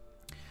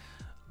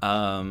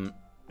 But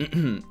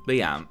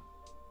yeah,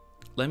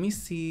 let me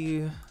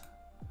see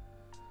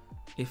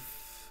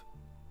if,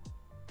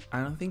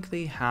 I don't think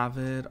they have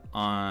it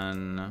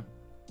on,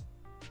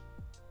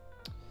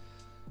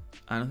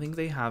 I don't think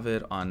they have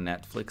it on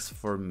Netflix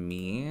for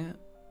me.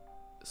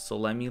 So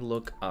let me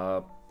look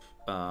up,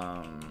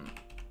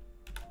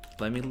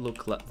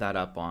 that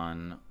up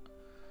on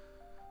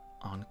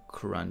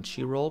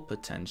Crunchyroll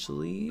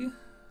potentially.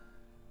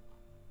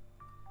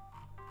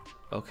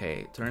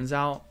 Okay, turns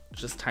out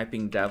just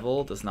typing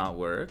devil does not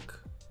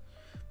work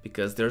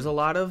because there's a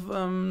lot of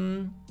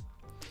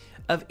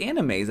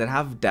animes that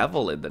have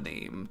devil in the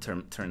name.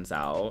 Turns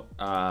out,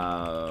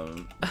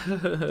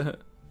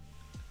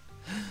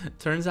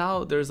 turns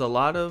out there's a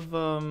lot of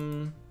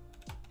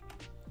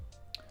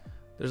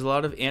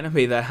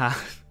anime that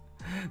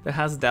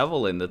has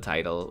devil in the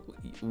title.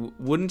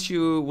 Wouldn't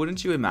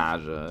you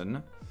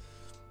imagine?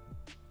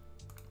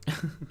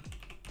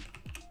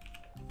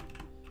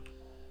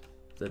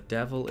 The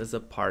devil is a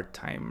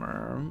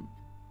part-timer.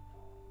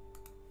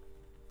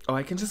 Oh,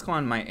 I can just go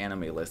on my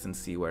anime list and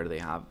see where they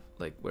have,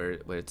 like,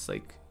 where it's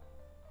like,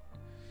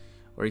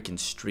 where you can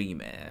stream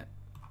it.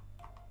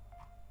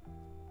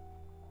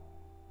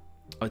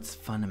 Oh, it's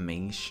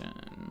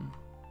Funimation.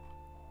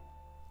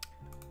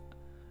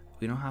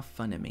 We don't have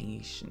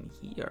Funimation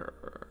here.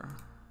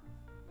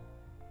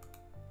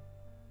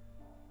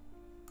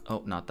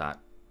 Oh, not that.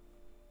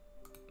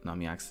 Not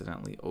me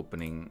accidentally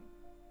opening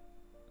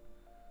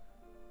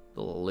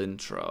the little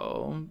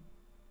intro.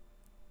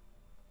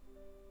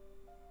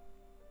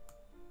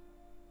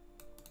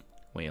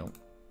 Well.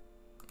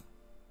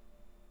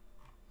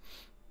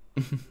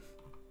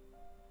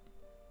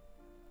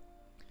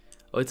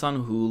 Oh, it's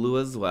on Hulu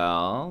as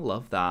well.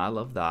 Love that,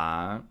 love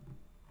that.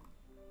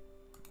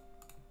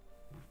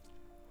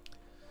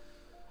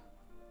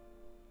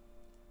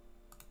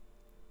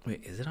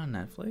 Wait, is it on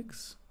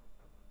Netflix?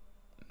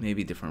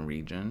 Maybe different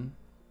region.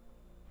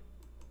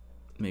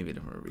 Maybe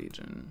different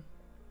region.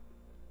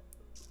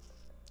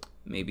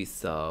 Maybe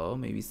so,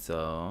 maybe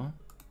so.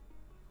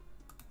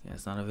 Yeah,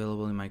 it's not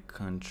available in my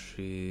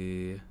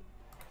country.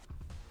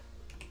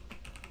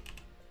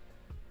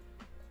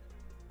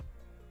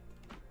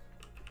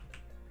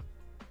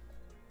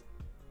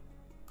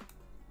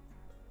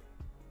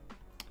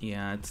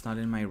 Yeah, it's not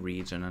in my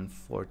region,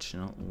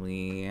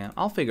 unfortunately.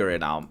 I'll figure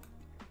it out.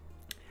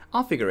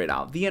 I'll figure it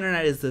out. The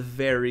internet is a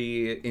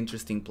very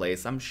interesting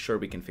place. I'm sure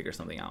we can figure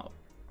something out.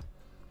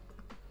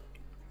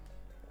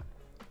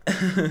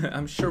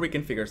 I'm sure we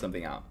can figure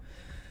something out.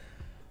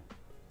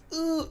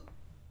 Ooh.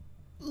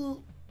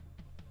 Ooh.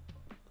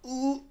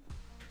 Ooh.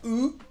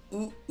 Ooh.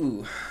 Ooh.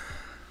 Ooh.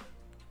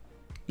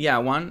 Yeah,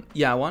 one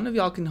of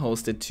y'all can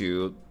host it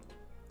too.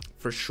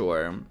 For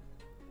sure.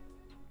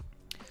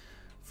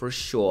 For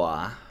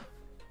sure.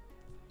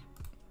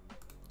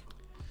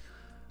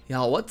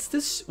 Y'all, what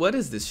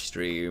is this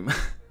stream?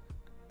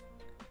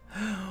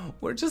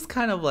 We're just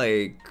kind of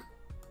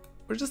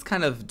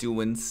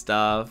doing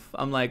stuff.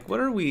 I'm like,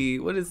 what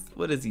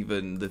is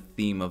even the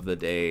theme of the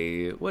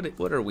day?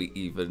 What are we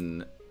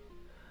even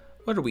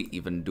doing? What are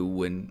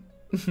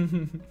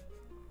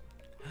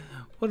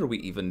we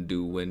even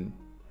doing?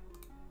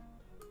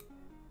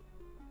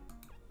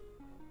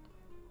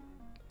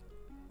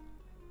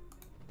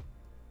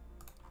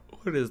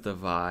 What is the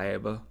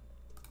vibe?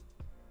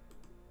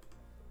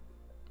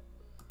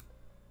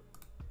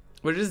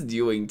 We're just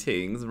doing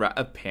things, right?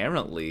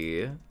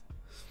 Apparently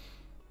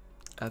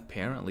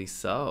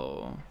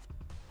so.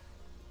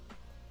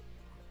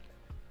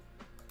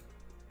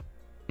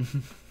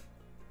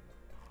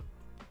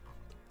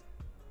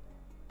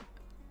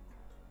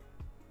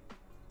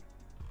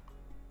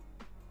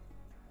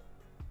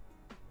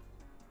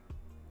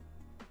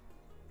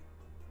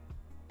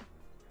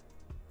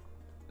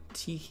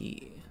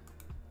 Teehee.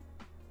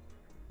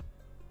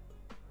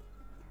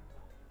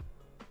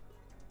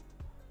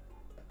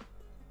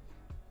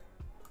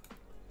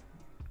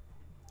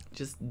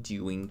 Just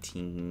doing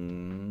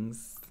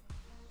things.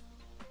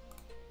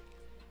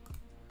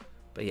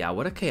 But yeah,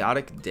 what a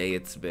chaotic day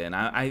it's been.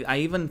 I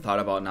even thought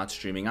about not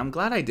streaming. I'm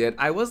glad I did.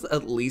 I was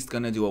at least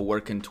gonna do a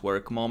work and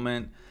twerk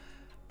moment.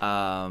 But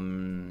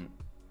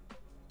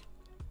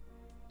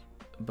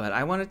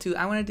I wanted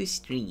to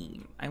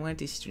stream.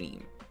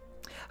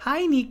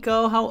 Hi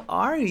Nico, how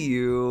are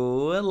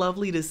you?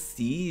 Lovely to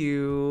see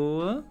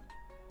you.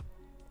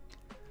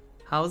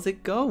 How's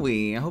it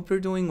going? I hope you're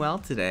doing well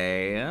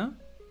today.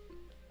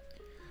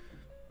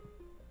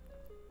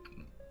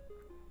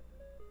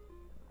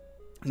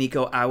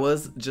 Nico, I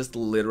was just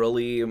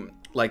literally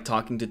like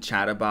talking to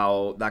chat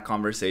about that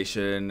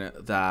conversation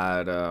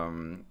that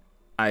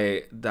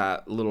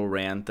that little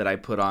rant that I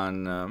put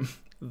on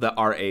the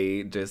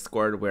RA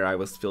Discord where I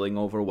was feeling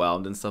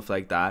overwhelmed and stuff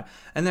like that.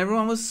 And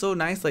everyone was so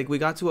nice. Like we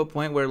got to a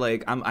point where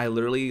like I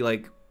literally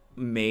like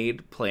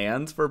made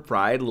plans for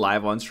Pride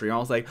live on stream. I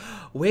was like,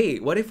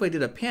 wait, what if I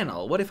did a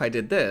panel? What if I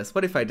did this?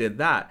 What if I did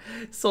that?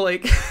 So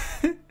like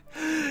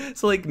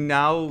so like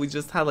now we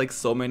just had like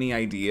so many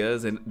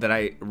ideas and that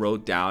I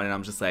wrote down, and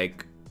I'm just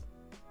like,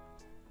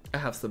 I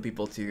have some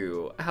people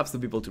to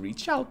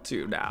reach out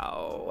to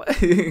now.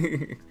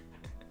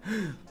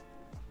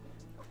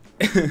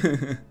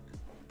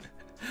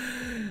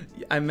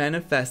 I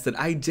manifested.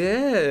 I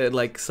did.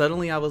 Like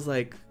suddenly I was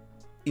like,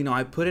 you know,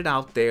 I put it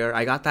out there.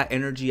 I got that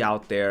energy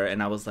out there,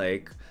 and I was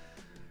like,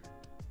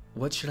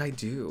 what should I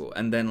do?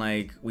 And then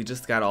like we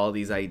just got all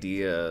these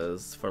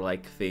ideas for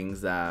like things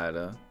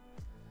that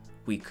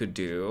we could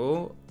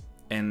do,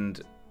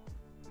 and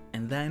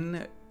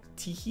then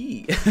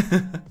teehee.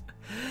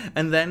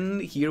 And then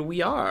here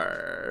we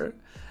are.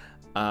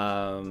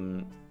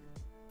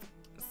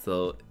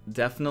 So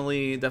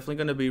definitely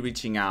gonna be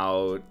reaching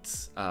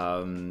out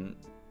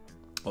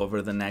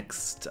over the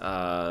next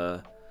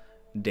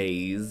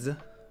days.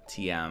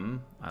 TM.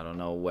 I don't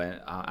know when.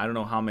 I don't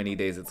know how many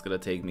days it's gonna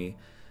take me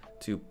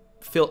to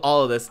fill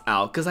all of this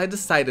out, because I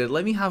decided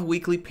let me have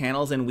weekly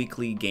panels and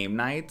weekly game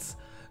nights.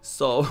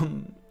 So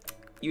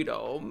you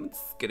know,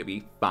 it's gonna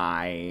be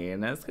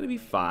fine. It's gonna be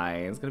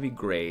fine. It's gonna be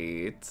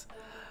great.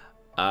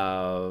 It's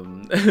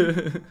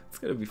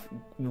gonna be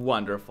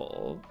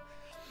wonderful.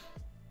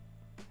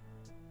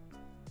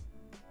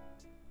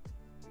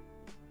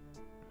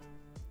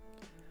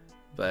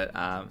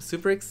 But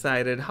super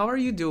excited. How are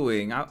you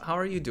doing? How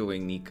are you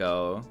doing,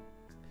 Nico?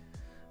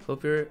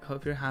 Hope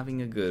you're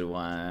having a good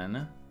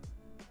one.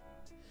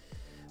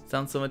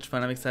 Sounds so much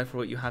fun. I'm excited for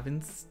what you have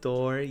in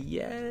store.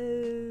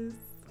 Yes.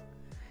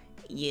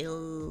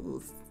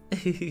 Yes.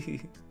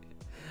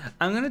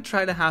 I'm gonna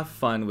try to have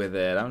fun with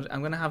it.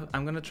 I'm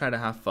gonna try to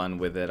have fun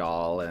with it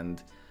all,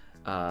 and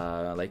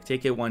like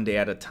take it one day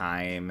at a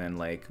time, and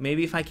like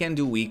maybe if I can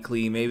do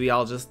weekly, maybe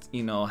I'll just,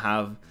 you know,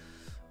 have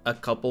a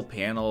couple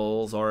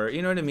panels, or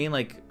you know what I mean,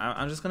 like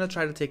I'm just gonna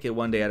try to take it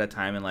one day at a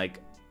time, and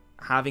like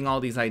having all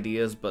these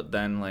ideas, but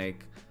then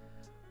like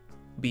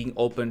being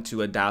open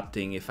to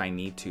adapting if I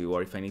need to,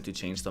 or if I need to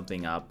change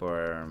something up,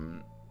 or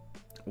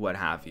what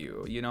have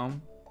you, you know?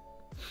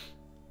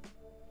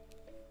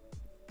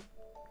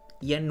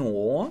 You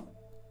know?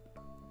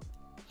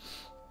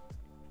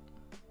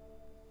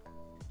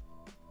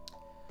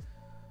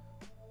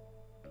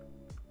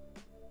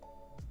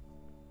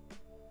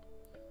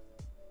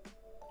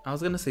 I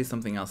was gonna say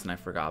something else and I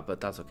forgot, but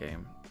that's okay.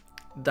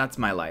 That's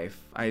my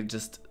life. I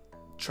just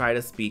try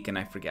to speak and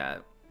I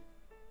forget.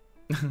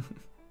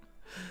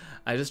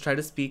 I just try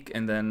to speak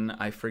and then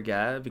I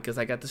forget because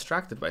I get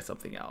distracted by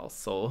something else.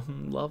 So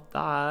love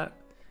that.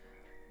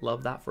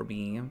 Love that for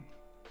me.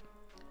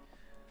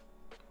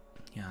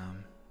 Yeah.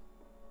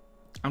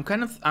 I'm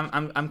kind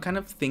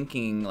of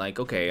thinking like,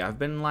 okay, I've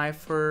been live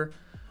for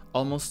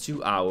almost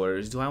 2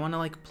 hours. Do I want to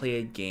like play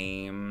a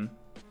game?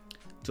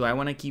 Do I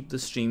want to keep the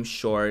stream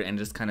short and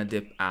just kind of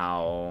dip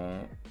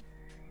out?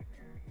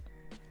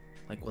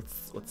 Like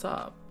what's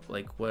up?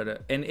 Like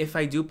what? And if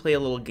I do play a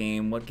little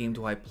game, what game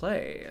do I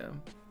play?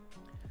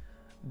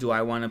 Do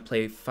I want to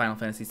play Final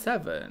Fantasy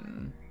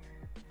VII?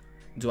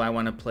 Do I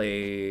want to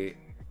play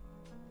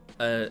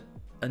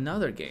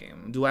another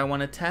game? Do I want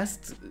to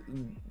test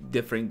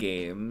different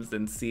games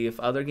and see if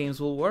other games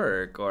will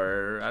work,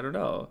 or I don't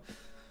know.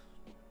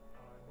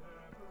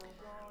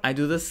 I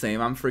do the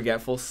same. I'm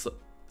forgetful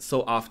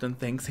so often,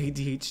 thanks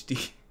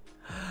ADHD.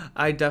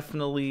 I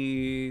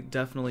definitely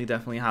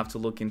have to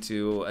look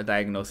into a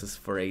diagnosis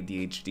for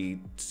ADHD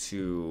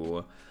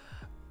too.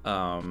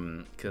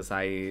 Because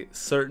I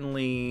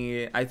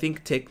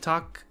think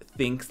TikTok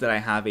thinks that I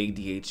have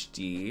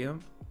ADHD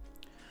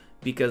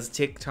because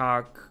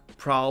TikTok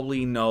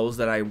probably knows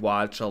that I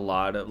watch a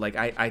lot of, like,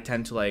 I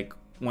tend to, like,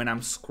 when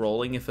I'm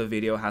scrolling, if a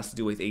video has to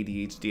do with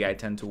ADHD, I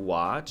tend to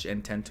watch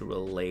and tend to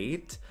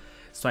relate.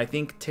 So I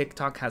think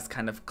TikTok has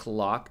kind of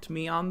clocked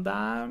me on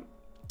that.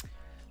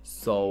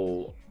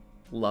 So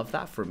love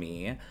that for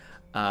me.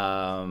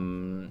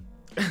 Love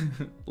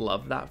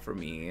that for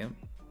me.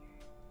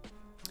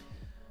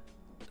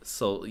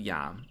 So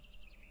yeah,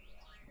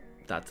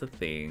 that's a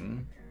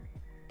thing.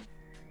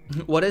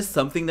 What is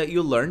something that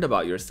you learned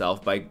about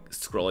yourself by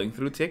scrolling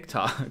through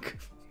TikTok?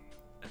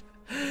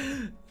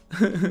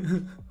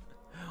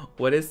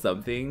 What is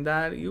something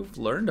that you've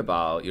learned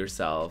about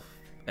yourself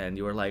and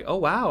you were like, oh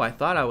wow, I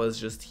thought I was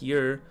just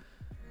here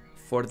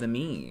for the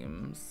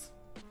memes?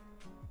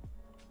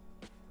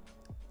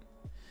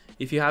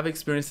 If you have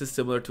experiences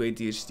similar to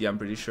ADHD, I'm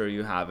pretty sure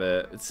you have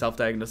it.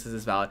 Self-diagnosis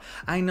is valid.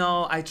 I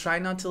know, I try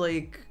not to,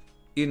 like,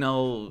 you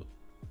know,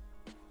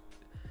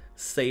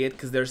 say it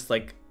because there's,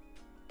 like,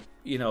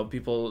 you know,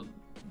 people,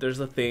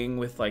 there's a thing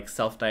with, like,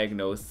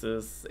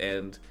 self-diagnosis,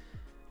 and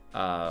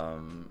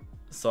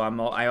so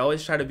I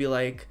always try to be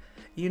like,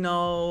 you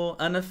know,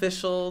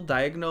 unofficial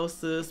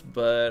diagnosis,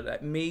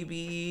 but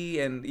maybe,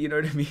 and you know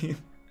what I mean?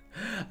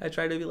 I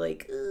try to be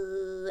like,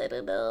 I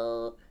don't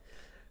know.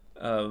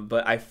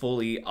 But I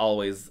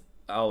always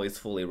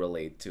fully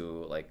relate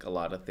to, like, a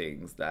lot of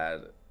things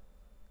that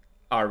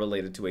are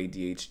related to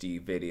ADHD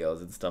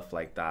videos and stuff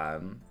like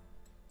that.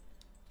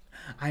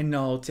 I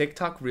know,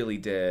 TikTok really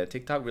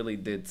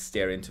did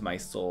stare into my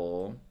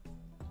soul.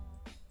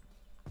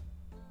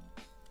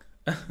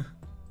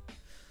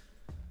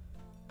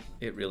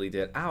 It really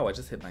did. Ow, I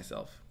just hit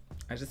myself.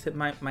 I just hit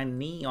my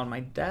knee on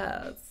my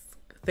desk.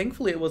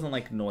 Thankfully, it wasn't,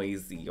 like,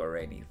 noisy or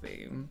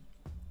anything.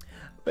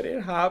 But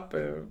it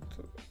happened.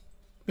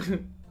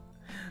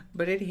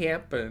 But it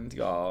happened,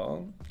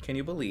 y'all. Can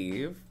you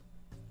believe?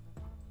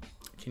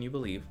 Can you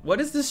believe? What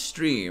is this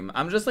stream?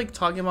 I'm just, like,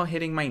 talking about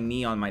hitting my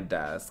knee on my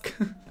desk.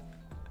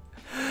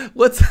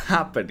 What's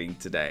happening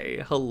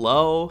today?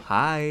 Hello?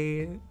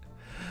 Hi?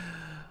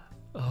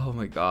 Oh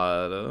my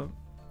god.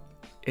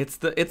 It's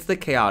the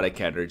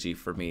chaotic energy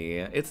for me.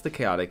 It's the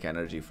chaotic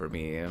energy for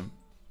me.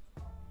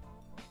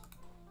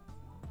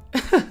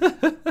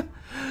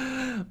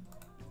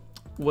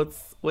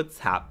 What's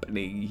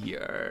happening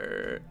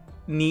here?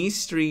 Knee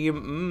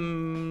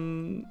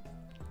stream.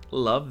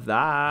 Love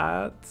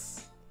that.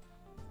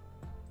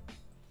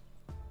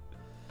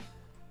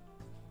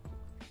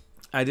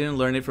 I didn't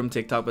learn it from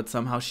TikTok, but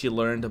somehow she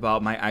learned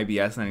about my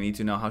IBS, and I need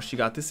to know how she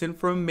got this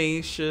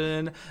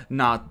information.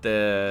 Not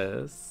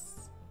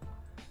this.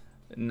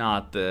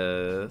 Not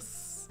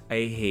this.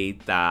 I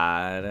hate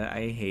that.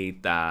 I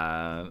hate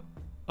that.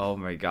 Oh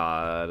my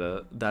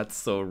god. That's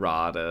so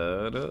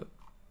rotted.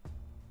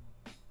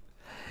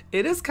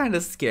 It is kind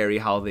of scary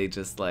how they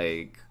just,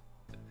 like,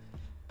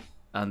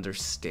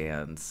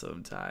 understand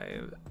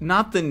sometimes.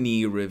 Not the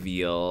knee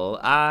reveal.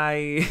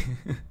 I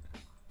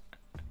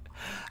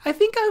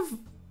think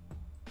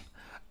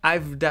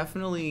I've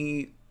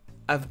definitely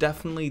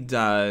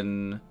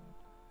done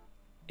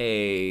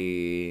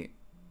a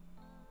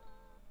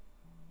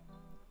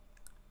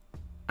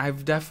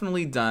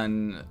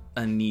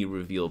knee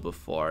reveal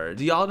before.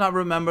 Do y'all not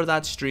remember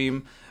that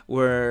stream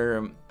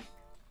where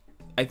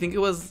I think it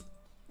was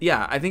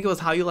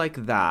How You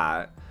Like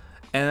That,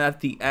 and at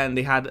the end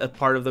they had a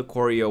part of the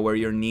choreo where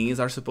your knees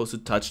are supposed to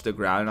touch the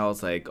ground, and I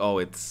was like, oh,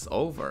 it's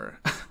over.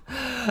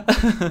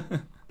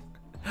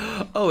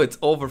 Oh, it's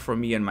over for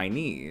me and my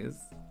knees.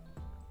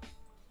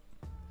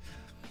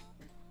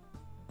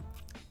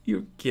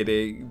 You're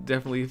kidding.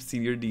 Definitely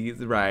seen your knees,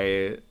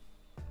 right?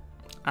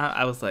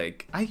 I was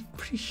like, I'm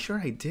pretty sure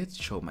I did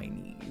show my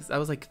knees. I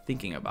was like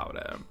thinking about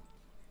it.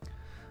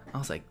 I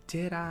was like,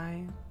 did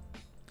I?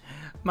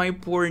 My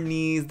poor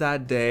knees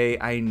that day.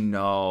 I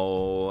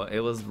know. It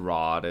was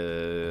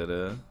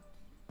rotted.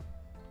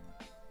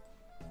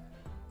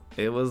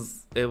 It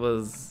was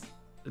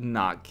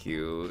not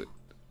cute.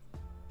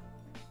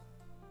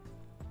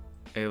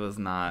 It was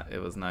not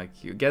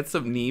cute. Get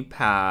some knee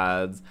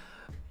pads.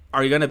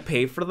 Are you gonna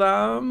pay for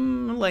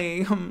them?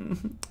 Like,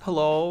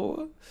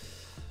 hello?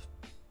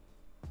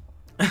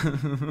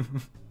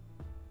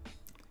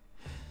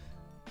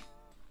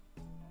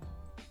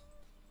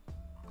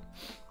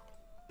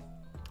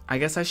 I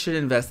guess I should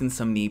invest in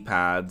some knee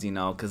pads, you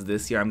know, because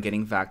this year I'm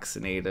getting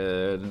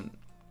vaccinated.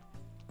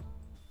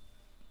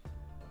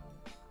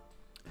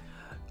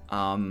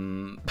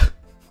 Anyway,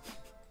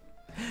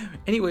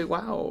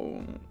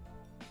 wow.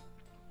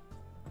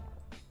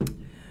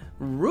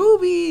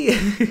 Ruby!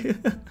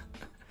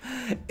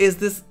 Is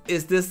this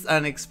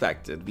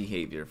unexpected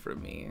behavior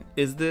from me?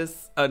 Is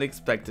this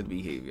unexpected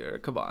behavior?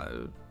 Come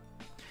on.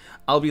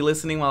 I'll be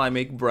listening while I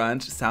make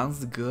brunch.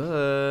 Sounds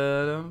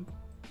good.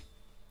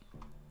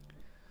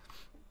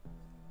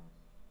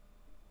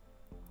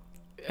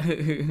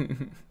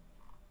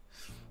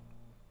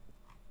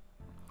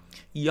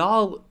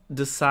 Y'all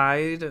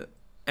decide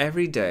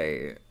every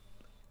day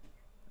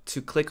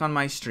to click on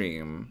my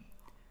stream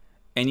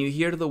and you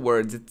hear the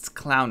words, it's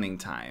clowning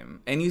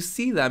time, and you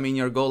see them in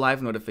your go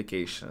live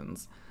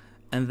notifications,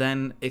 and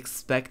then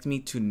expect me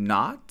to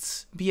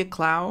not be a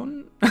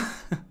clown.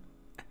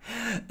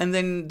 And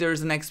then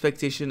there's an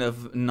expectation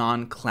of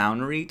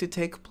non-clownery to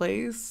take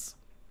place.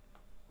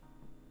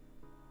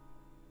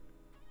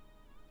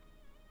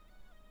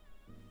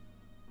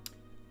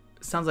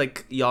 Sounds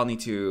like y'all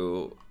need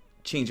to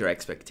change your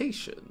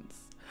expectations.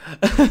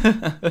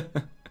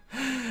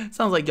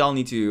 Sounds like y'all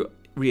need to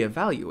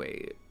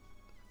reevaluate.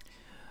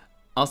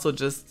 Also,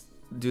 just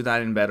do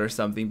that in bed or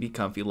something. Be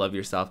comfy, love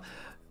yourself.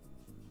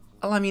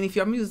 Well, I mean, if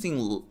I'm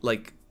using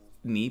like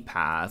knee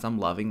pads, I'm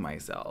loving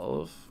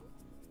myself.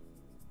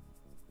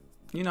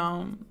 You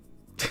know?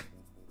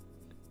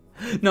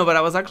 No, but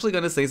I was actually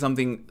gonna say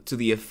something to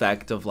the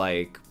effect of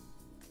like,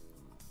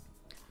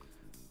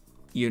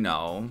 you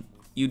know,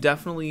 you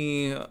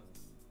definitely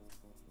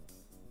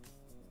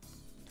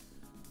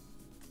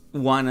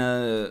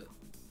wanna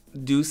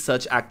do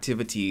such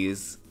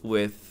activities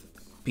with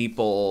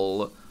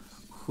people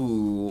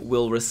who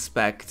will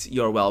respect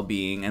your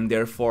well-being, and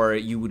therefore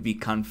you would be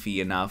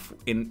comfy enough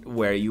in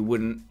where you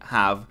wouldn't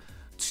have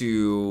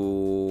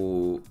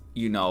to,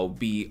 you know,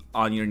 be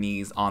on your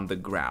knees on the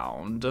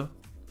ground.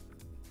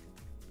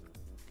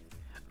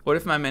 What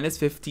if my man is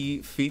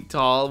 50 feet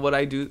tall? What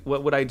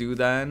would I do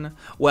then?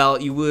 Well,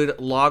 you would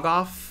log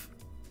off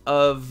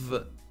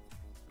of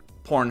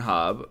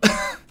Pornhub.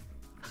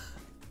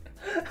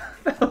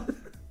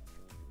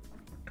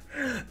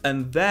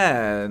 And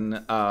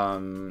then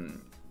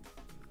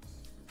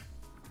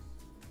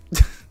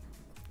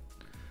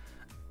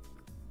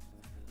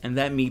and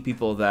then meet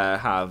people that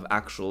have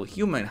actual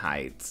human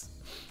heights.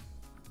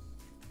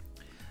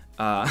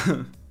 It's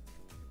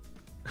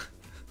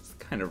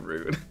kind of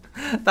rude.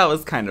 That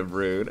was kind of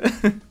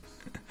rude.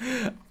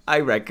 I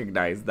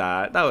recognize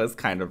that. That was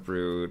kind of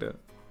rude.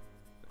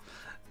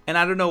 And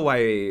I don't know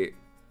why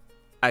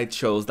I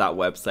chose that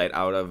website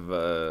out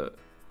of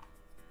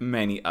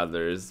many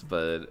others,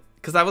 but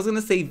because I was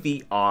gonna say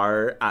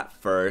VR at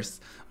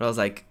first, but I was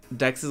like,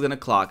 Dex is gonna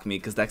clock me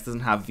because Dex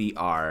doesn't have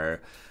VR.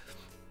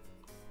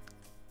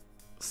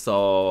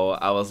 So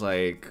I was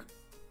like,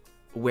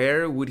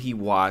 where would he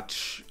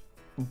watch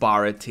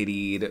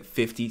bar-tittied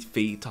 50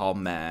 feet tall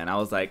men? I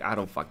was like, I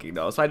don't fucking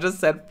know. So I just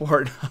said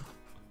Pornhub.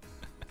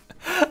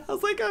 I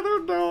was like, I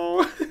don't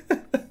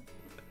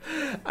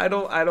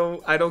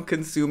know. I don't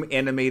consume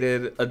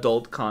animated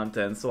adult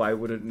content, so I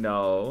wouldn't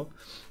know.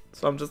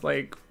 So I'm just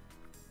like,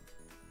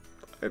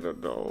 I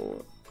don't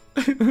know.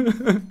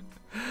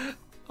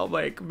 I'm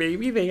like,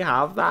 maybe they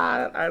have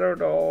that. I don't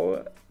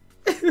know.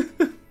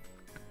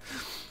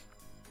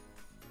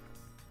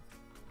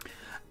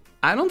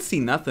 I don't see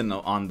nothing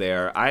on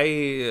there.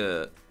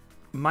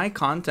 My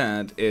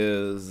content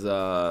is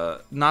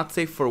not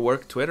safe for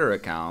work Twitter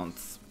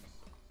accounts.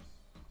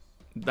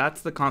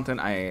 That's the content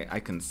I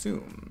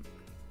consume.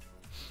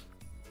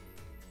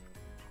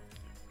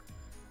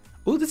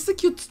 Oh, this is a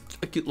cute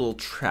little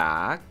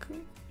track.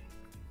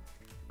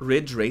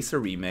 Ridge Racer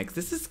remix.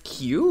 This is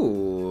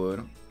cute.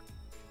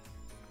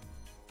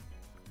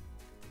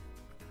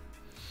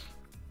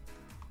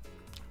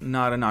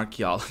 Not an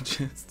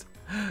archaeologist.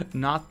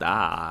 Not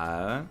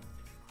that.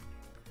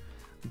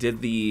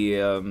 Did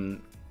the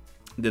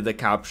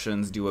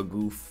captions do a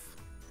goof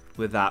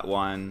with that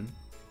one?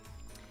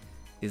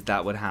 Is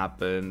that what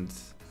happened?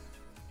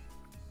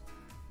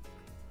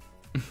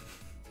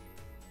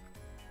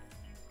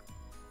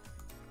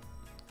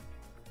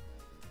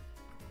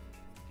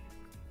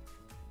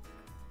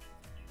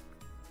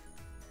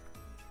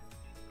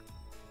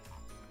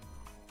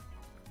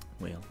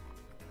 Well.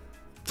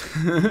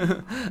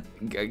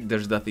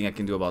 There's nothing I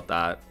can do about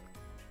that.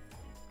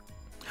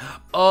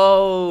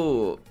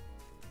 Oh,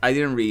 I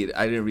didn't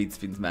read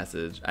Spin's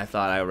message. I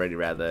thought I already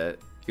read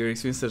it. Your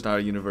experience is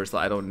not universal.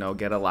 I don't know.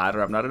 Get a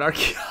ladder. I'm not an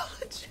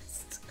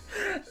archaeologist.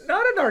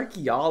 Not an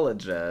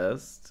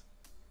archaeologist.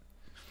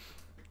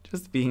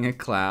 Just being a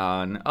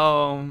clown.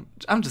 Oh,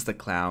 I'm just a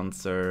clown,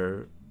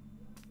 sir.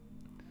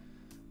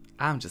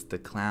 I'm just a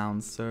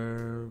clown,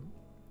 sir.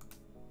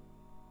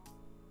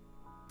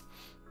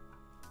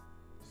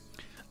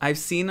 I've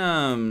seen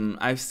an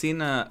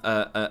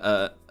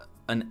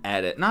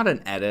edit, not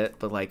an edit,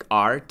 but like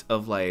art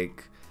of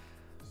like,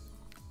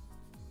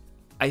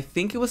 I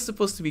think it was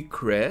supposed to be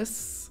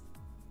Chris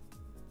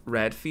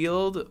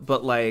Redfield,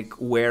 but like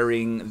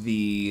wearing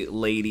the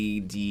Lady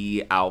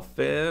D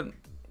outfit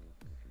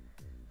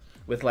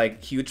with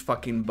like huge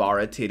fucking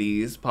bara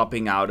titties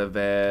popping out of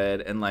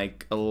it and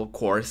like a little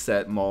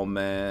corset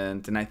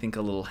moment and I think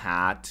a little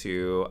hat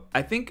too.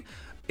 I think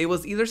it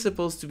was either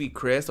supposed to be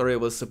Chris or it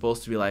was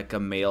supposed to be like a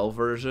male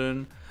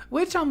version,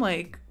 which I'm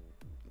like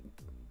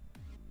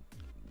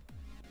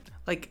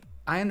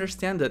I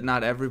understand that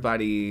not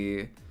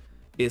everybody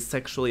is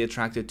sexually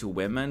attracted to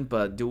women,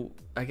 but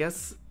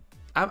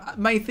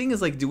my thing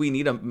is like, do we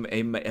need a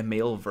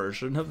male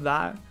version of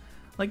that?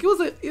 Like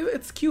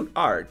it's cute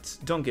art,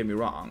 don't get me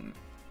wrong.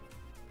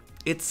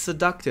 It's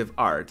seductive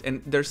art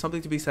and there's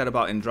something to be said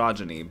about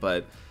androgyny,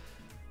 but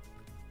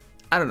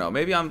I don't know,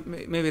 maybe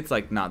it's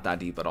like not that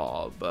deep at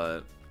all,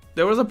 but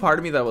there was a part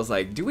of me that was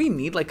like, do we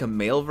need like a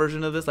male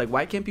version of this? Like,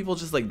 why can't people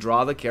just like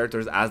draw the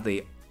characters as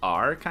they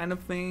are kind of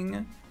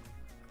thing?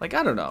 Like,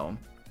 I don't know.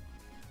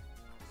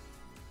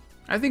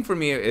 I think for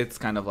me, it's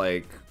kind of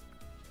like,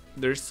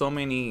 there's so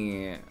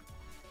many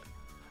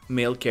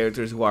male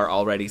characters who are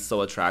already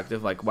so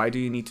attractive. Like, why do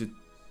you need to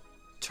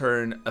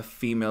turn a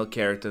female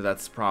character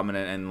that's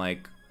prominent and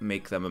like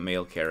make them a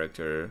male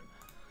character?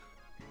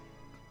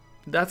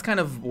 That's kind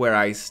of where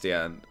I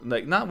stand.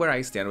 Like, not where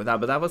I stand with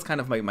that, but that was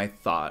kind of my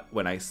thought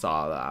when I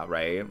saw that,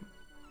 right?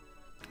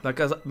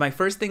 Because my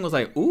first thing was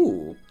like,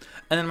 ooh.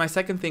 And then my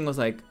second thing was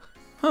like,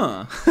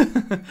 huh.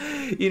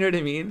 You know what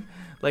I mean?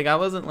 Like, I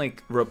wasn't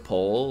like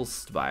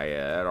repulsed by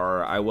it,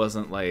 or I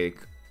wasn't like,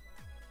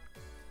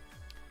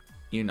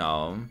 you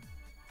know,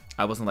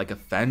 I wasn't like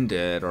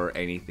offended or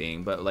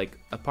anything, but like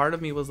a part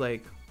of me was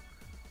like,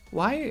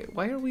 why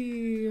are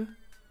we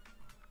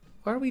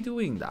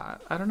doing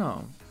that? I don't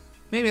know.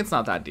 Maybe it's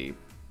not that deep.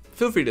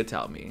 Feel free to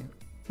tell me.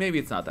 Maybe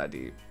it's not that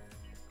deep.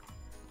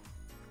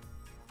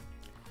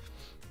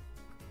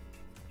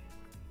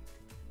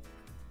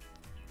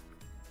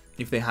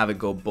 If they have it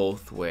go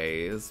both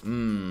ways.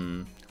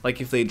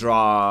 Like if they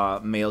draw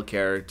male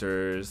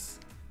characters.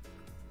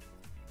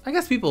 I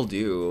guess people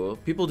do.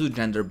 People do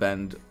gender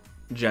bend,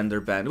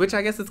 which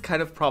I guess is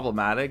kind of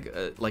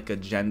problematic. Like a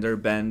gender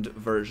bend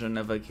version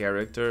of a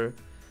character.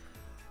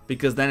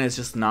 Because then it's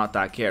just not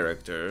that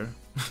character.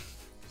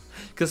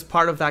 Because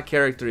part of that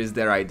character is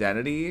their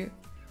identity.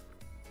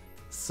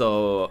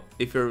 So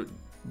if you're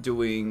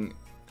doing...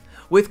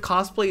 With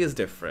cosplay is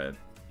different.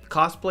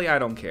 Cosplay, I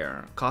don't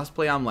care.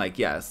 Cosplay, I'm like,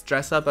 yes,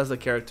 dress up as the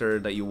character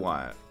that you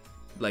want.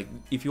 Like,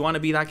 if you want to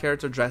be that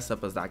character, dress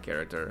up as that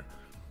character.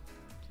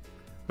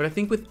 But I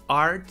think with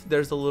art,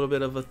 there's a little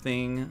bit of a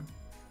thing.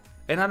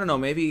 And I don't know,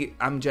 maybe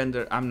I'm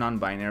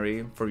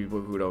non-binary for people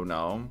who don't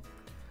know.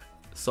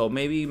 So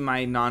maybe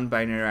my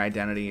non-binary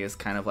identity is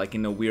kind of like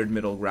in a weird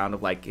middle ground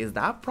of like, is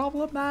that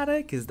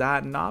problematic? Is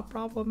that not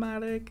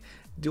problematic?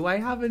 Do I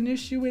have an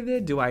issue with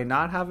it? Do I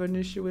not have an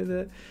issue with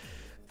it?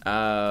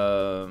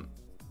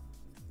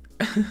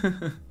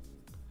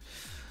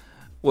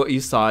 What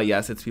you saw,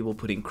 yes, it's people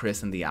putting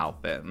Chris in the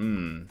outfit.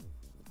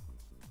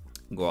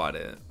 Got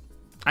it.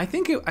 I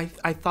think I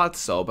thought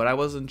so, but I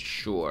wasn't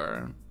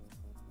sure.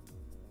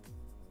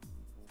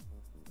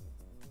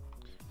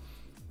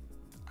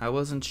 I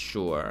wasn't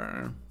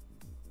sure.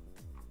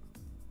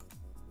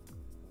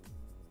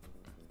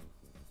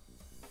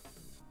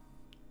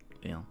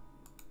 Yeah.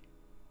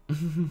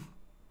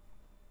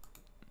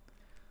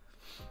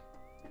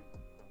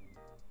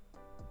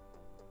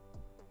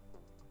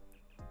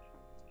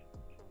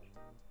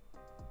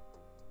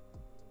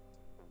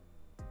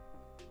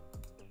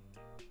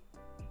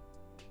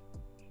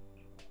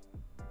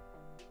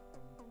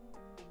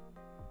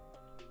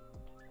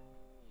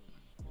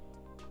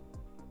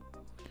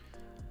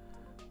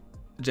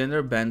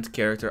 Gender bent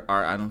character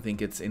art, I don't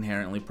think it's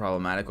inherently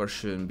problematic or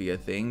shouldn't be a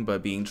thing,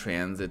 but being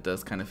trans, it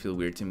does kind of feel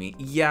weird to me.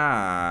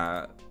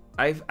 Yeah,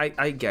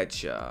 I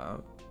get ya.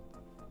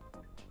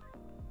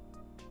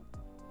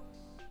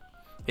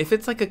 If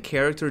it's like a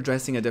character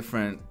dressing a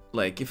different,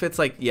 like if it's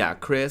like, yeah,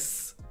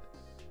 Chris,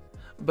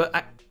 but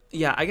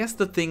I guess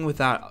the thing with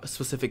that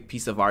specific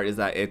piece of art is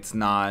that it's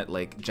not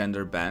like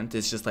gender bent.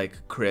 It's just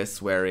like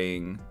Chris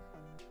wearing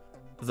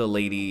the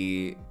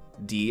Lady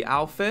D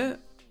outfit,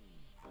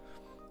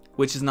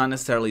 which is not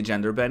necessarily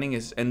gender bending.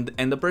 And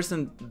the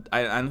person,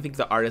 I don't think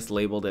the artist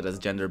labeled it as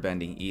gender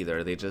bending either.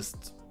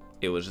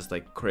 It was just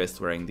like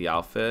Chris wearing the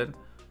outfit,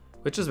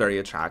 which is very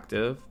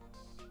attractive.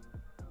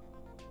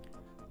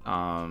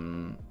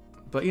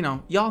 But you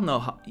know, y'all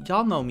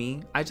know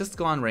me. I just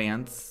go on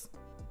rants.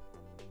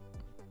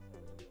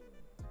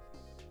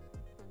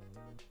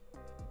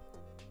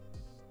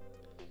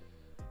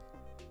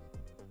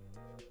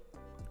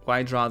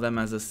 Why draw them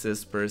as a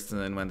cis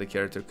person when the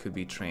character could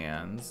be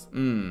trans?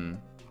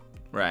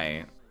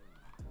 Right.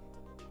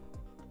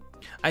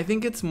 I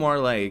think it's more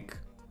like,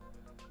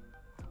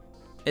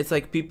 it's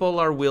like people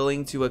are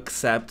willing to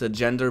accept a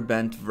gender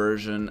bent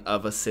version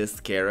of a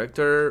cis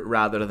character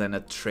rather than a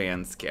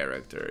trans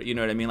character. You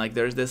know what I mean? Like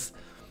there's this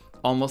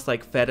almost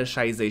like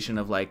fetishization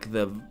of like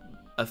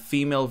a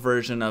female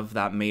version of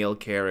that male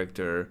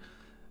character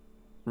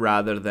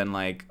rather than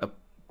like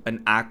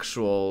an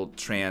actual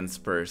trans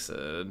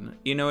person.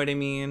 You know what I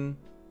mean?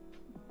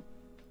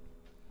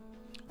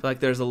 I feel like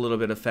there's a little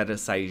bit of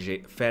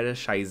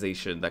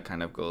fetishization that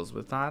kind of goes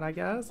with that, I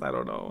guess. I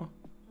don't know.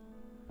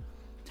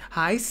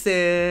 Hi,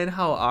 Sid.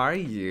 How are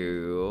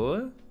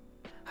you?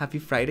 Happy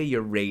Friday,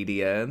 your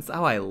radiance.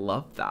 Oh, I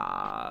love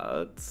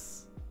that.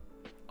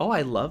 Oh,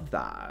 I love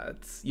that.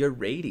 Your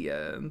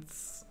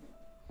radiance.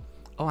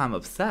 Oh, I'm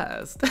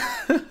obsessed.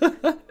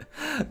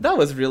 That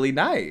was really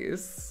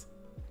nice.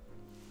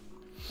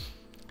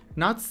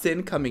 Not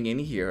Sin coming in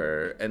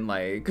here and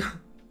like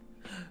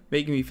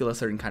making me feel a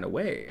certain kind of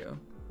way.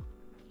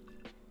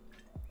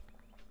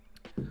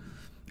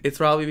 It's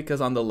probably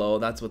because on the low,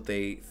 that's what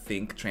they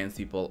think trans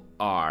people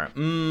are. I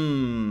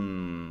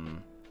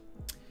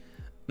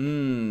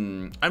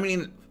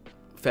mean,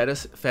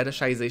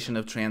 fetishization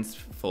of trans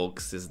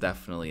folks is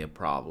definitely a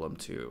problem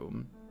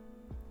too.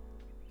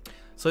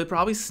 So it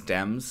probably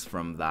stems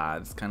from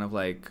that. It's kind of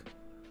like,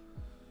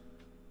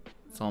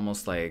 it's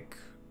almost like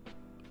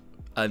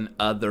an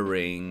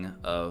othering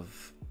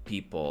of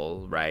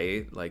people,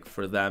 right? Like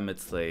for them,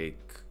 it's like,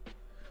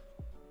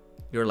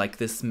 you're like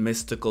this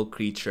mystical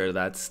creature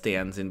that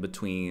stands in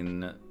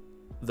between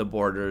the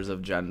borders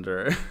of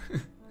gender.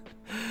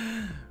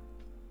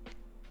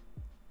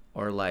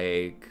 Or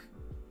like,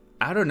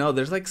 I don't know,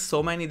 there's like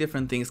so many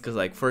different things, because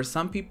like for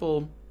some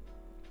people,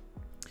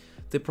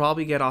 they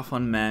probably get off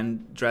on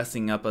men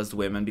dressing up as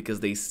women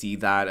because they see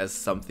that as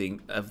something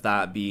of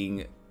that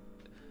being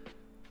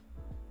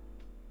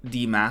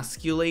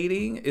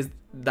demasculating.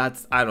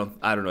 I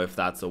don't know if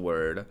that's a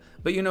word,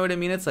 but you know what I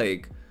mean? It's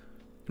like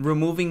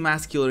removing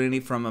masculinity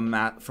from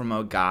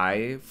a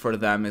guy for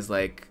them is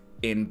like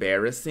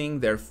embarrassing,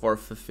 therefore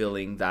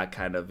fulfilling that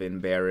kind of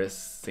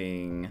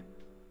embarrassing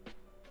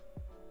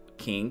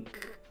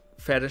kink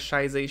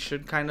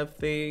fetishization kind of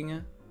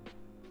thing,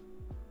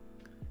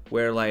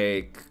 where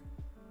like,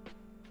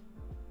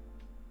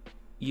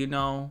 you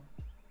know,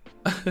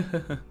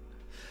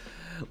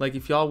 like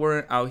if y'all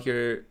weren't out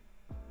here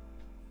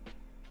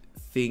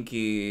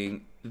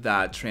thinking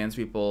that trans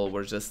people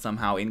were just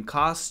somehow in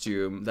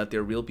costume, that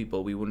they're real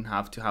people, we wouldn't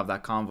have to have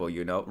that convo,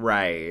 you know?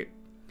 Right.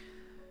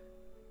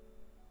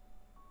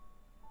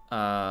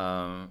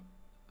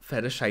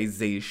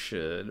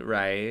 Fetishization,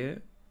 right?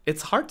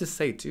 It's hard to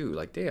say too,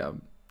 like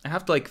damn. I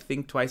have to like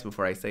think twice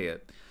before I say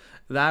it.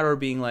 That or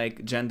being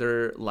like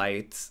gender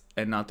light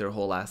and not their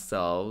whole ass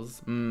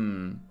selves.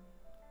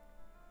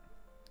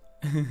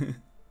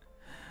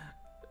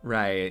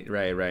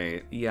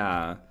 Right.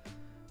 Yeah.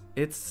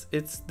 It's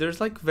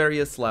there's like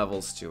various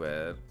levels to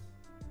it.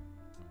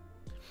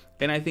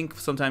 And I think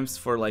sometimes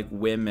for like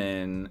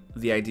women,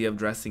 the idea of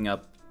dressing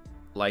up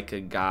like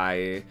a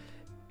guy,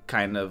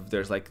 kind of,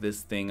 there's like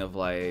this thing of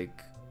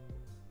like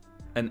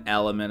an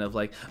element of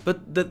like,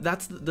 but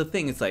that's the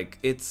thing, it's like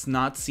it's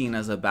not seen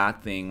as a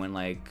bad thing when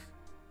like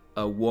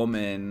a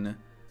woman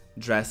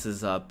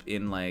dresses up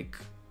in like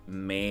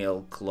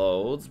male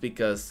clothes,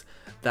 because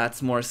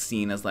that's more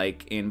seen as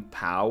like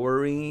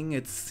empowering.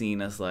 It's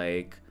seen as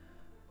like,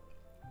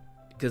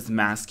 because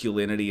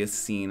masculinity is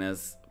seen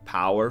as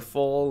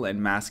powerful,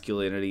 and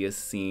masculinity is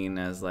seen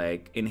as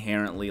like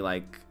inherently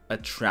like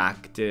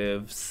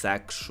attractive,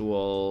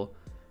 sexual,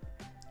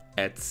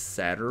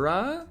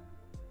 etc.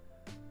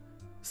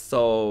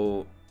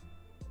 So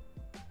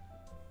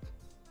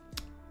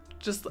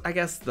just, I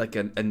guess, like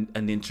an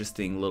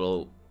interesting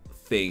little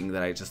thing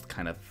that I just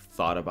kind of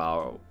thought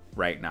about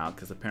right now,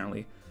 because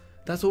apparently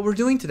that's what we're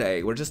doing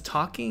today. We're just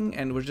talking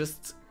and we're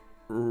just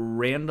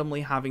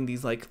randomly having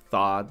these like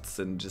thoughts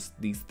and just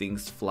these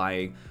things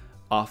flying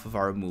off of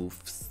our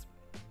moves.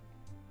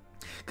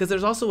 because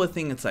there's also a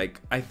thing, it's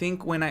like, I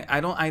think when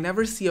I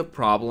never see a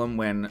problem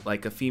when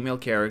like a female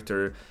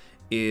character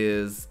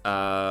is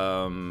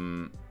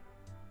when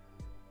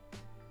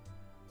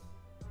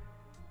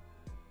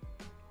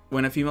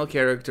a female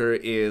character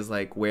is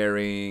like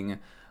wearing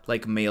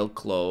like male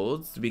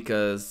clothes,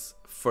 because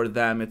for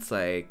them it's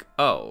like,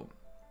 oh,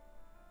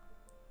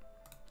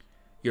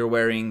 you're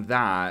wearing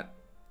that,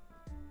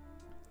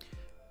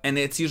 and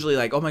it's usually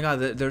like, oh my god,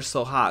 they're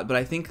so hot. But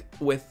I think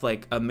with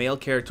like a male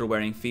character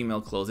wearing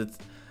female clothes,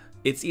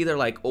 it's either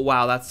like, oh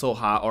wow, that's so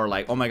hot, or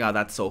like, oh my god,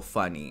 that's so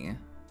funny.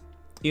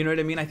 You know what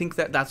I mean? I think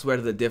that's where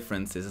the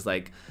difference is. It's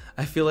like,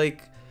 I feel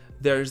like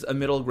there's a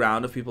middle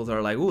ground of people that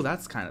are like, ooh,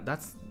 that's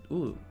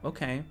ooh,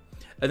 okay.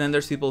 And then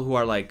there's people who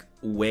are like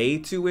way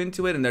too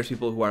into it, and there's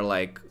people who are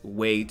like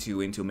way too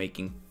into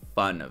making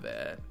fun of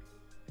it,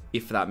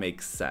 if that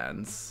makes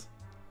sense.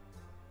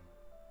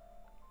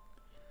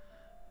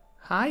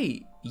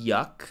 Hi,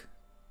 Yuck.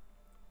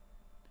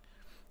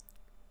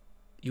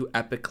 You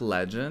epic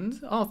legend.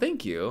 Oh,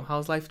 thank you.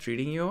 How's life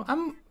treating you?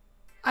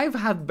 I've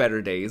had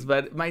better days,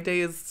 but my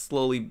day is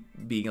slowly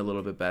being a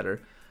little bit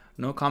better.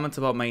 No comments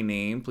about my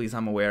name. Please,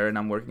 I'm aware and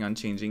I'm working on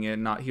changing it.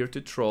 Not here to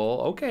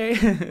troll.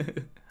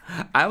 Okay.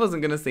 I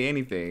wasn't gonna say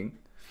anything.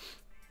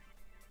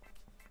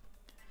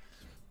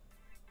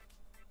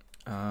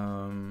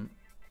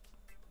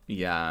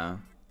 Yeah.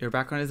 Your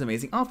background is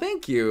amazing. Oh,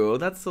 thank you.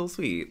 That's so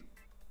sweet.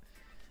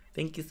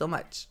 Thank you so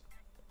much.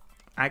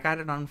 I got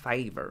it on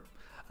Fiverr.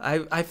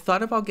 I've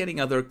thought about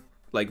getting other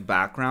like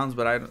backgrounds,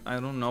 but I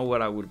don't know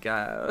what I would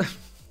get.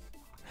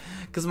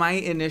 Because my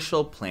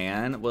initial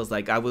plan was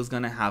like, I was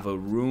gonna have a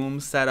room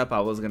set up, I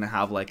was gonna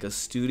have like a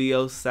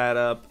studio set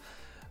up,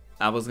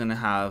 I was gonna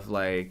have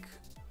like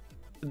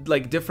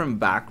different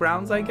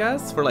backgrounds, I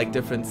guess, for like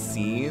different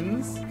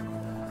scenes.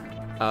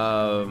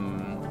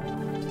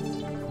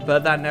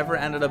 But that never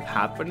ended up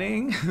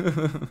happening.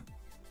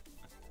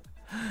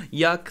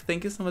 Yuck,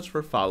 thank you so much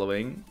for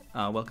following.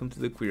 Welcome to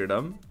the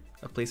Queerdom,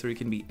 a place where you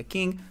can be a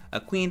king,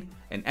 a queen,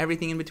 and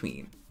everything in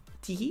between.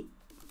 Teehee.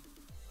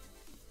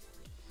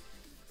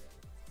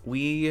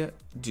 We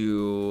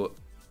do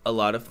a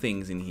lot of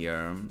things in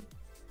here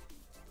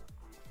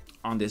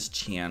on this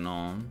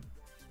channel,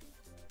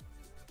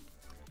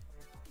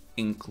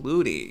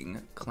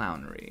 including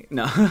clownery.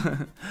 No,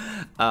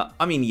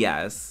 I mean,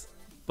 yes,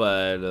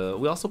 but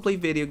we also play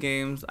video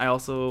games. I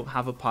also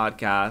have a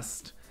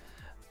podcast.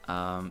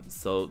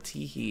 So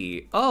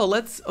teehee. Oh,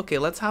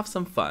 let's have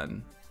some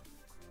fun.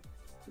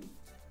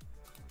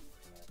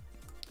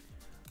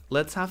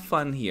 Let's have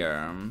fun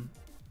here.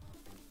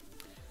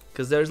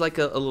 Because there's like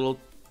a little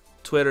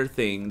Twitter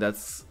thing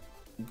that's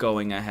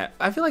going ahead.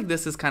 I feel like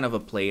this is kind of a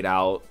played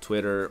out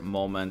Twitter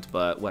moment,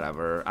 but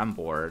whatever. I'm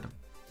bored.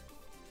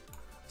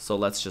 So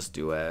let's just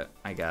do it,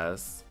 I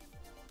guess.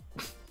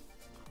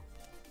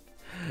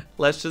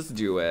 Let's just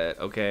do it,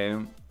 okay?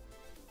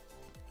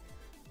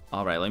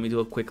 All right, let me do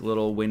a quick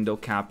little window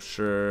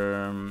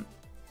capture.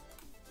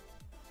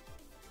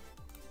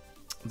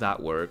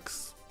 That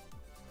works.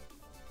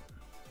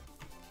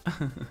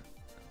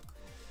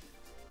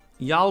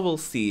 Y'all will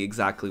see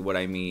exactly what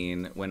I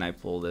mean when I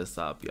pull this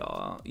up,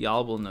 y'all.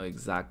 Y'all will know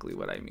exactly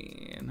what I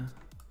mean.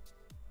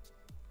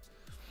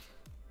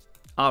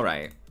 All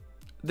right,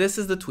 this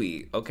is the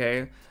tweet,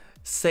 okay?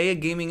 Say a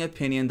gaming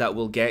opinion that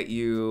will get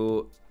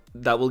you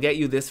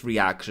this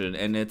reaction,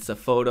 and it's a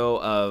photo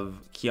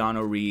of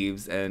Keanu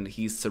Reeves and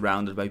he's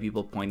surrounded by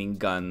people pointing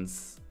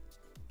guns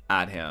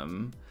at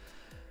him.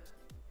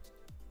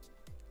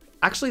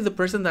 Actually, the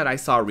person that I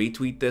saw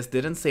retweet this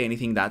didn't say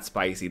anything that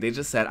spicy. They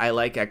just said, I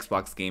like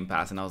Xbox Game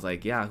Pass. And I was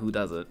like, yeah, who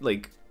doesn't?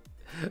 Like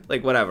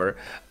whatever.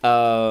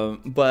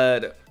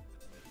 But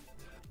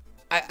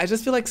I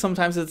just feel like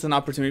sometimes it's an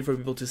opportunity for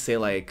people to say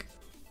like,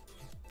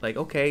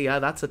 okay, yeah,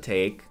 that's a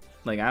take.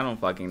 Like, I don't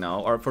fucking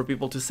know. Or for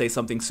people to say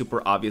something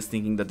super obvious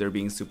thinking that they're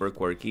being super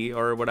quirky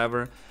or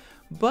whatever.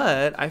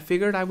 But I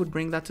figured I would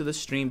bring that to the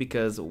stream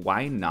because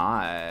why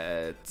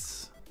not?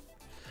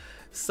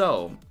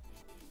 So,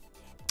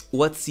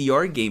 what's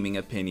your gaming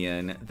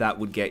opinion that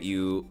would get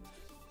you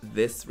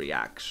this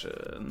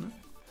reaction?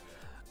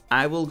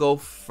 I will go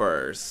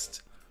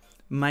first.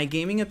 My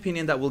gaming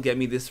opinion that will get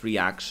me this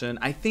reaction,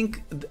 I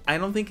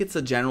don't think it's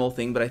a general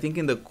thing, but I think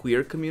in the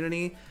queer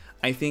community,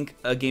 I think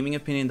a gaming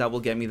opinion that will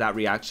get me that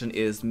reaction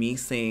is me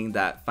saying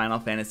that Final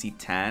Fantasy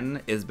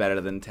X is better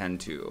than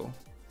X-2.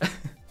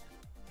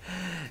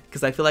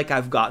 Because I feel like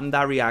I've gotten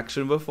that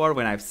reaction before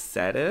when I've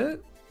said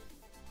it.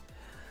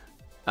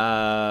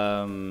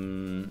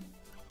 And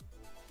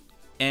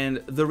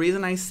the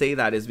reason I say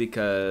that is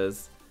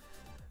because,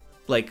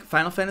 like,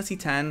 Final Fantasy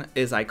X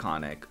is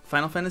iconic.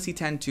 Final Fantasy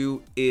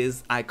X-2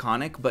 is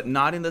iconic, but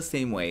not in the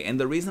same way. And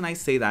the reason I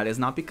say that is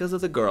not because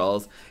of the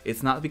girls,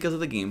 it's not because of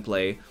the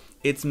gameplay.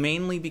 It's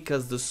mainly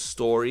because the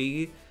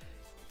story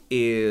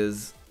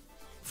is,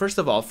 first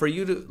of all, for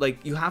you to,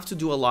 like, you have to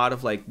do a lot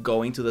of, like,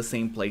 going to the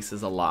same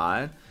places a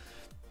lot.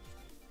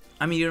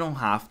 I mean, you don't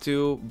have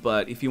to,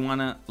 but if you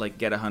want to, like,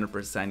 get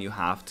 100%, you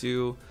have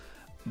to.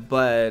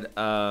 But,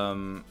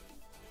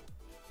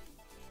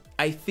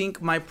 I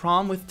think my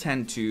problem with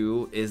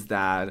 10-2 is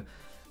that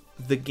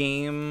the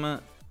game,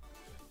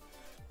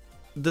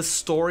 the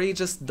story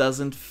just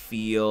doesn't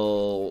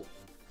feel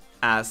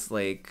as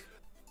like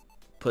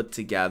put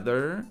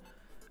together.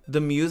 The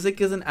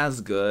music isn't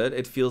as good.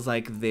 It feels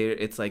like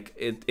it's like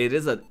it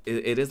is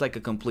like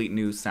a complete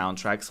new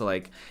soundtrack. So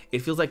like it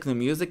feels like the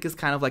music is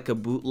kind of like a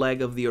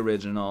bootleg of the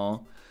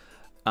original.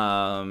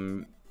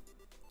 The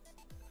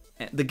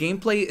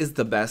gameplay is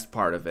the best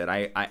part of it.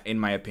 I in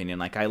my opinion,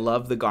 like I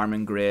love the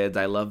garment grids.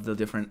 I love the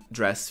different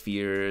dress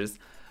spheres.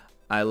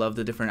 I love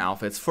the different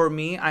outfits. For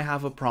me, I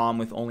have a problem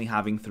with only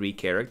having 3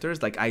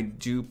 characters. Like I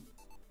do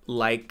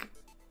like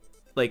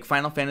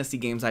Final Fantasy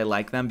games, I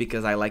like them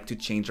because I like to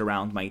change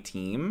around my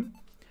team.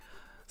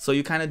 So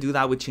you kind of do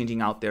that with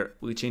changing up their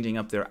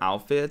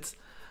outfits.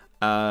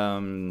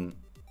 But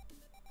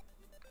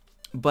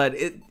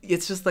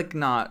it's just like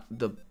not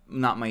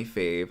my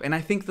fave. And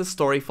I think the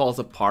story falls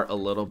apart a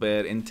little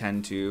bit in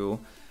 10-2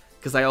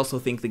 because I also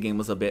think the game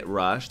was a bit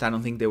rushed. I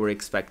don't think they were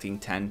expecting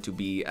 10 to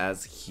be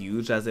as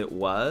huge as it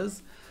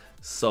was.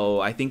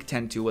 So I think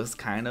 10-2 was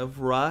kind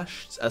of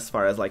rushed as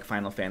far as like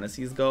Final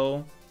Fantasies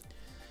go.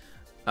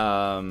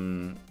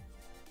 So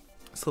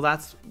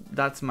that's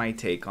my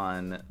take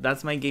on,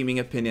 that's my gaming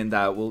opinion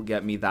that will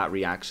get me that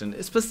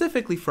reaction,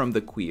 specifically from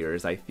the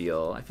queers. I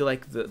feel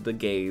like the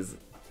gays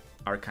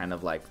are kind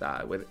of like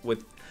that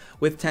with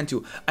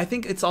 10-2. I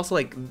think it's also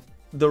like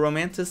they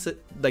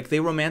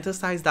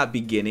romanticize that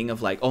beginning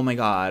of like, oh my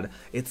god,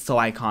 it's so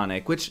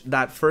iconic, which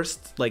that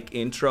first like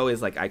intro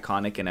is like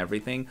iconic and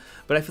everything,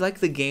 but I feel like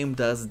the game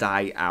does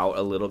die out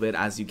a little bit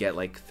as you get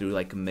like through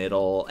like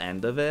middle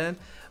end of it.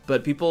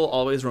 But people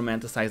always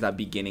romanticize that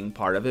beginning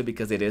part of it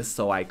because it is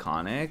so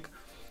iconic.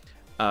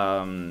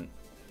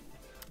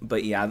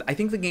 But yeah, I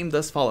think the game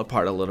does fall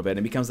apart a little bit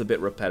and becomes a bit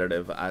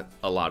repetitive at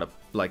a lot of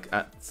like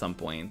at some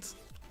points,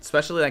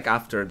 especially like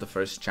after the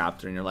first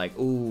chapter, and you're like,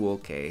 ooh,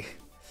 okay.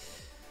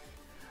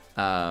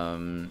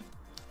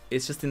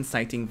 It's just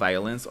inciting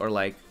violence, or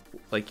like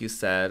you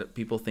said,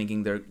 people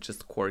thinking they're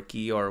just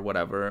quirky or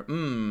whatever.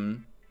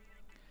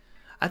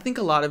 I think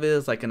a lot of it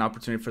is like an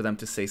opportunity for them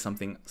to say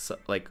something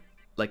like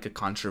a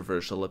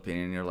controversial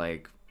opinion. You're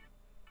like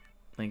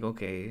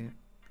okay,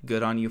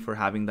 good on you for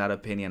having that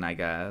opinion, I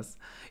guess.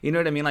 You know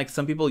what I mean? Like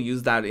some people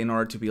use that in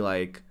order to be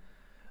like,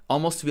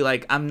 almost to be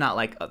like, I'm not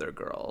like other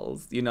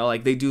girls, you know,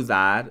 like they do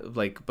that,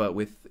 like, but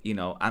with, you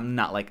know, I'm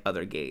not like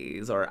other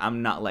gays, or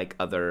I'm not like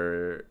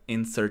other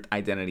insert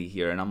identity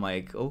here. And I'm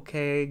like,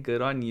 okay,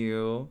 good on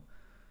you.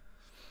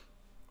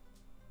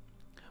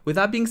 With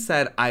that being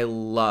said, I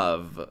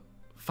love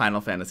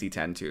Final Fantasy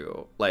X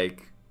too.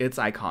 Like, it's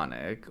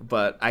iconic,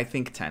 but I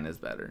think 10 is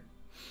better.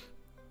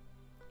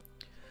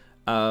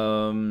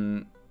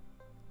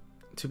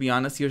 To be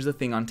honest, here's the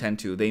thing on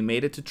 10-2. They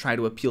made it to try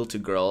to appeal to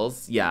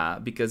girls. Yeah,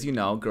 because, you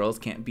know, girls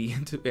can't be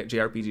into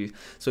JRPGs,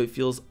 so it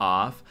feels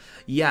off.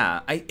 Yeah,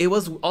 it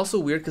was also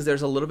weird because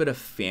there's a little bit of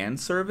fan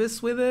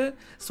service with it.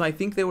 So I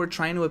think they were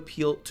trying to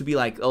appeal to be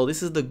like, oh,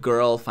 this is the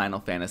girl Final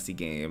Fantasy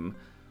game.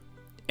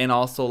 And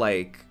also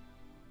like,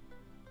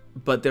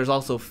 but there's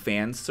also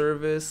fan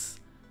service.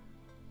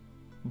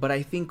 But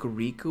I think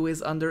Riku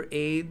is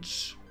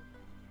underage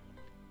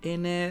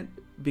in it,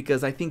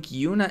 because I think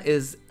Yuna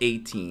is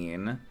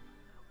 18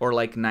 or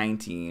like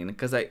 19.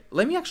 Because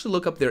let me actually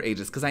look up their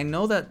ages, because I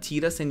know that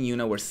Tidus and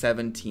Yuna were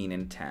 17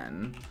 and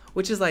 10,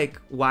 which is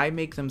like, why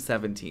make them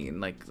 17?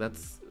 Like,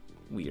 that's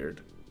weird.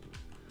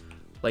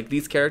 Like,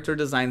 these character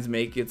designs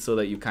make it so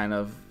that you kind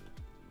of,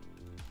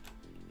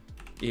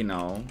 you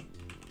know,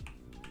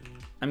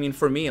 I mean,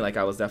 for me, like,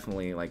 I was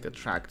definitely like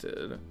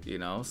attracted, you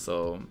know,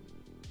 so.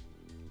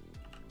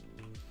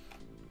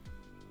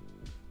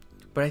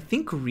 But I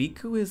think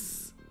Riku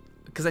is,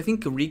 because I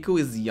think Riku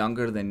is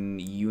younger than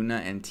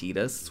Yuna and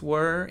Tidus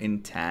were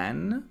in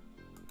 10.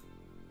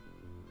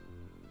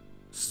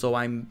 So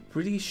I'm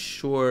pretty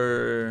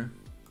sure.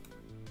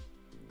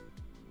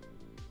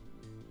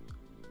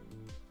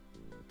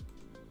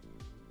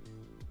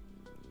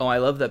 Oh, I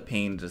love that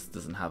Pain just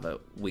doesn't have a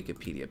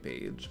Wikipedia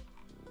page.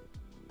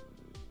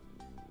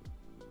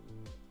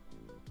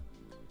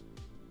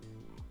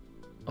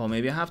 Oh,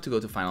 maybe I have to go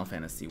to Final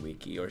Fantasy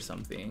Wiki or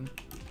something.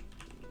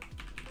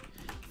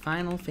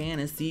 Final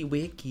Fantasy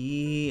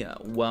Wiki.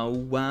 Wow,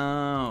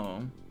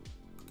 wow.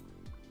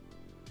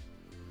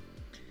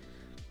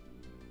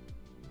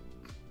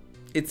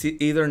 It's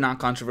either not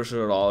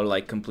controversial at all or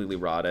like completely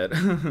rotted.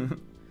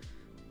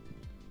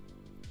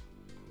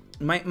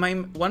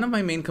 One of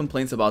my main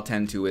complaints about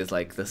 10-2 is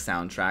like the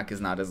soundtrack is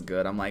not as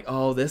good. I'm like,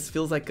 oh, this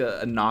feels like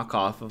a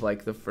knockoff of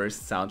like the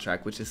first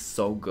soundtrack, which is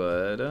so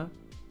good.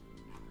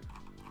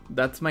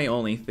 That's my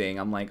only thing.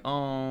 I'm like,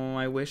 oh,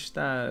 I wish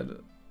that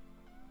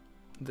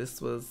this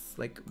was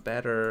like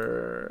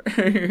better.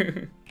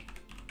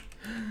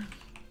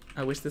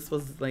 I wish this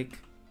was like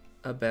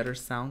a better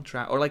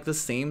soundtrack, or like the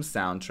same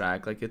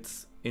soundtrack. Like,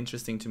 it's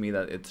interesting to me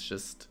that it's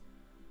just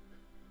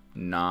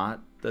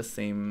not the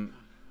same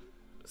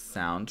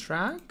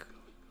soundtrack.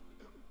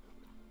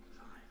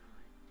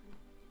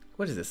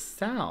 What is this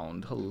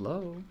sound?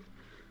 Hello.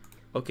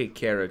 Okay,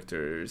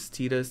 characters.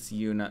 Tidus,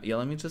 Yuna. Yeah,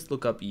 let me just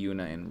look up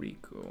Yuna and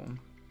Riku.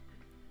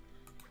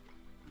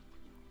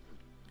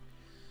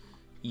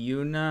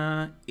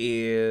 Yuna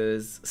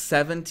is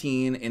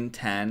 17 in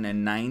 10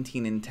 and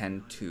 19 in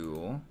 10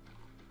 too.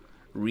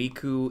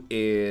 Riku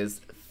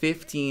is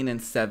 15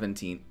 and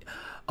 17.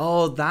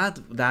 Oh,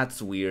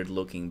 that's weird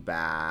looking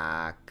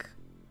back.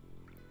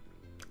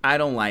 I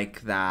don't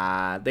like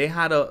that. They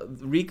had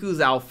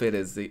Riku's outfit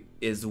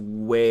is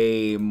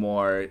way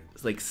more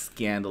like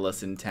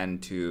scandalous in 10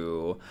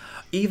 too.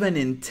 Even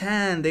in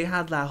 10, they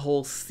had that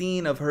whole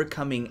scene of her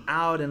coming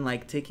out and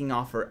like taking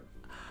off her.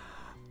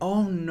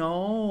 Oh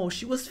no,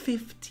 she was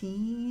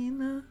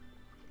 15.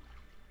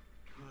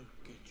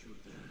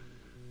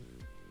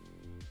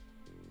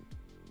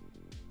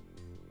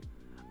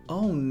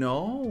 Oh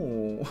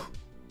no.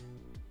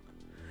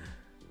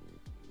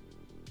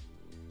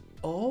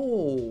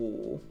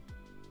 Oh.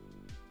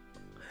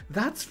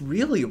 That's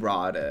really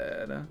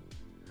rotted.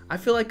 I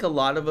feel like a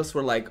lot of us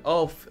were like,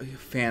 oh,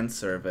 fan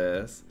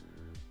service.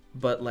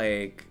 But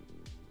like...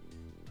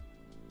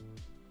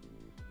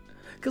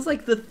 Because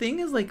like the thing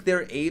is like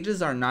their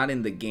ages are not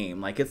in the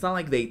game. Like it's not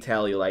like they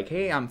tell you like,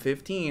 hey, I'm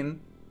 15.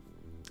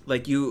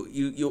 Like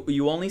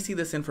you only see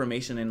this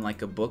information in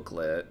like a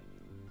booklet.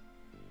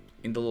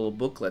 In the little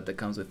booklet that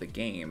comes with the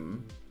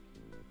game.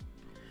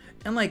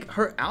 And like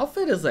her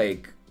outfit is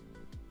like...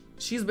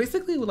 She's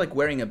basically like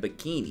wearing a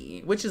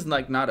bikini, which is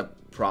like not a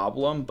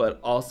problem, but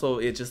also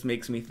it just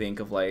makes me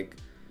think of like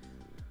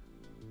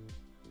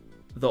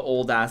the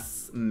old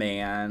ass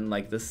man,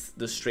 like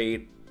the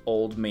straight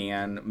old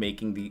man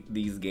making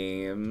these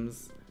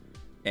games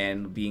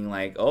and being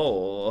like,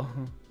 oh,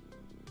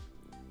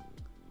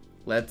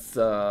 let's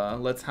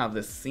have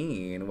this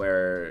scene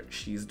where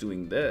she's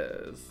doing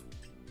this.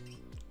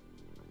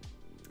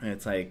 And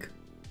it's like,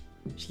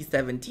 she's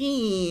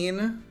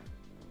 17.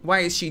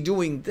 Why is she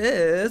doing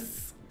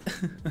this?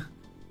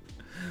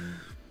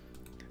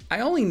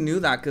 I only knew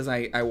that because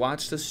I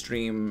watched a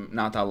stream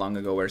not that long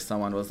ago where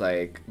someone was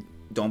like,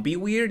 don't be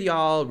weird,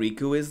 y'all.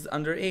 Riku is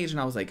underage. And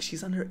I was like,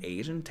 she's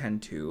underage in 10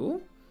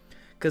 too?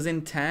 Because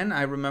in 10,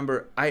 I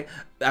remember, I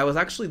was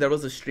actually, there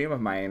was a stream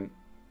of mine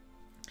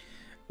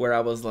where I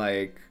was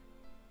like,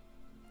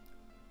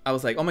 oh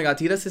my god,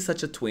 Tidus is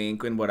such a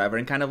twink and whatever.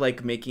 And kind of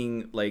like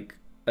making like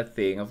a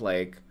thing of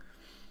like,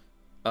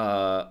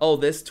 oh,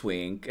 this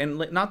twink. And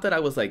not that I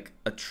was like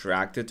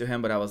attracted to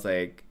him, but I was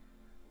like,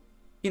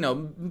 you know,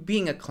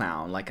 being a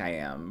clown like I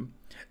am.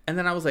 And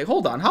then I was like,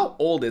 hold on, how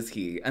old is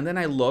he? And then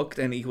I looked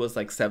and he was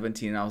like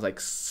 17 and I was like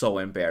so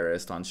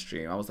embarrassed on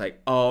stream. I was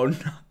like, oh,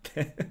 not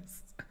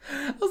this.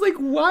 I was like,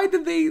 why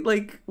did they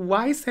like,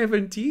 why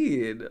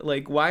 17?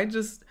 Like, why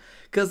just,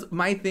 because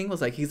my thing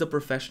was like, he's a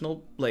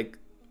professional like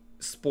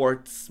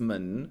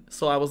sportsman.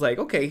 So I was like,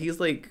 okay, he's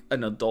like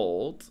an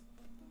adult.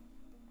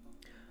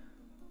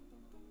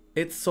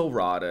 It's so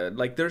rotted.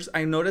 Like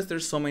I noticed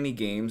there's so many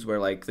games where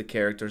like the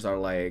characters are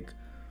like,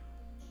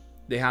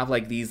 they have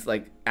like these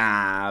like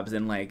abs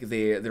and like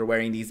they're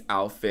wearing these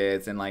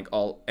outfits and like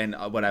all and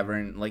whatever,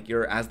 and like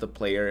you're as the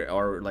player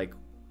or like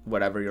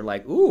whatever, you're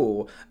like,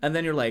 ooh, and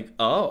then you're like,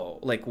 oh,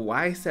 like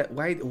why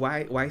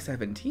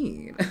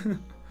 17?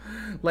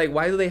 Like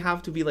why do they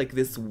have to be like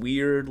this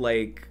weird,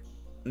 like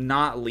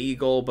not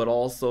legal but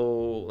also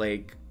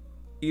like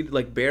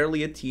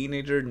barely a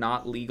teenager,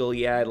 not legal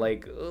yet,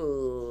 like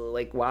ugh,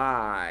 like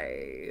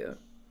why?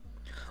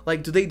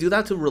 Like, do they do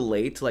that to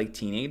relate to like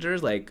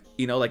teenagers? Like,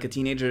 you know, like a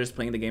teenager is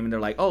playing the game and they're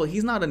like, oh,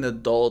 he's not an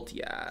adult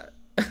yet.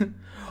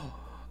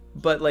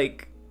 But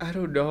like, I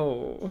don't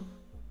know.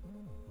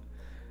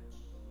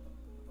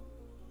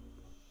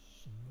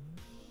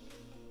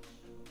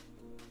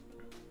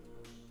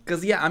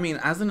 Because yeah, I mean,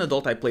 as an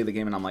adult, I play the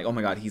game and I'm like, oh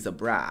my god, he's a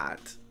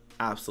brat.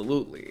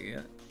 Absolutely.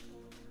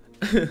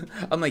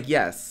 I'm like,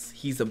 yes,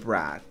 he's a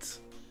brat.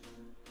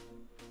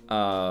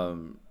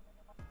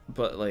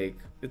 But like,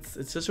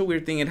 it's such a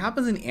weird thing. It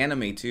happens in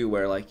anime too,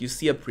 where like you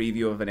see a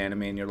preview of an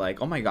anime and you're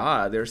like, oh my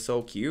god, they're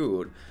so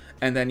cute,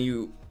 and then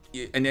you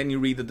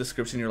read the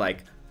description, you're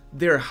like,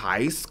 they're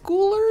high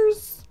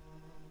schoolers?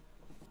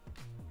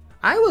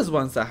 I was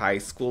once a high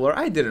schooler.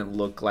 I didn't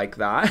look like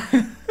that.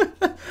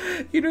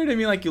 You know what I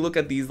mean? Like you look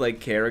at these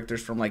like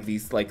characters from like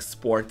these like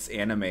sports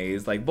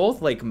animes, like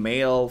both like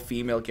male,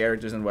 female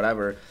characters and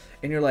whatever,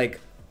 and you're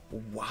like,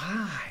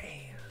 why?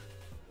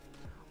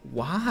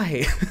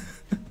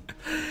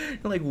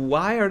 Like,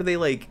 why are they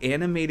like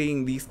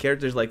animating these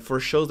characters like for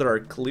shows that are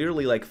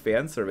clearly like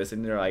fan service?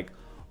 And they're like,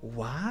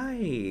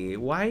 why?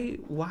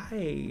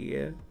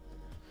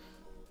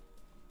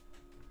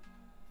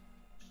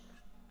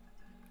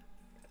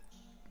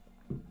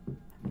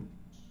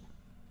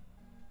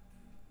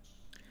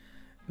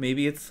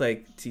 Maybe it's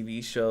like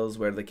TV shows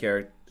where the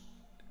characters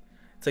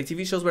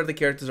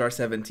are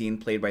 17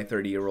 played by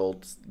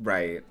 30-year-olds,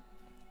 right?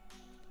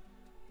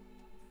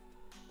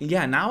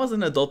 Yeah, now as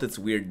an adult, it's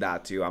weird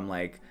that too. I'm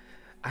like,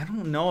 I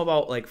don't know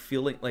about like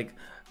feeling like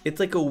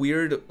it's like a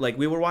weird, like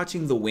we were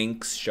watching the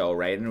Winx show,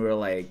 right? And we were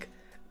like,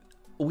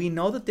 we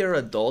know that they're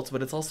adults,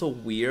 but it's also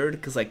weird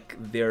because like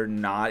they're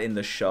not in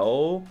the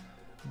show.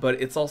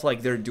 but it's also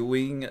like they're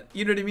doing,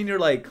 you know what I mean? You're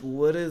like,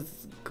 what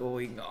is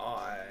going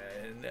on?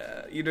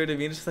 You know what I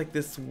mean? It's just like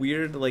this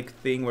weird like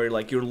thing where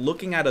like you're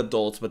looking at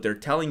adults, but they're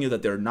telling you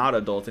that they're not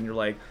adults, and you're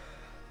like,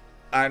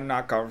 I'm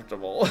not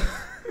comfortable.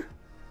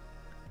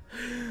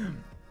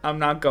 I'm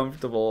not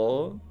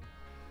comfortable.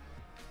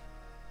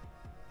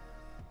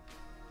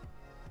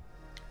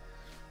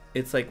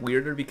 It's like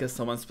weirder because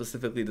someone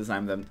specifically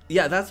designed them.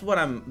 Yeah, that's what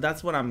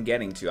I'm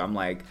getting to. I'm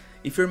like,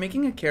 if you're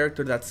making a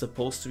character that's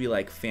supposed to be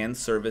like fan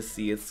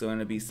servicey, it's going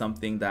to be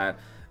something that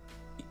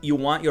you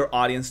want your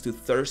audience to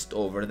thirst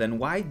over, then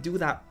why do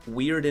that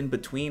weird in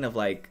between of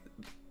like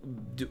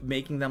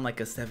making them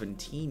like a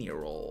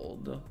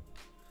 17-year-old?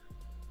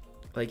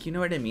 Like, you know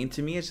what I mean?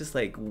 To me, it's just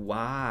like,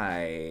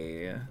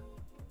 why?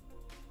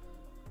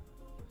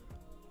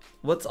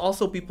 What's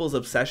also people's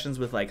obsessions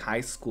with like high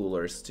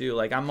schoolers too?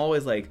 Like, I'm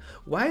always like,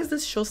 why is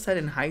this show set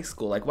in high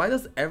school? Like, why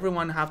does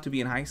everyone have to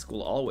be in high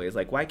school always?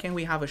 Like, why can't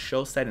we have a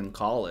show set in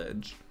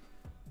college?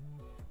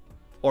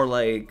 Or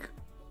like,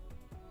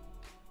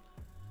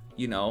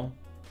 you know,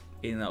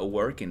 in a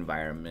work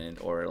environment,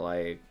 or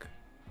like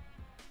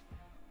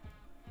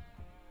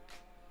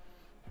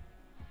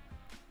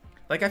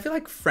I feel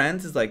like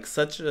Friends is like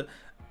such a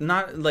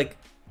not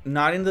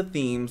in the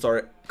themes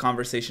or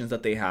conversations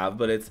that they have,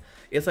 but it's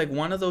like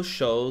one of those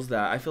shows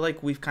that I feel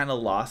like we've kind of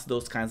lost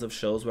those kinds of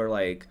shows where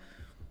like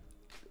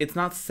it's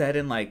not set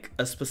in like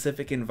a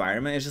specific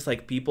environment. It's just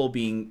like people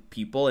being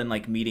people and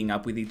like meeting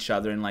up with each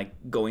other and like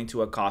going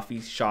to a coffee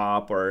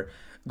shop or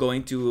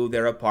going to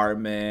their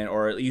apartment,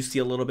 or you see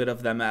a little bit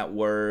of them at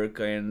work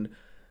and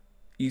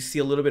you see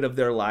a little bit of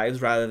their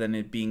lives rather than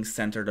it being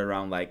centered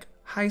around like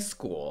high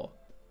school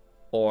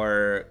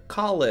or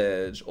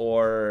college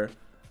or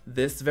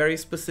this very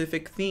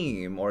specific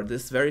theme or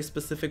this very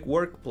specific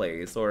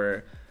workplace,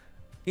 or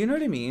you know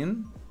what I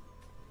mean?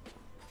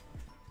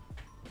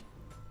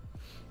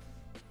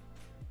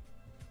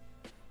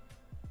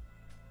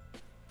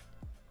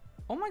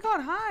 Oh my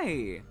god,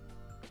 hi!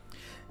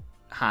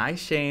 Hi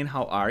Shane,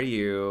 how are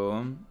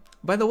you?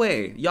 By the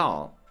way,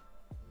 y'all,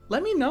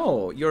 let me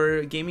know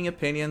your gaming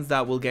opinions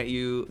that will get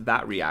you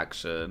that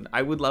reaction.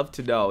 I would love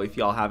to know if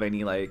y'all have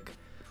any like,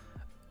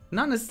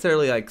 not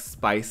necessarily like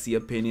spicy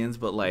opinions,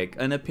 but like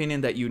an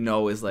opinion that you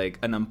know is like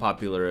an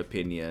unpopular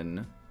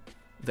opinion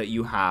that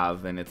you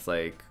have, and it's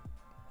like,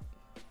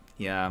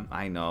 yeah,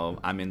 I know,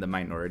 I'm in the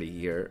minority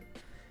here.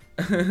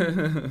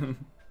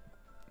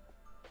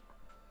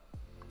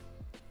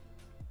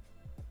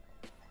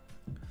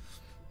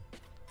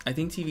 I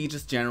think TV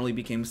just generally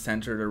became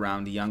centered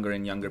around younger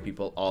and younger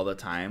people all the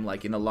time.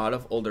 Like in a lot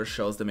of older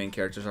shows, the main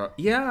characters are,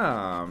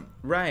 yeah,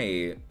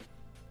 right.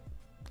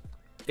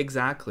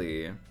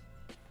 Exactly.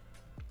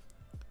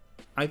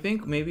 I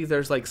think maybe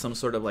there's like some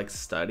sort of like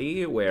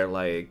study where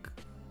like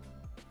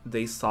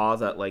they saw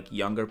that like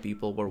younger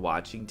people were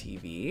watching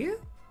TV?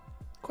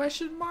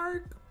 Question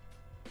mark?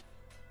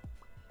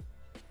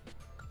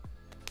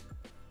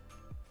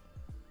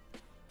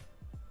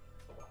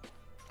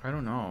 I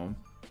don't know.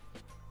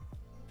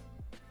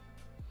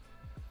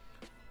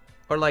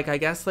 Or like, I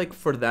guess like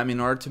for them, in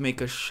order to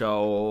make a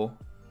show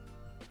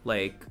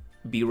like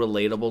be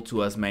relatable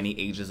to as many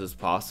ages as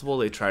possible,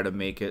 they try to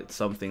make it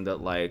something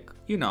that like,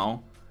 you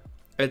know,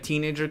 a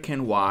teenager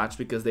can watch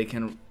because they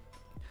can,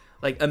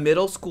 like a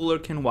middle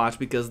schooler can watch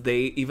because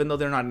they, even though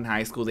they're not in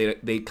high school,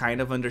 they kind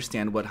of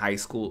understand what high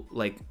school,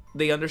 like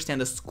they understand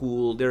the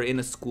school, they're in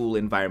a school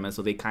environment,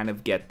 so they kind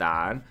of get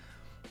that.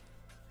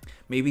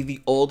 Maybe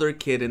the older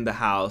kid in the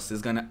house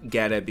is gonna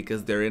get it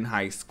because they're in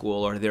high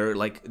school or they're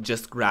like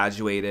just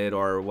graduated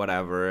or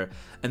whatever,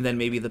 and then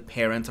maybe the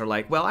parents are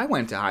like, well, I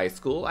went to high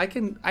school, I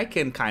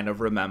can kind of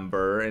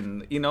remember,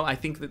 and you know, I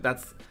think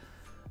that's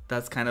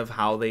kind of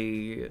how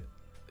they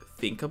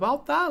think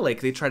about that. Like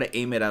they try to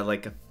aim it at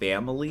like a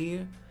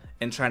family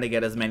and trying to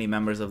get as many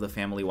members of the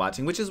family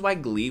watching, which is why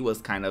Glee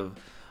was kind of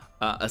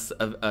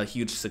a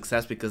huge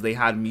success, because they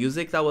had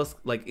music that was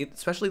like,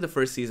 especially the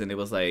first season, it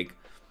was like,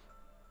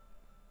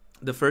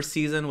 the first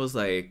season was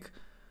like,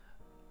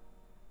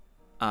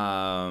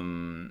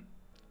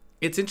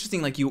 it's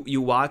interesting, like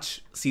you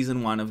watch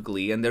season 1 of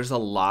Glee and there's a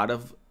lot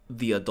of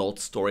the adult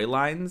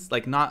storylines,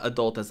 like not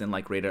adult as in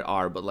like rated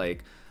R, but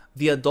like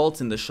the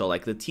adults in the show,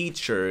 like the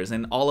teachers,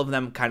 and all of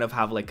them kind of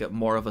have like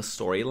more of a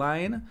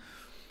storyline.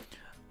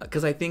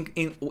 Because I think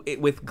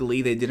with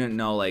Glee they didn't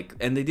know like,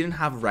 and they didn't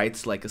have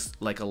rights like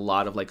a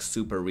lot of like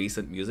super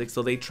recent music,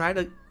 so they try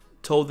to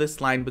toe this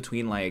line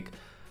between like,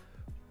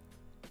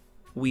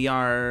 we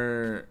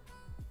are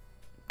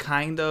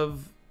kind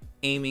of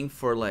aiming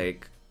for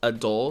like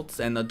adults,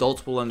 and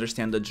adults will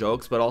understand the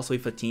jokes, but also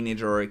if a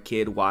teenager or a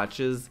kid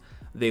watches,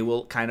 they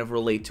will kind of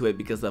relate to it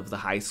because of the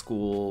high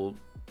school,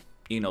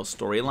 you know,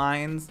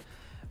 storylines,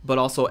 but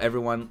also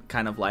everyone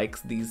kind of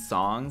likes these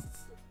songs,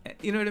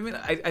 you know what I mean?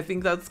 I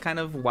think that's kind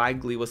of why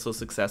Glee was so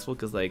successful,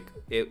 because like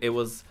it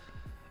was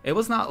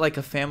not like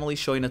a family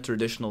show in a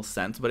traditional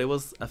sense, but it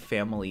was a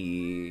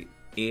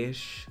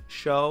family-ish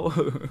show.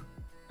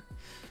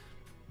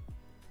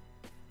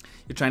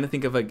 You're trying to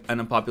think of an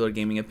unpopular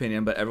gaming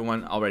opinion, but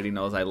everyone already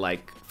knows I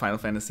like Final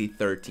Fantasy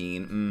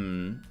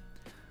 13.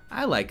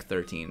 I like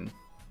 13.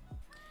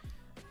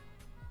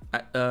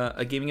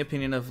 A gaming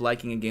opinion of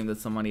liking a game that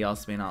somebody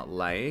else may not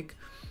like.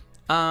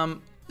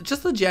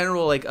 Just a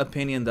general like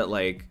opinion that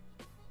like,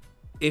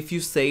 if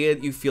you say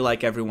it, you feel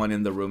like everyone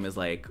in the room is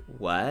like,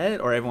 what?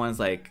 Or everyone's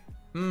like,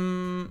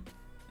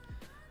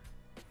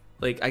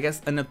 like, I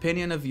guess an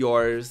opinion of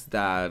yours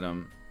that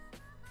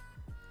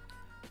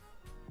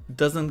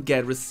doesn't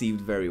get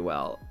received very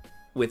well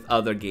with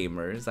other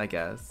gamers, I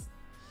guess.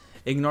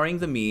 Ignoring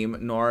the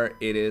meme, nor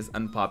it is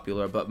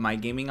unpopular, but my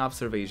gaming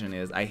observation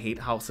is I hate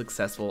how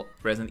successful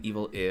Resident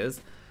Evil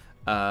is,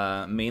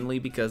 mainly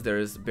because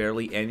there's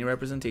barely any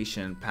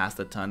representation past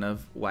a ton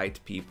of white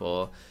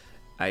people.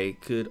 I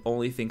could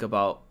only think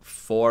about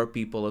 4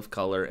 people of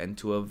color and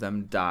 2 of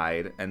them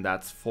died, and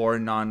that's 4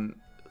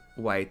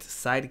 non-white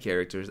side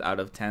characters out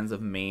of tens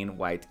of main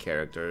white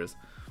characters.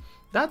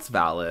 That's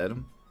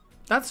valid.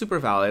 That's super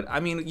valid. I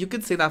mean, you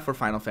could say that for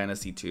Final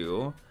Fantasy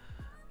too.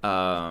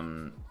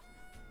 Oh,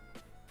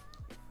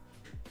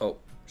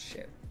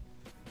 shit.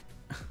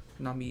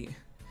 Not me.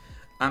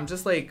 I'm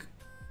just like,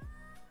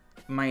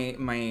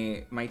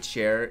 my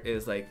chair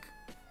is like,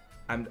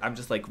 I'm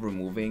just like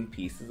removing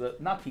pieces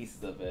of, not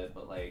pieces of it,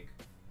 but like,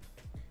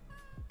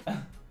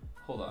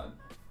 hold on.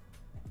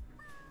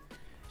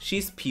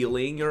 She's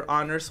peeling, Your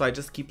Honor, so I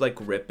just keep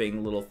like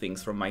ripping little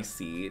things from my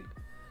seat,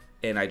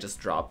 and I just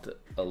dropped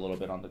a little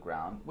bit on the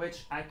ground,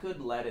 which I could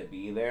let it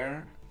be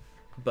there,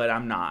 but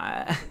I'm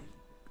not.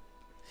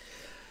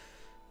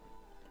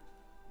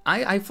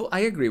 I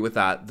agree with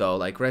that though.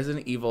 Like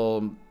Resident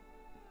Evil,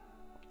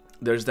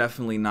 there's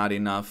definitely not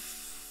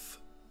enough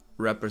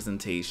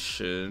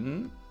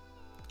representation.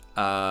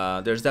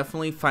 There's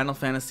definitely, Final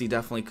Fantasy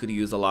definitely could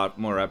use a lot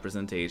more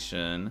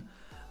representation.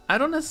 I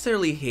don't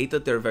necessarily hate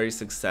that they're very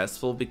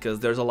successful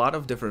because there's a lot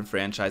of different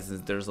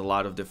franchises, there's a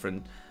lot of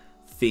different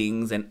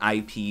things and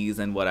IPs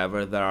and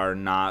whatever that are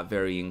not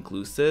very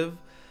inclusive,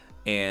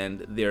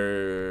 and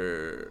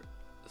they're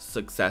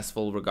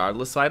successful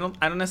regardless. So I don't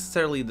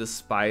necessarily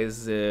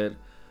despise it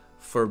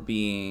for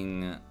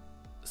being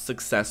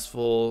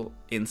successful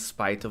in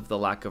spite of the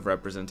lack of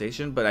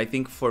representation, but I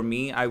think for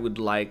me, I would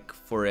like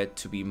for it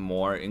to be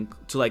more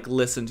to like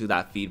listen to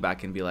that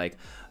feedback and be like,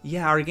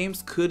 yeah, our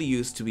games could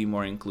use to be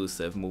more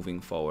inclusive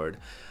moving forward.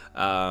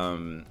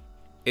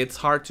 It's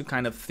hard to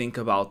kind of think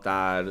about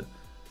that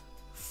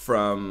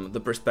from the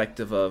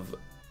perspective of,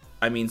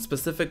 I mean,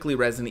 specifically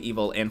Resident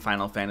Evil and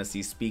Final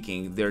Fantasy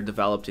speaking, they're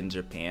developed in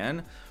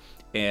Japan,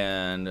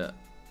 and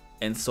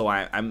so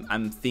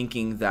I'm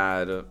thinking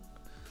that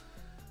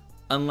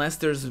unless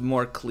there's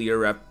more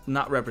clear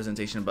not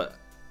representation, but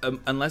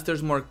unless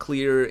there's more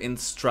clear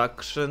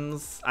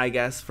instructions, I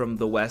guess, from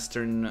the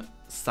Western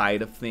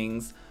side of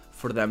things,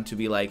 for them to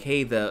be like,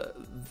 hey, the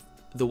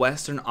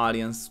Western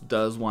audience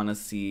does want to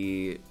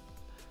see,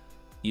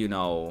 you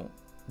know,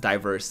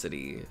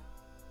 diversity,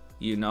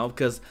 you know,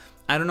 because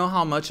I don't know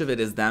how much of it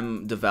is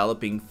them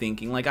developing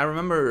thinking. Like I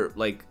remember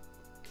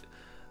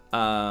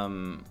I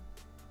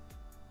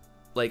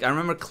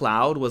remember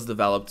Cloud was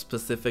developed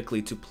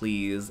specifically to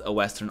please a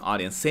Western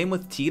audience. Same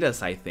with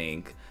Tidus, I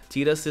think.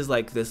 Tidus is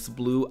like this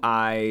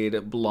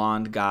blue-eyed,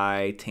 blonde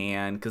guy,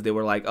 tan, because they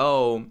were like,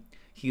 oh,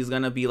 he's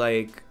gonna be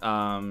like,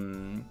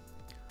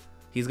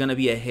 he's gonna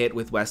be a hit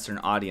with Western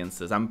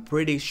audiences. I'm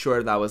pretty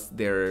sure that was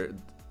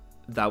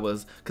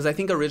because I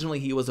think originally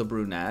he was a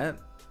brunette.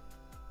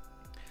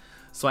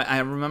 So I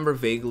remember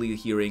vaguely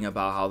hearing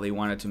about how they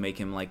wanted to make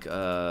him like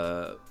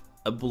a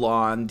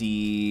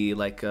blondie,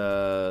 like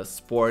a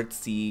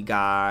sportsy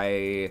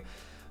guy,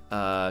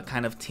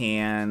 kind of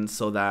tan,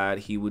 so that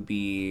he would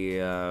be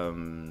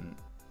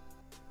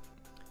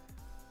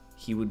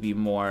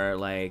more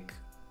like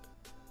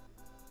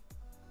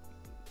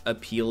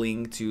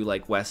appealing to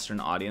like Western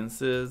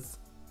audiences.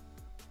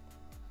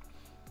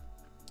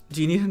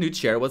 Do you need a new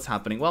chair? What's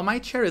happening? Well, my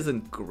chair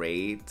isn't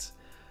great.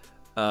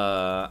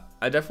 I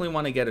definitely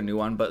want to get a new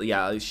one, but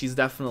yeah, she's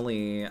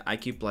definitely,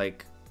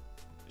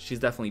 she's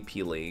definitely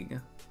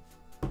peeling.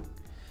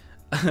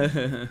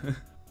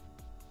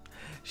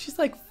 She's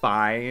like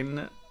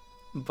fine,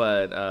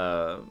 but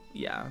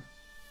yeah.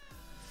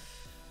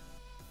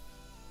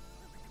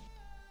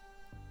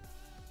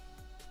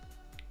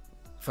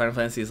 Final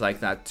Fantasy is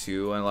like that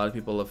too, and a lot of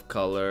people of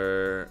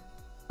color,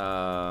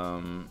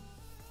 that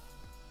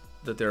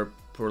they're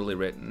poorly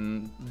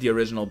written. The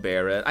original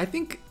Barret, I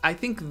think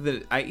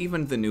that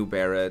even the new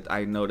Barret,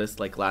 I noticed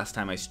like last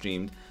time I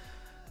streamed,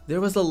 there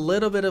was a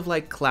little bit of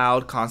like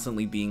Cloud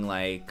constantly being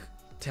like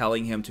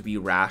telling him to be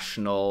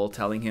rational,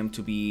 telling him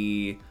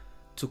to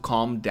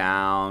calm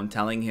down,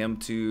 telling him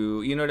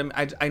to, you know what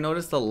I mean? I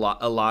noticed a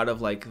lot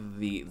of like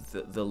the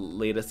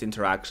latest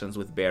interactions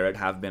with Barret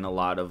have been a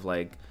lot of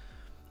like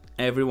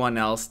everyone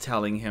else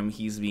telling him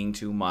he's being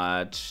too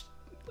much,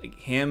 like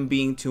him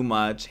being too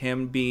much,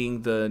 him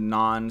being the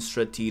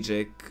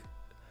non-strategic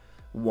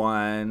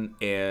one,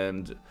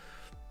 and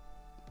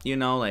you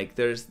know, like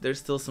there's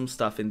still some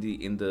stuff in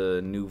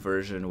the new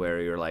version where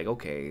you're like,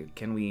 okay,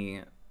 can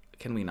we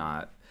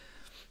not?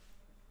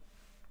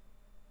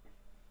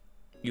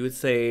 You would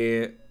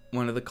say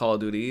one of the Call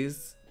of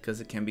Duties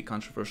because it can be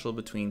controversial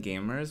between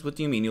gamers. What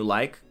do you mean? You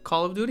like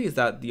Call of Duty? Is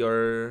that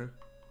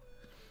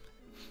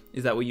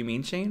what you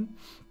mean, Shane?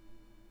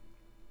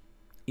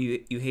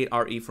 You hate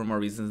RE for more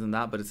reasons than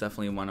that, but it's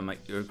definitely one of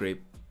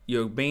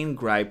your main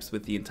gripes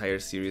with the entire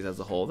series as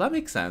a whole. That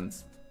makes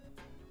sense.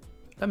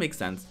 That makes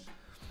sense.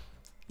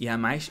 Yeah,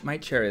 my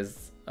chair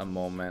is a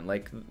moment.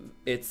 Like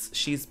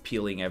she's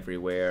peeling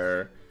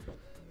everywhere.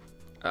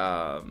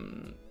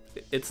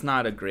 It's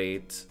not a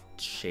great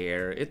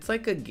chair. It's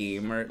like a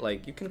gamer,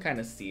 like you can kind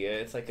of see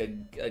it. It's like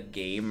a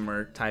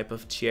gamer type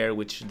of chair,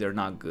 which they're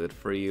not good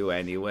for you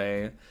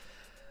anyway.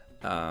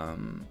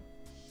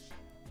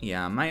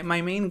 Yeah,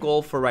 my main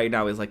goal for right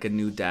now is like a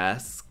new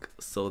desk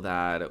so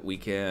that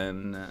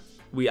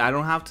I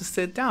don't have to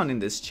sit down in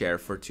this chair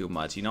for too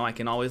much. You know, I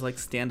can always like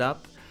stand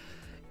up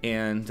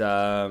and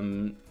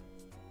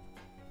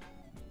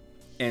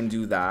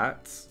do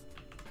that.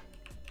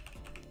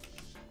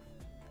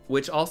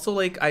 Which also,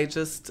 like,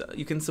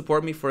 you can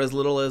support me for as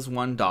little as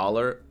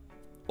 $1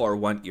 or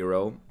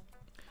 €1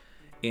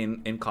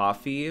 in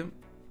coffee.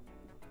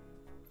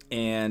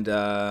 And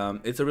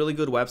it's a really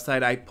good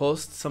website. I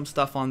post some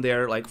stuff on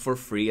there like for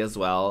free as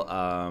well.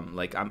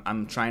 Like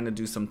I'm trying to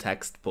do some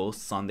text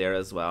posts on there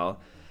as well.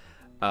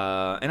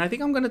 And I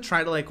think I'm gonna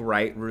try to like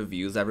write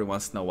reviews every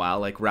once in a while,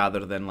 like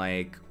rather than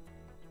like,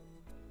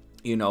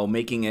 you know,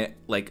 making it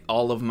like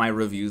all of my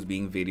reviews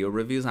being video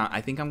reviews.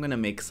 I think I'm gonna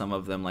make some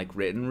of them like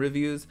written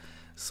reviews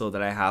so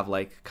that I have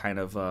like kind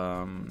of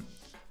a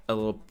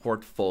little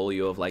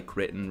portfolio of like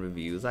written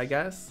reviews, I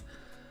guess.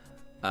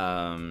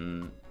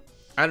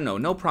 I don't know,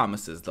 no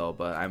promises though,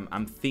 but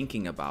I'm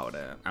thinking about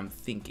it.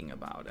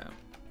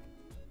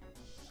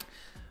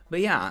 But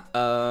yeah,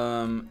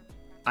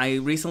 I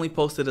recently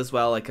posted as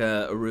well like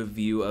a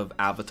review of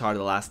Avatar: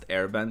 The Last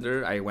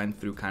Airbender. I went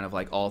through kind of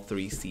like all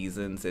 3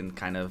 seasons and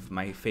kind of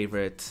my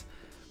favorite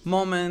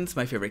moments,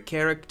 my favorite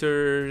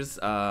characters.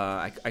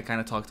 I kind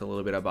of talked a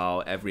little bit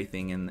about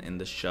everything in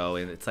the show,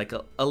 and it's like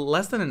a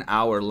less than an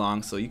hour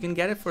long, so you can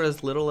get it for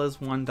as little as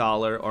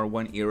 $1 or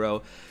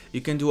 €1.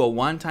 You can do a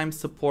one-time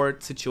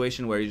support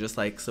situation where you just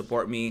like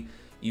support me,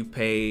 you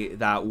pay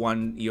that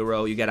 €1,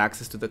 you get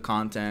access to the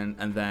content,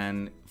 and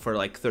then for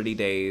like 30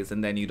 days,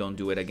 and then you don't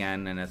do it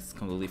again, and it's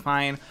completely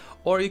fine.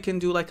 Or you can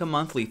do like a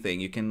monthly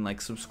thing. You can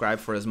like subscribe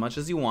for as much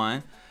as you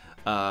want.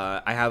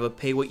 I have a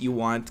pay what you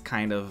want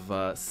kind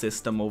of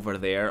system over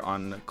there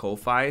on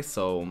Ko-Fi,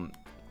 so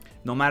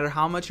no matter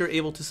how much you're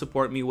able to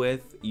support me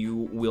with,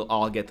 you will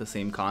all get the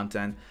same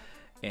content.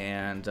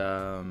 And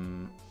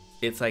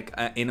it's like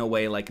in a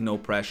way like no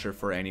pressure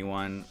for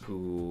anyone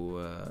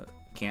who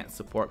can't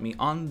support me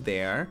on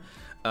there.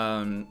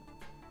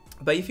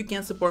 But if you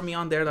can't support me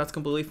on there, that's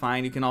completely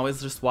fine. You can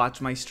always just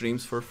watch my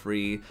streams for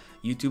free.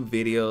 YouTube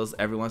videos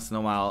every once in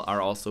a while are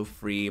also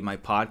free. My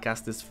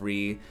podcast is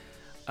free.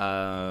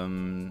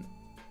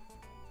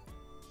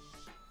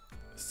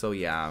 So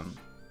yeah,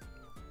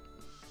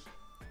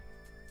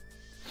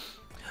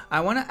 I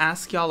want to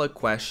ask y'all a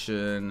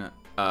question,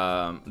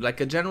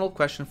 like a general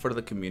question for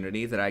the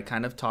community that I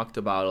kind of talked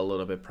about a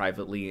little bit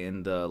privately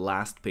in the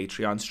last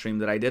Patreon stream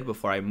that I did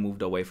before I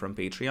moved away from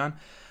Patreon.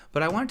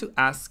 But I wanted to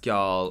ask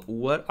y'all,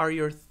 what are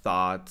your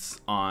thoughts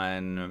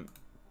on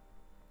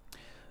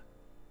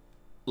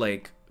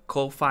like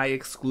Ko-Fi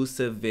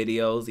exclusive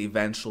videos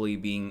eventually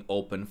being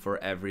open for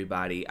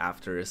everybody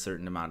after a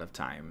certain amount of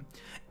time?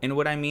 And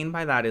what I mean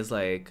by that is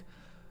like,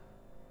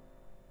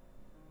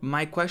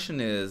 my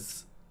question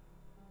is,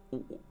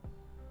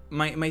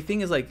 my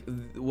thing is like,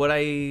 where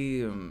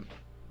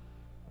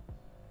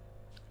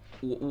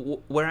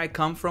I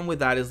come from with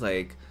that is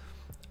like,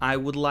 I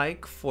would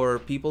like for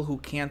people who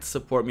can't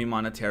support me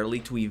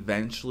monetarily to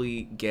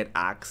eventually get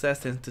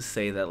access, and to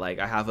say that like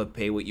I have a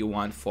pay what you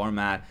want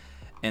format,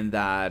 and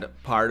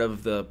that part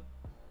of the,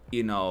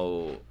 you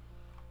know,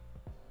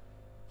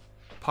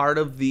 part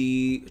of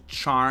the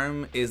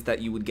charm is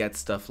that you would get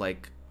stuff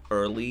like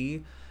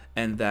early,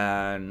 and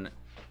then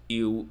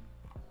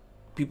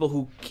people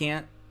who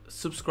can't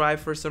subscribe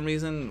for some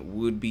reason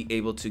would be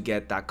able to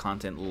get that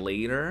content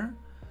later.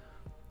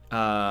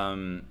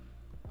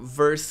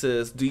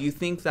 Versus, do you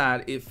think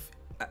that if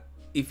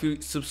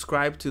you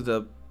subscribe to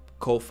the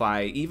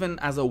Ko-Fi, even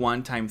as a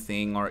one-time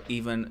thing, or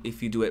even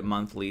if you do it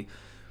monthly,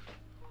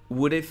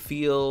 would it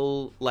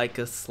feel like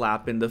a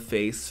slap in the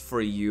face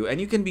for you?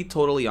 And you can be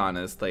totally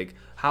honest, like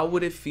how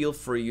would it feel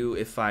for you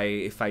if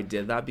I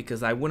did that?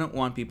 Because I wouldn't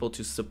want people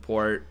to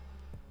support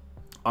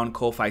on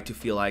Ko-Fi to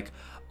feel like,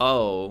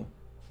 oh,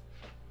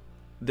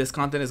 this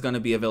content is going to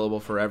be available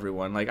for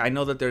everyone. Like I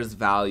know that there's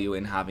value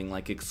in having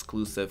like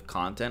exclusive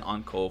content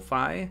on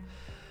Ko-Fi,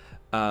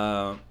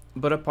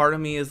 but a part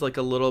of me is like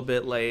a little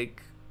bit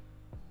like,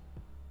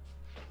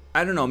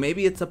 I don't know,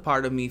 maybe it's a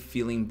part of me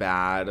feeling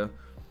bad,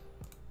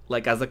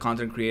 like as a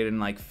content creator,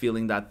 and like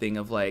feeling that thing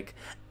of like,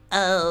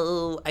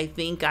 oh, I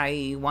think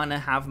I want to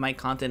have my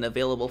content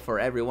available for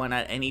everyone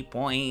at any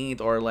point,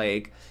 or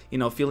like, you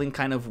know, feeling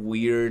kind of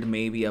weird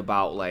maybe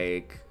about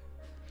like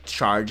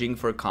charging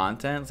for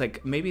content. It's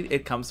like maybe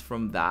it comes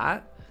from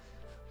that.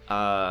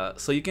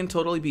 So you can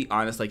totally be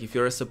honest, like if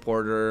you're a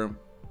supporter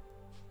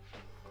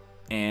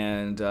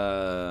and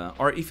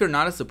or if you're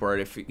not a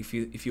supporter,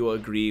 if you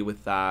agree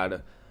with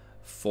that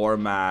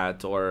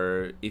format,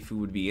 or if you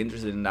would be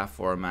interested in that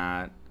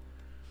format.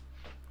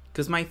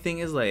 Because my thing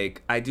is,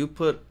 like, I do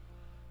put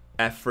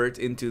effort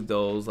into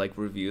those like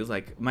reviews.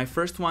 Like my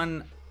first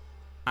one,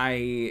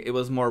 it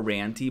was more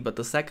ranty, but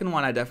the second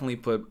one I definitely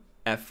put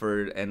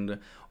effort and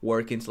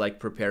work into like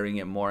preparing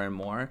it more and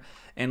more.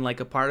 And like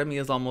a part of me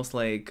is almost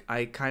like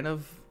I kind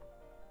of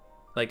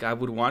like I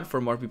would want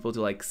for more people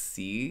to like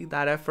see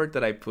that effort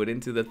that I put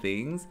into the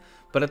things,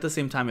 but at the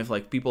same time, if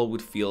like people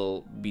would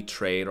feel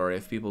betrayed, or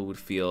if people would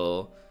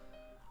feel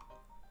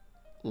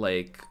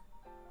like,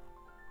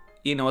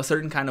 you know, a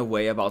certain kind of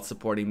way about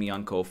supporting me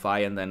on Ko-Fi,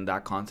 and then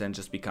that content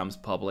just becomes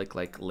public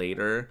like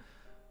later,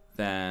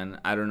 then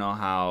I don't know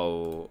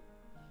how,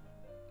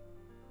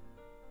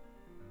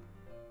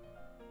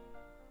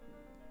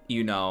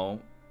 you know,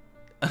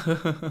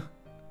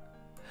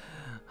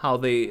 how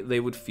they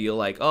would feel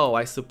like, oh,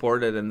 I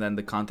supported and then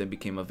the content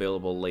became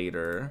available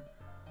later.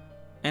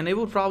 And it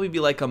would probably be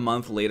like a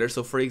month later.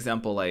 So for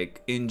example,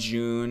 like in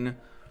June,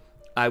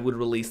 I would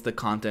release the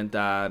content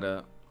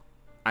that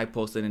I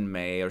posted in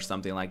May or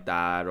something like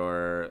that,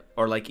 or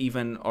like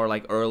even, or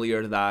like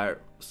earlier that.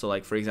 So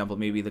like for example,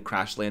 maybe the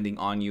Crash Landing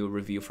on You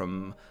review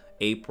from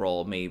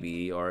April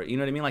maybe, or you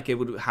know what I mean? Like it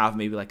would have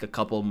maybe like a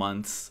couple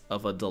months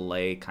of a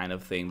delay kind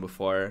of thing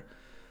before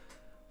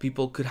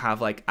people could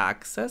have like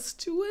access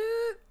to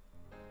it.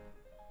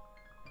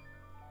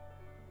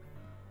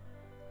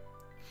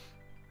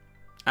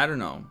 I don't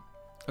know.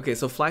 Okay,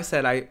 so Fly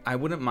said, I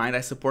wouldn't mind.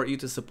 I support you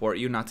to support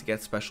you, not to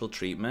get special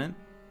treatment.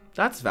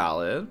 That's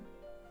valid.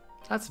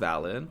 That's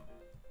valid.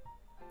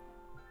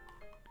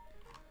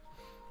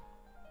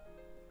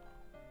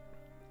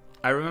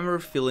 I remember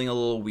feeling a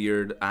little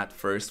weird at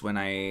first when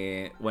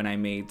I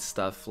made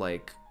stuff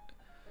like,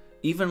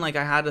 even like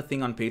I had a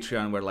thing on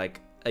Patreon where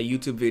like a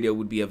YouTube video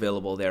would be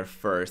available there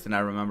first, and I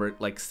remember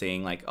like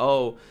saying like,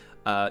 oh,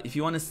 if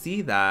you want to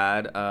see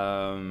that,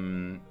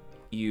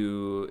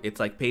 it's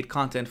like paid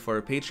content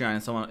for Patreon,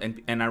 and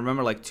someone, and I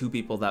remember like 2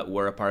 people that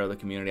were a part of the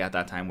community at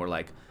that time were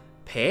like,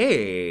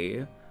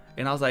 pay?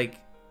 And I was like,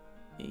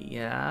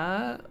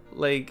 yeah,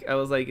 like I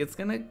was like, it's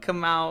gonna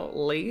come out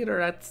later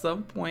at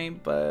some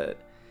point, but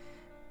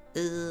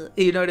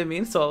you know what I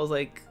mean? So I was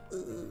like,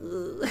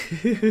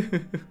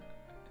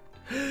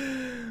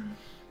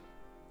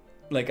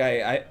 like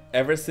I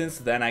ever since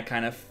then I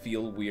kind of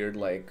feel weird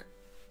like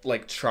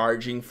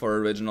charging for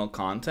original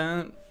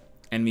content,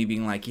 and me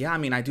being like, yeah, I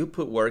mean, I do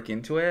put work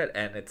into it,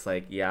 and it's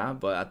like, yeah,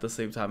 but at the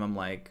same time I'm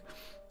like,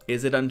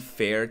 is it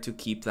unfair to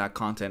keep that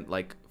content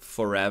like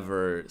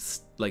forever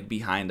like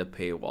behind a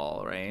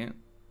paywall, right?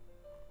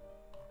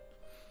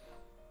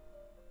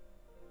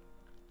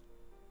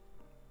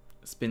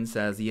 Spin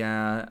says,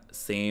 yeah,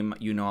 same,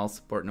 you know, I'll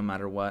support no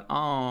matter what.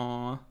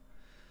 Aww.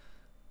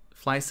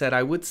 Fly said,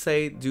 I would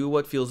say do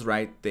what feels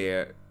right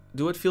there.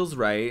 Do what feels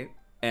right,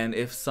 and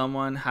if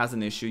someone has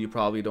an issue, you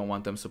probably don't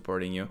want them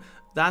supporting you.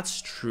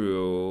 That's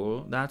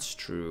true. That's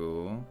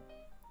true.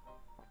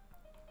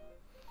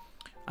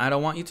 I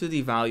don't want you to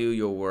devalue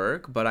your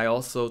work, but I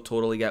also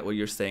totally get what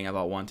you're saying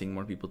about wanting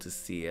more people to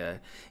see it.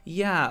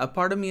 Yeah, a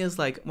part of me is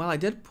like, well, I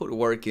did put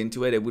work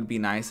into it. It would be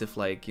nice if,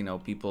 like, you know,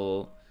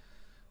 people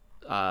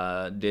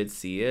did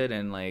see it,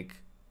 and like,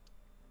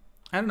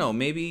 I don't know,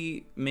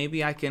 maybe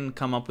I can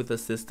come up with a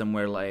system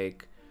where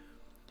like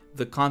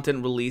the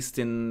content released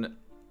in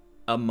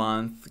a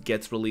month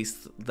gets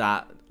released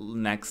that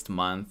next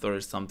month or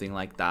something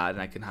like that,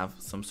 and I can have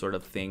some sort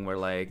of thing where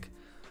like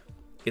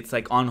it's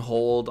like on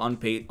hold on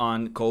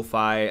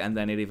Ko-Fi, and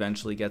then it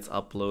eventually gets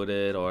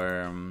uploaded,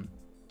 or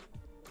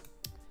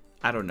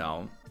I don't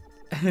know.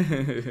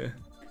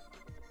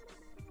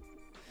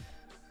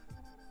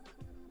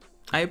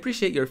 I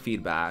appreciate your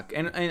feedback,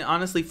 and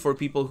honestly, for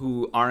people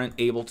who aren't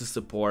able to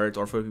support,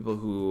 or for people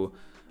who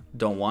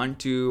don't want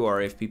to, or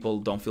if people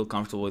don't feel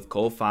comfortable with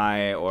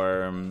Ko-Fi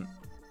or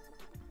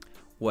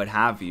what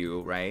have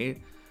you,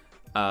 right?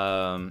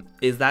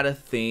 Is that a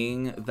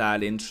thing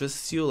that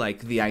interests you? Like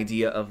the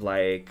idea of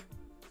like,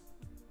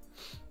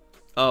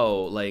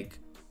 oh, like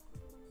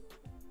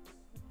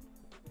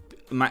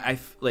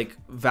like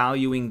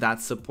valuing that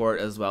support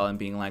as well, and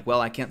being like,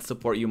 well, I can't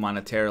support you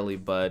monetarily,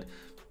 but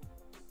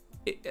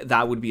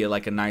that would be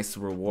like a nice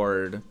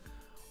reward.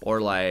 Or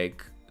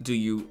like, do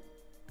you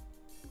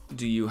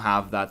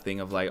have that thing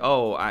of like,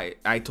 oh,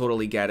 I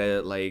totally get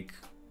it, like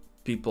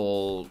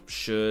people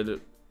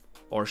should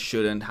or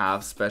shouldn't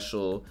have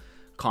special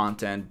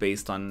content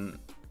based on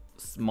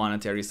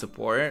monetary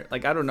support?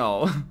 Like, I don't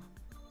know.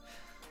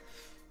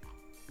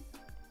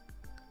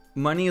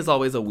 Money is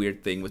always a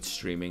weird thing with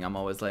streaming. I'm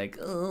always like,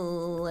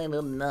 oh, I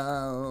don't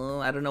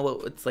know. I don't know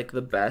what's like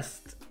the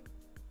best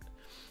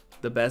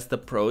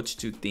approach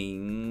to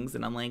things,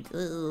 and I'm like,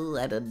 oh,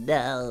 I don't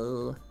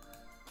know.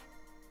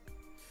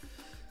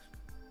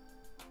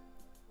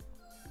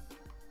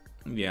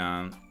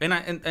 Yeah,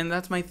 and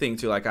that's my thing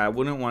too. Like, I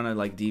wouldn't want to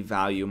like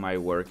devalue my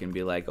work and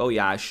be like, oh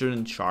yeah, I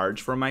shouldn't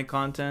charge for my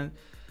content.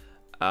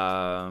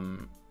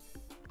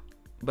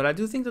 But I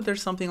do think that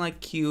there's something like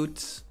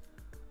cute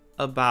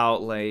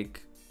about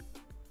like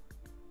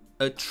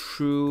a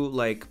true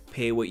like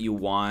pay what you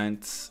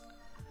want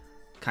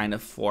kind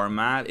of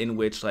format, in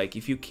which like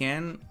if you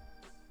can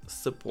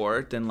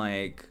support, then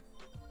like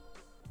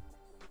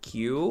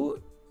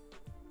cute.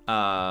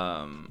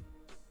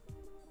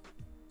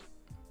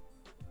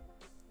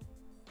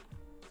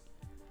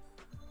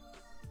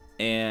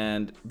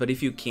 But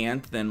if you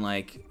can't, then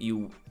like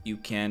you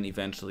can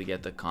eventually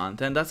get the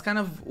content. That's kind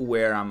of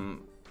where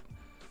I'm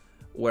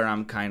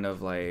kind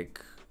of like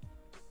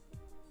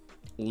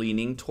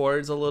leaning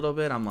towards a little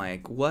bit. I'm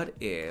like, what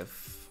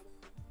if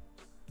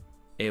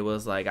it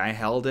was like I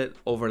held it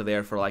over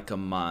there for like a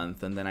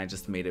month and then I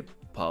just made it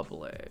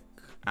public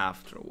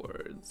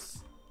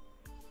afterwards?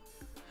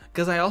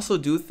 Because I also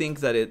do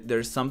think that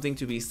there's something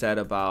to be said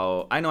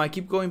about, I know I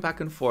keep going back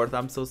and forth,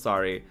 I'm so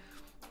sorry,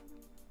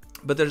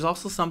 but there's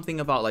also something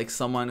about like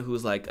someone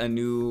who's like a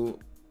new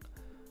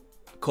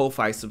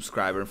Ko-Fi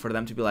subscriber, for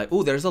them to be like,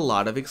 oh, there's a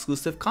lot of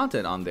exclusive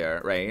content on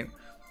there, right?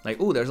 Like,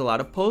 oh, there's a lot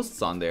of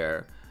posts on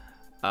there.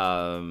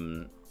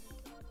 So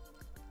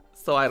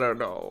I don't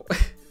know.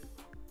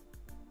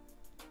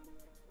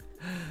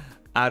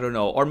 I don't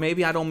know. Or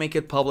maybe I don't make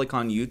it public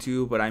on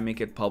YouTube, but I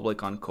make it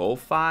public on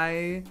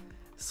Ko-Fi,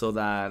 so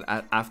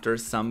that after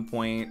some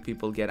point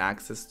people get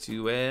access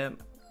to it,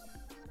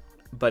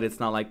 but it's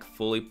not like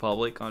fully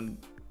public on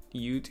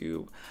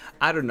YouTube.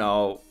 I don't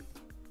know.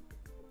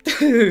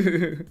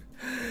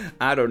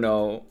 I don't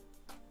know.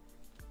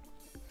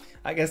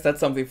 I guess that's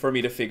something for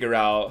me to figure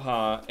out,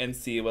 huh? And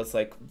see what's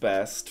like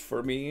best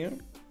for me.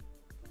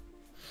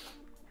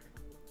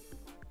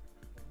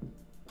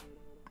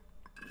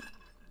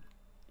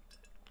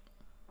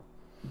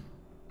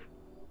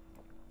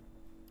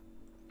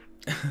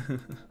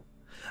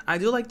 I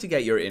do like to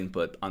get your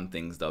input on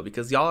things though,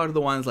 because y'all are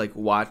the ones like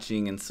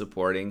watching and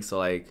supporting, so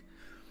like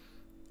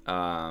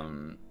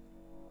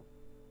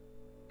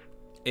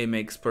it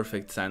makes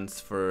perfect sense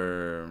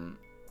for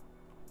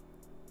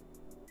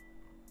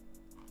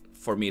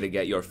me to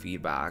get your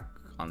feedback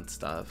on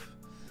stuff.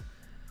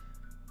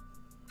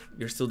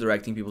 You're still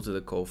directing people to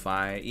the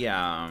Ko-Fi.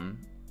 Yeah.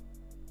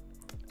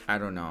 I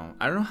don't know.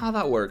 I don't know how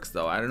that works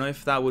though. I don't know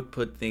if that would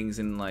put things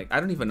in like, I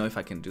don't even know if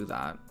I can do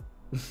that.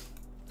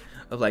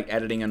 Of like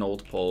editing an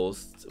old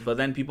post, but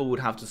then people would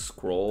have to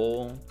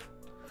scroll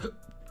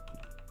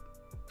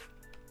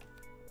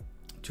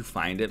to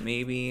find it,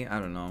 maybe. I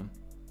don't know.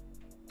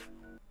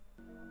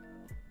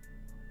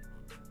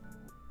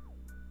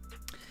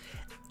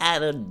 I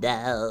don't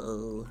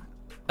know.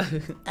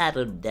 I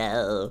don't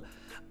know.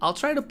 I'll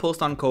try to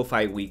post on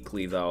Ko-Fi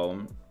weekly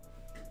though.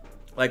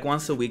 Like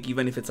once a week,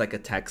 even if it's like a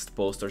text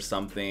post or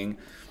something.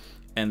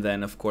 And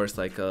then of course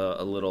like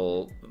a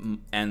little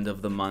end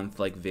of the month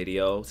like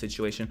video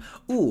situation.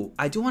 Ooh,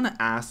 I do want to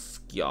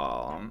ask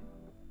y'all,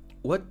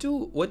 what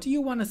do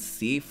you want to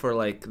see for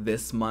like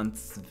this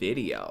month's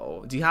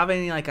video? Do you have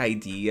any like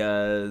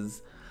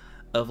ideas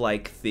of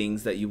like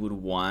things that you would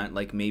want?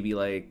 Like maybe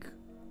like,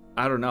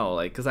 I don't know,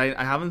 like, because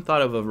I haven't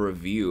thought of a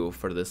review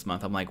for this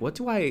month. I'm like, what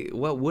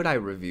would I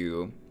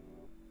review?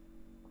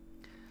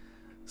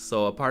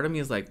 So a part of me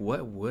is like,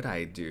 what would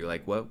I do?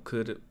 Like, what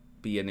could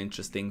be an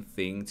interesting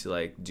thing to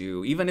like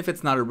do, even if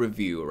it's not a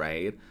review,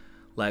 right?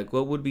 Like,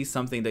 what would be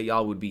something that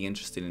y'all would be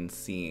interested in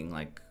seeing?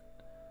 Like,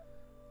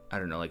 I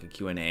don't know, like a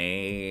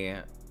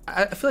Q&A.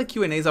 I feel like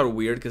Q&As are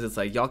weird because it's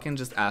like y'all can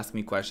just ask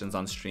me questions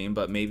on stream,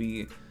 but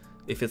maybe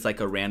if it's like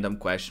a random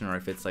question, or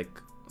if it's like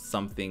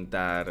something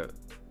that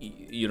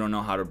you don't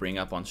know how to bring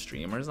up on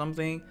stream or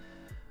something,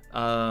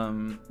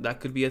 that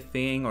could be a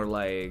thing. Or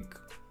like,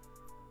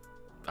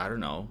 I don't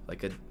know,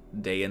 like a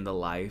day in the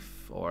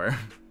life, or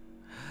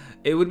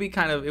it would be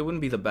kind of, it wouldn't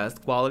be the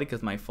best quality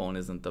because my phone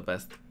isn't the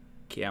best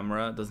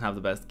camera, doesn't have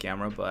the best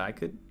camera, but I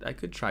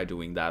could try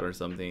doing that or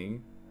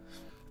something.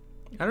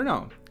 I don't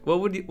know. What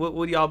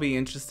would y'all be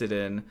interested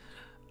in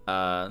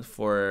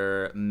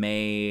for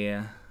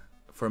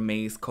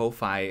May's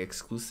Ko-Fi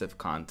exclusive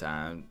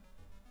content?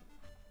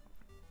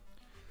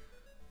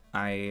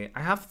 I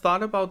have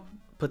thought about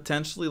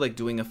potentially like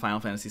doing a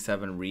Final Fantasy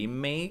VII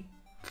remake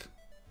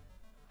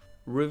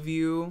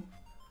review.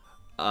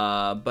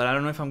 But I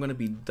don't know if I'm going to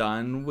be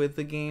done with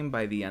the game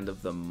by the end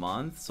of the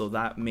month, so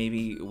that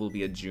maybe will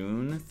be a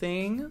June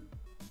thing.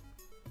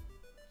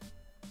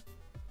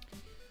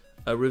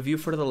 A review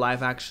for the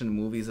live action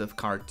movies of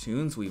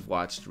cartoons we've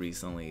watched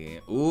recently.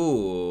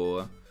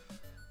 Ooh,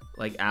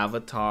 like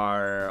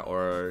Avatar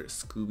or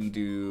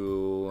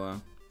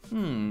Scooby-Doo.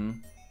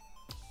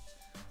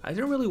 I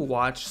didn't really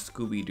watch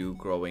Scooby-Doo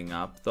growing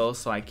up though,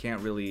 so I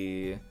can't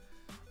really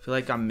feel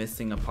like I'm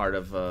missing a part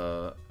of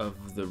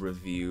the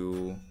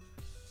review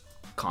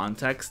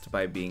context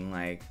by being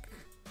like,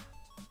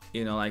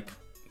 you know, like,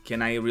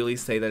 can I really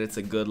say that it's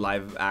a good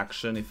live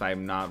action if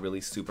I'm not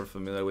really super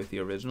familiar with the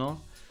original?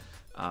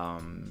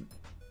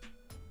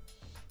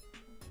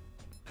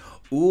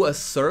 Ooh, a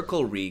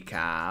circle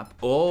recap.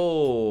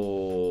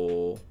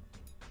 Oh,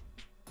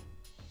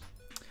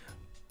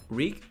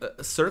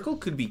 Circle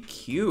could be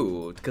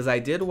cute because I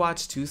did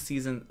watch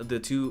the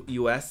two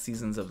US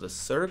seasons of The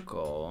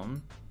Circle.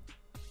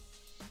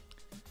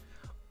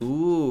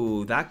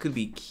 Ooh, that could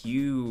be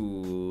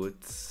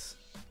cute.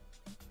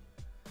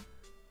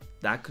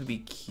 That could be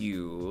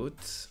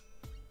cute.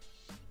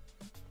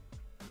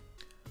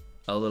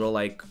 A little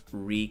like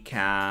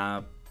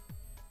recap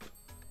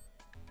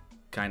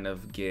kind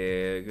of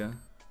gig.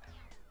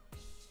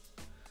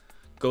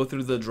 Go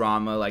through the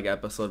drama like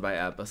episode by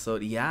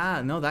episode.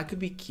 Yeah, no, that could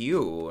be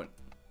cute.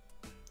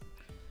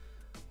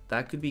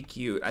 That could be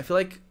cute. I feel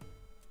like,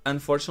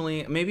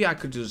 unfortunately, maybe I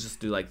could just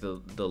do like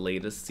the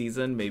latest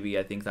season. Maybe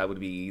I think that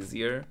would be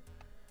easier.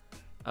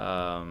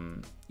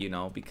 You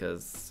know,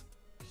 because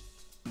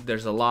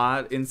there's a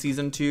lot in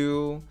season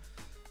 2.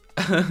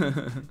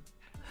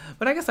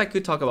 But I guess I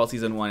could talk about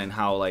season 1 and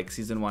how like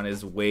season 1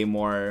 is way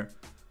more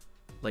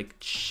like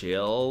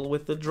chill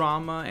with the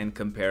drama and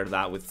compare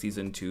that with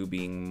season 2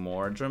 being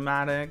more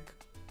dramatic.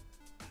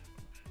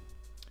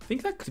 I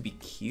think that could be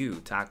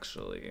cute,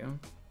 actually.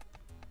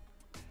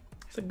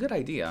 It's a good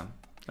idea.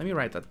 Let me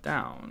write that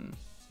down.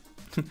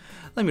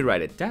 Let me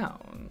write it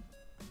down.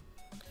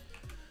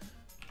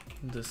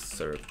 The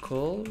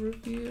Circle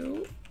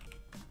review?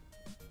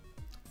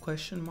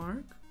 Question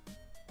mark?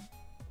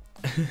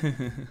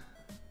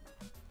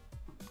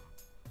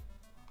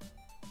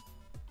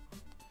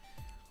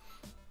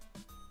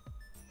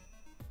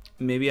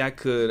 Maybe I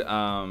could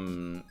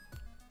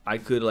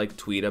like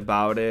tweet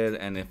about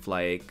it, and if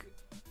like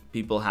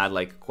people had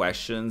like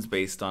questions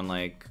based on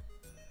like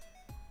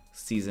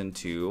season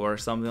 2 or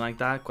something like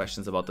that,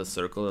 questions about The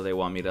Circle that they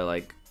want me to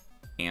like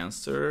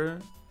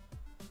answer,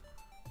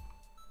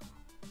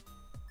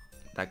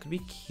 that could be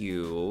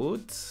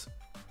cute.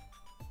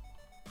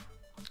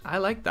 I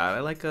like that.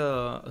 I like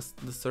The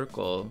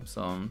Circle,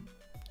 so I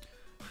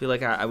feel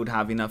like I would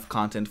have enough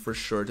content for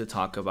sure to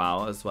talk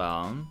about as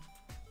well.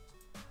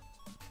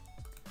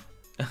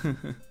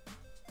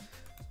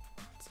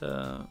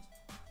 So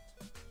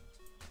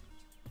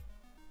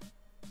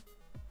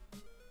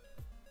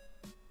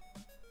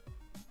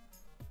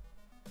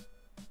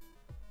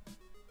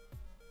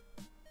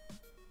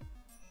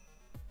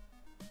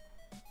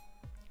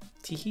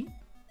teehee.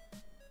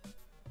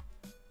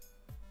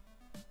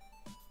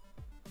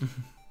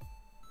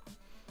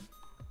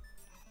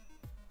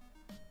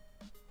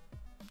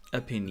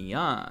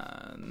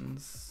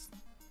 Opinions.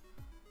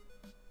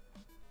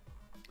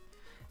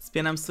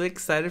 Spin, I'm so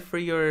excited for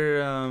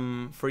your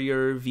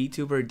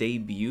VTuber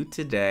debut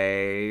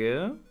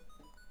today.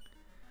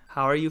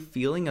 How are you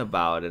feeling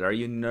about it? Are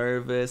you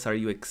nervous? Are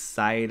you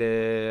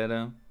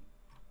excited?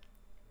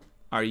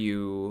 Are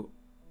you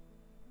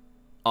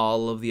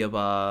all of the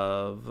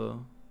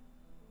above?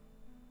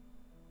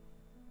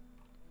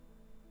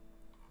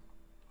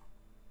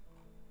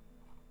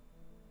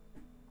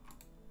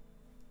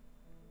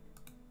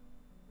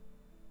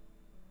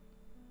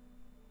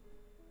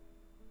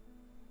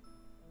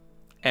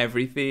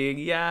 Everything,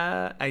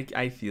 yeah,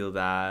 I feel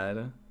that.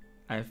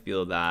 I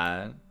feel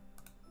that.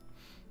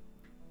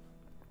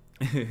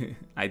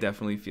 I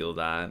definitely feel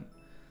that.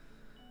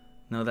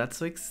 No, that's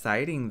so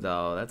exciting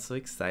though. That's so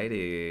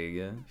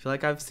exciting. I feel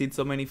like I've seen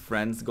so many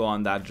friends go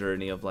on that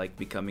journey of like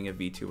becoming a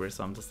VTuber,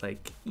 so I'm just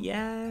like,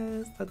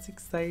 yes, that's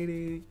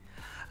exciting.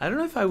 I don't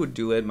know if I would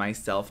do it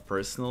myself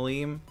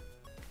personally.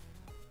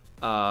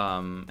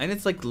 And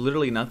it's like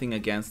literally nothing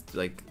against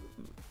like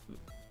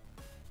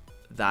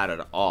that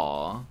at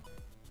all.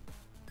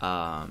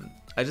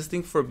 I just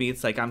think for me,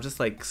 it's like I'm just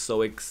like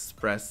so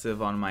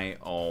expressive on my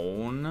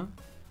own.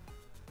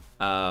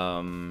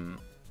 I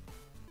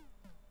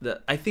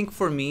think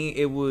for me,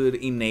 it would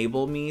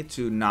enable me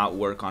to not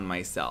work on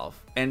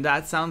myself. And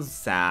that sounds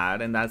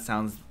sad and that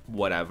sounds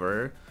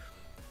whatever.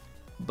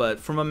 But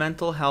from a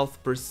mental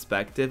health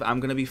perspective, I'm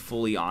gonna be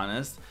fully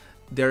honest.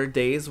 There are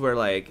days where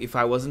like if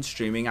I wasn't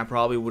streaming, I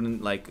probably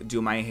wouldn't like do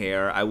my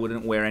hair. I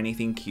wouldn't wear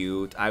anything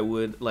cute. I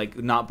would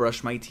like not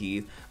brush my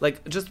teeth.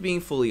 Like just being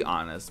fully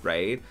honest,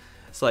 right?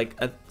 So like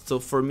so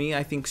for me,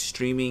 I think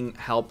streaming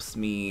helps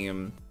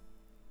me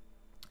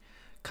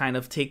kind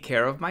of take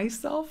care of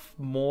myself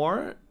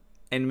more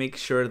and make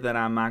sure that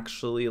I'm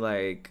actually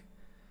like,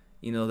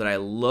 you know, that I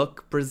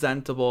look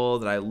presentable,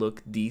 that I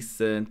look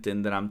decent,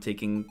 and that I'm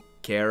taking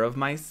care of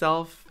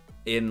myself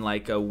in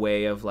like a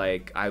way of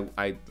like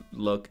I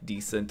look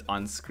decent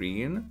on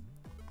screen,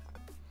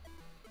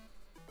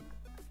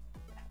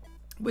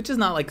 which is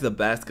not like the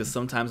best because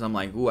sometimes I'm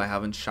like, ooh, I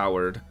haven't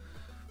showered,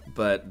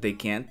 but they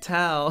can't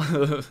tell.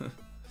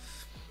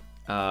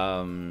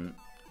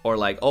 Or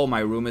like, oh, my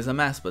room is a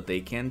mess, but they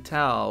can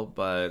tell.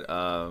 But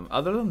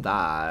other than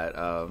that,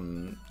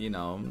 you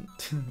know,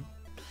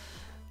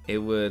 it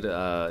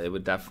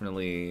would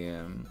definitely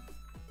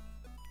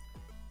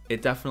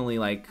it definitely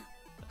like,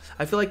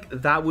 I feel like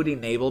that would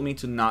enable me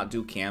to not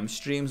do cam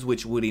streams,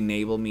 which would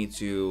enable me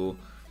to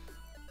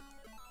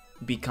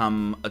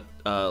become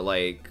a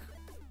like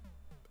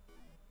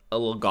a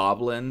little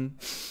goblin,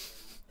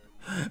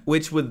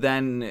 which would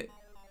then,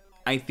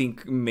 I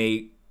think,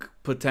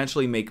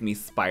 potentially make me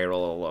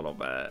spiral a little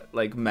bit,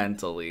 like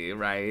mentally,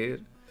 right?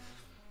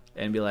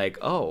 and be like,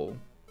 oh,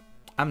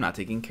 I'm not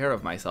taking care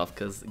of myself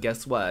because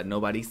guess what?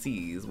 Nobody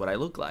sees what I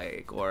look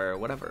like or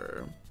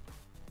whatever.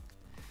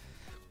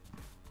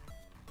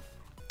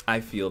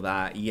 I feel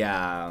that,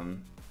 yeah.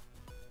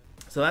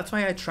 So that's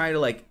why I try to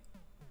like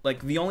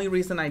the only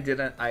reason I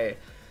didn't,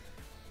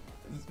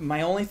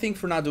 my only thing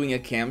for not doing a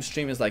cam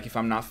stream is like if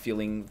I'm not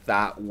feeling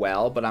that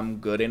well, but I'm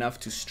good enough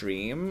to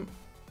stream.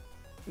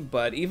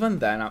 But even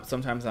then,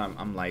 sometimes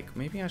I'm like,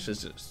 maybe I should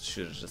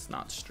just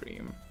not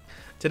stream.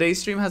 Today's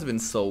stream has been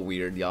so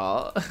weird,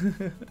 y'all.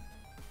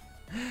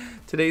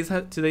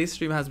 Today's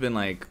stream has been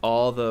like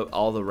all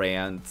the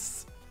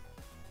rants,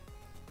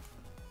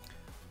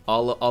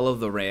 all of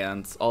the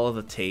rants, all of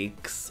the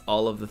takes,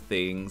 all of the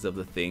things of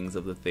the things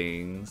of the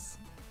things.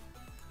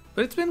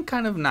 But it's been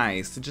kind of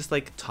nice to just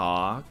like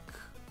talk,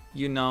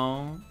 you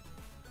know?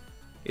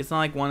 It's not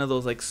like one of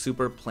those like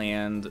super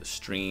planned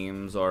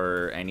streams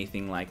or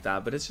anything like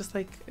that, but it's just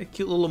like a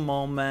cute little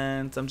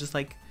moment. I'm just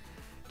like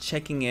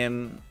checking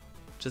in,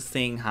 just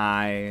saying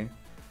hi.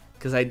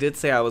 Cause I did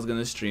say I was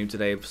gonna stream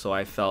today, so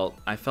I felt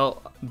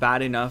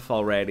bad enough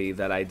already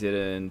that I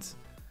didn't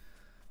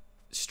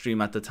stream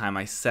at the time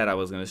I said I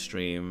was gonna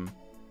stream.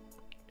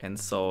 And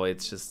so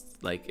it's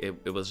just like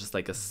it was just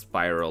like a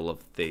spiral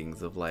of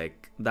things of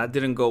like that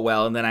didn't go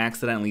well, and then I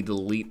accidentally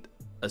delete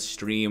a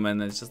stream,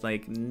 and it's just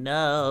like,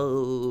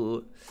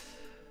 no.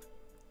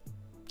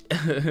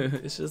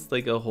 It's just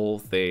like a whole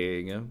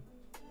thing.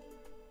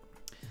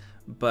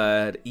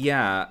 But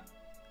yeah,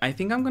 I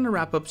think I'm gonna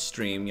wrap up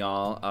stream,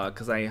 y'all,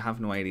 because I have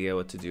no idea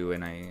what to do,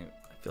 and I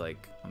feel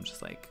like I'm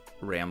just like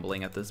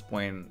rambling at this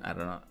point. I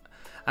don't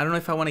know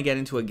if I want to get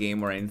into a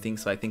game or anything,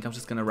 so I think I'm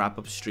just gonna wrap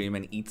up stream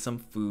and eat some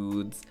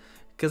foods,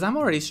 because I'm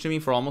already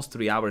streaming for almost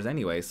 3 hours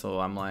anyway, so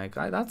I'm like,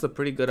 that's a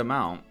pretty good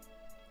amount.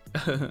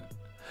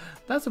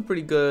 That's a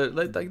pretty good,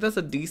 like that's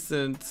a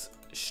decent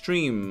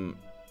stream,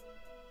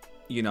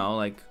 you know,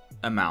 like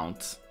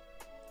amount.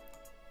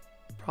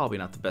 Probably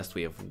not the best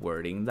way of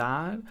wording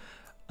that.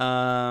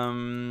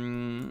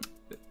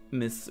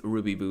 Miss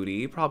Ruby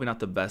Booty, probably not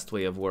the best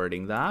way of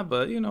wording that,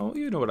 but you know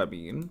what I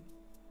mean.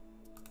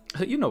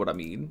 You know what I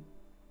mean.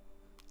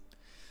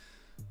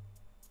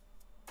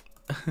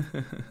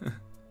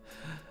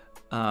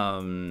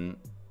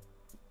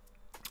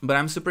 But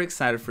I'm super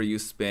excited for you,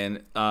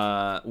 Spin.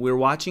 We're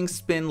watching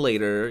Spin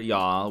later,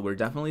 y'all. We're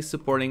definitely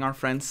supporting our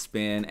friend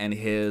Spin and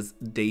his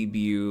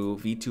debut,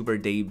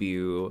 VTuber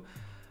debut.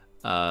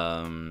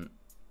 So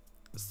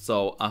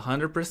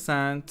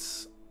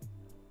 100%,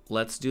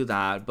 let's do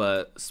that.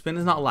 But Spin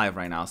is not live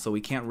right now, so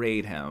we can't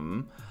raid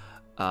him.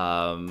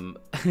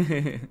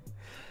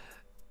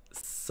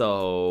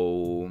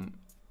 So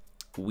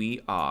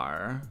we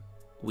are.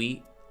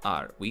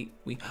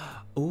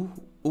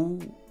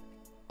 Ooh.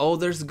 Oh,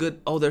 there's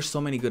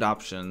so many good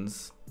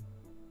options.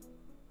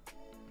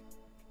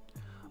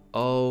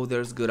 Oh,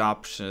 there's good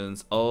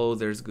options. Oh,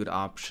 there's good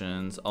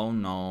options. Oh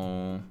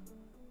no.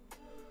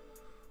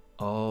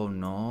 Oh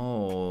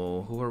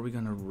no. Who are we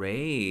gonna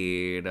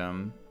raid?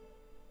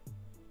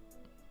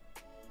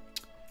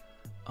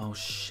 Oh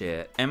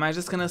shit. Am I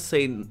just gonna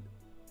say,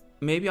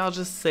 maybe I'll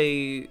just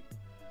say,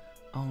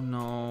 oh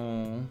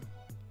no.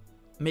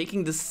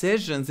 Making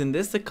decisions in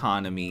this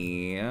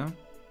economy.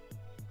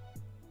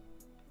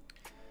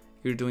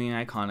 You're doing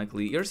it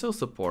iconically. You're so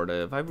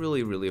supportive. I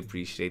really, really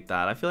appreciate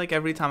that. I feel like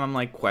every time I'm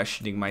like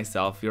questioning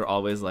myself, you're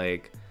always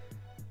like,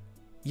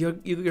 you're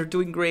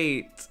doing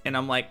great. And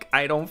I'm like,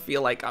 I don't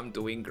feel like I'm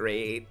doing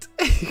great.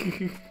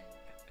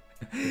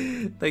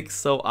 Like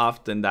so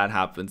often that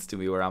happens to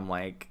me where I'm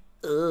like,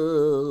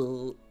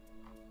 ugh.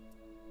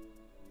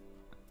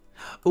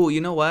 Oh, you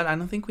know what? I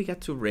don't think we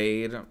get to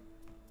raid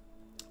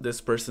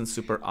this person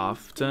super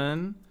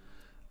often.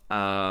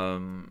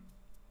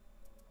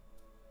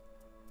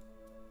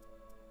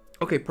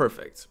 Okay,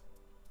 perfect.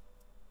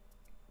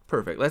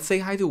 Perfect. Let's say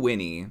hi to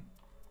Winnie.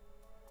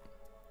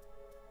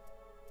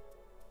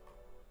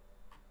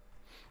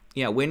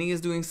 Yeah, Winnie is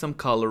doing some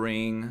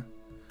coloring,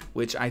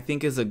 which I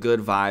think is a good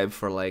vibe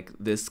for like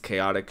this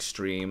chaotic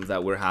stream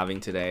that we're having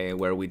today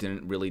where we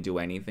didn't really do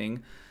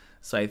anything.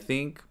 So I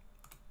think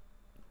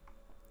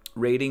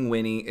rating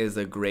Winnie is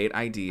a great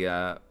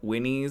idea.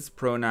 Winnie's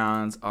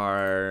pronouns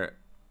are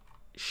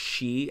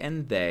she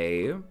and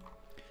they,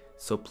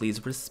 so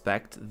please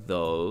respect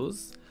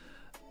those.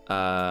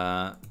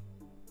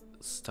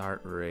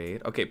 Start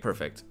raid. Okay,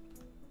 perfect.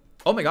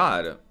 Oh my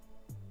god.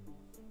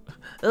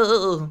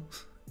 Oh,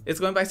 it's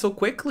going by so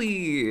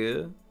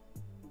quickly.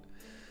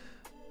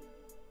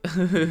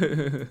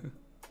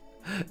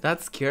 That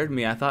scared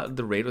me. I thought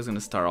the raid was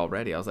gonna start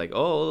already. I was like,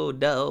 oh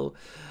no.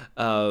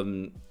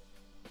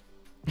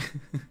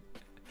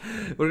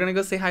 We're gonna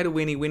go say hi to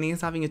Winnie. Winnie is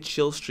having a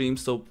chill stream,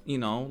 so you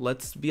know,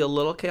 let's be a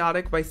little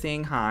chaotic by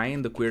saying hi,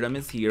 and the queerdom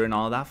is here and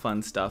all that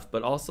fun stuff,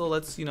 but also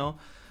let's, you know,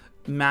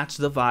 match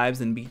the vibes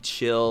and be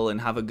chill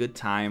and have a good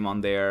time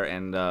on there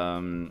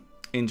and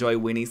enjoy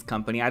Winnie's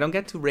company. I don't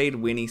get to raid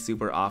Winnie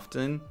super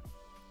often,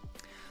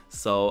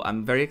 so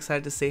I'm very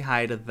excited to say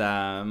hi to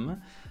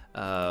them.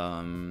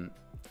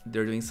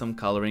 They're doing some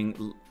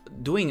coloring,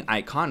 doing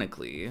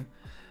iconically.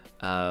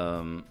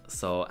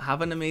 So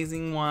have an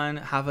amazing one.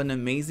 Have an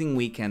amazing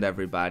weekend,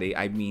 everybody.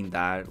 I mean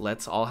that.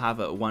 Let's all have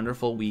a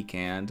wonderful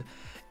weekend.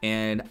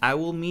 And I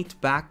will meet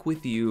back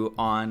with you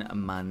on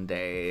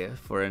Monday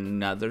for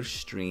another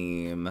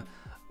stream,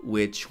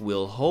 which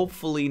will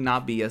hopefully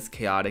not be as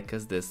chaotic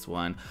as this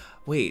one.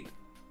 Wait,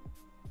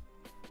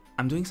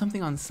 I'm doing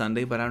something on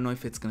Sunday, but I don't know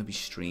if it's gonna be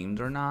streamed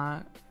or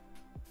not.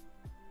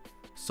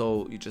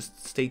 So you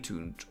just stay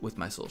tuned with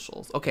my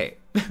socials. Okay.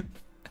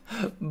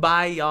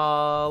 Bye,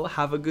 y'all.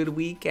 Have a good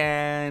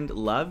weekend.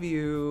 Love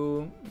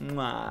you.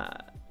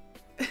 Mwah.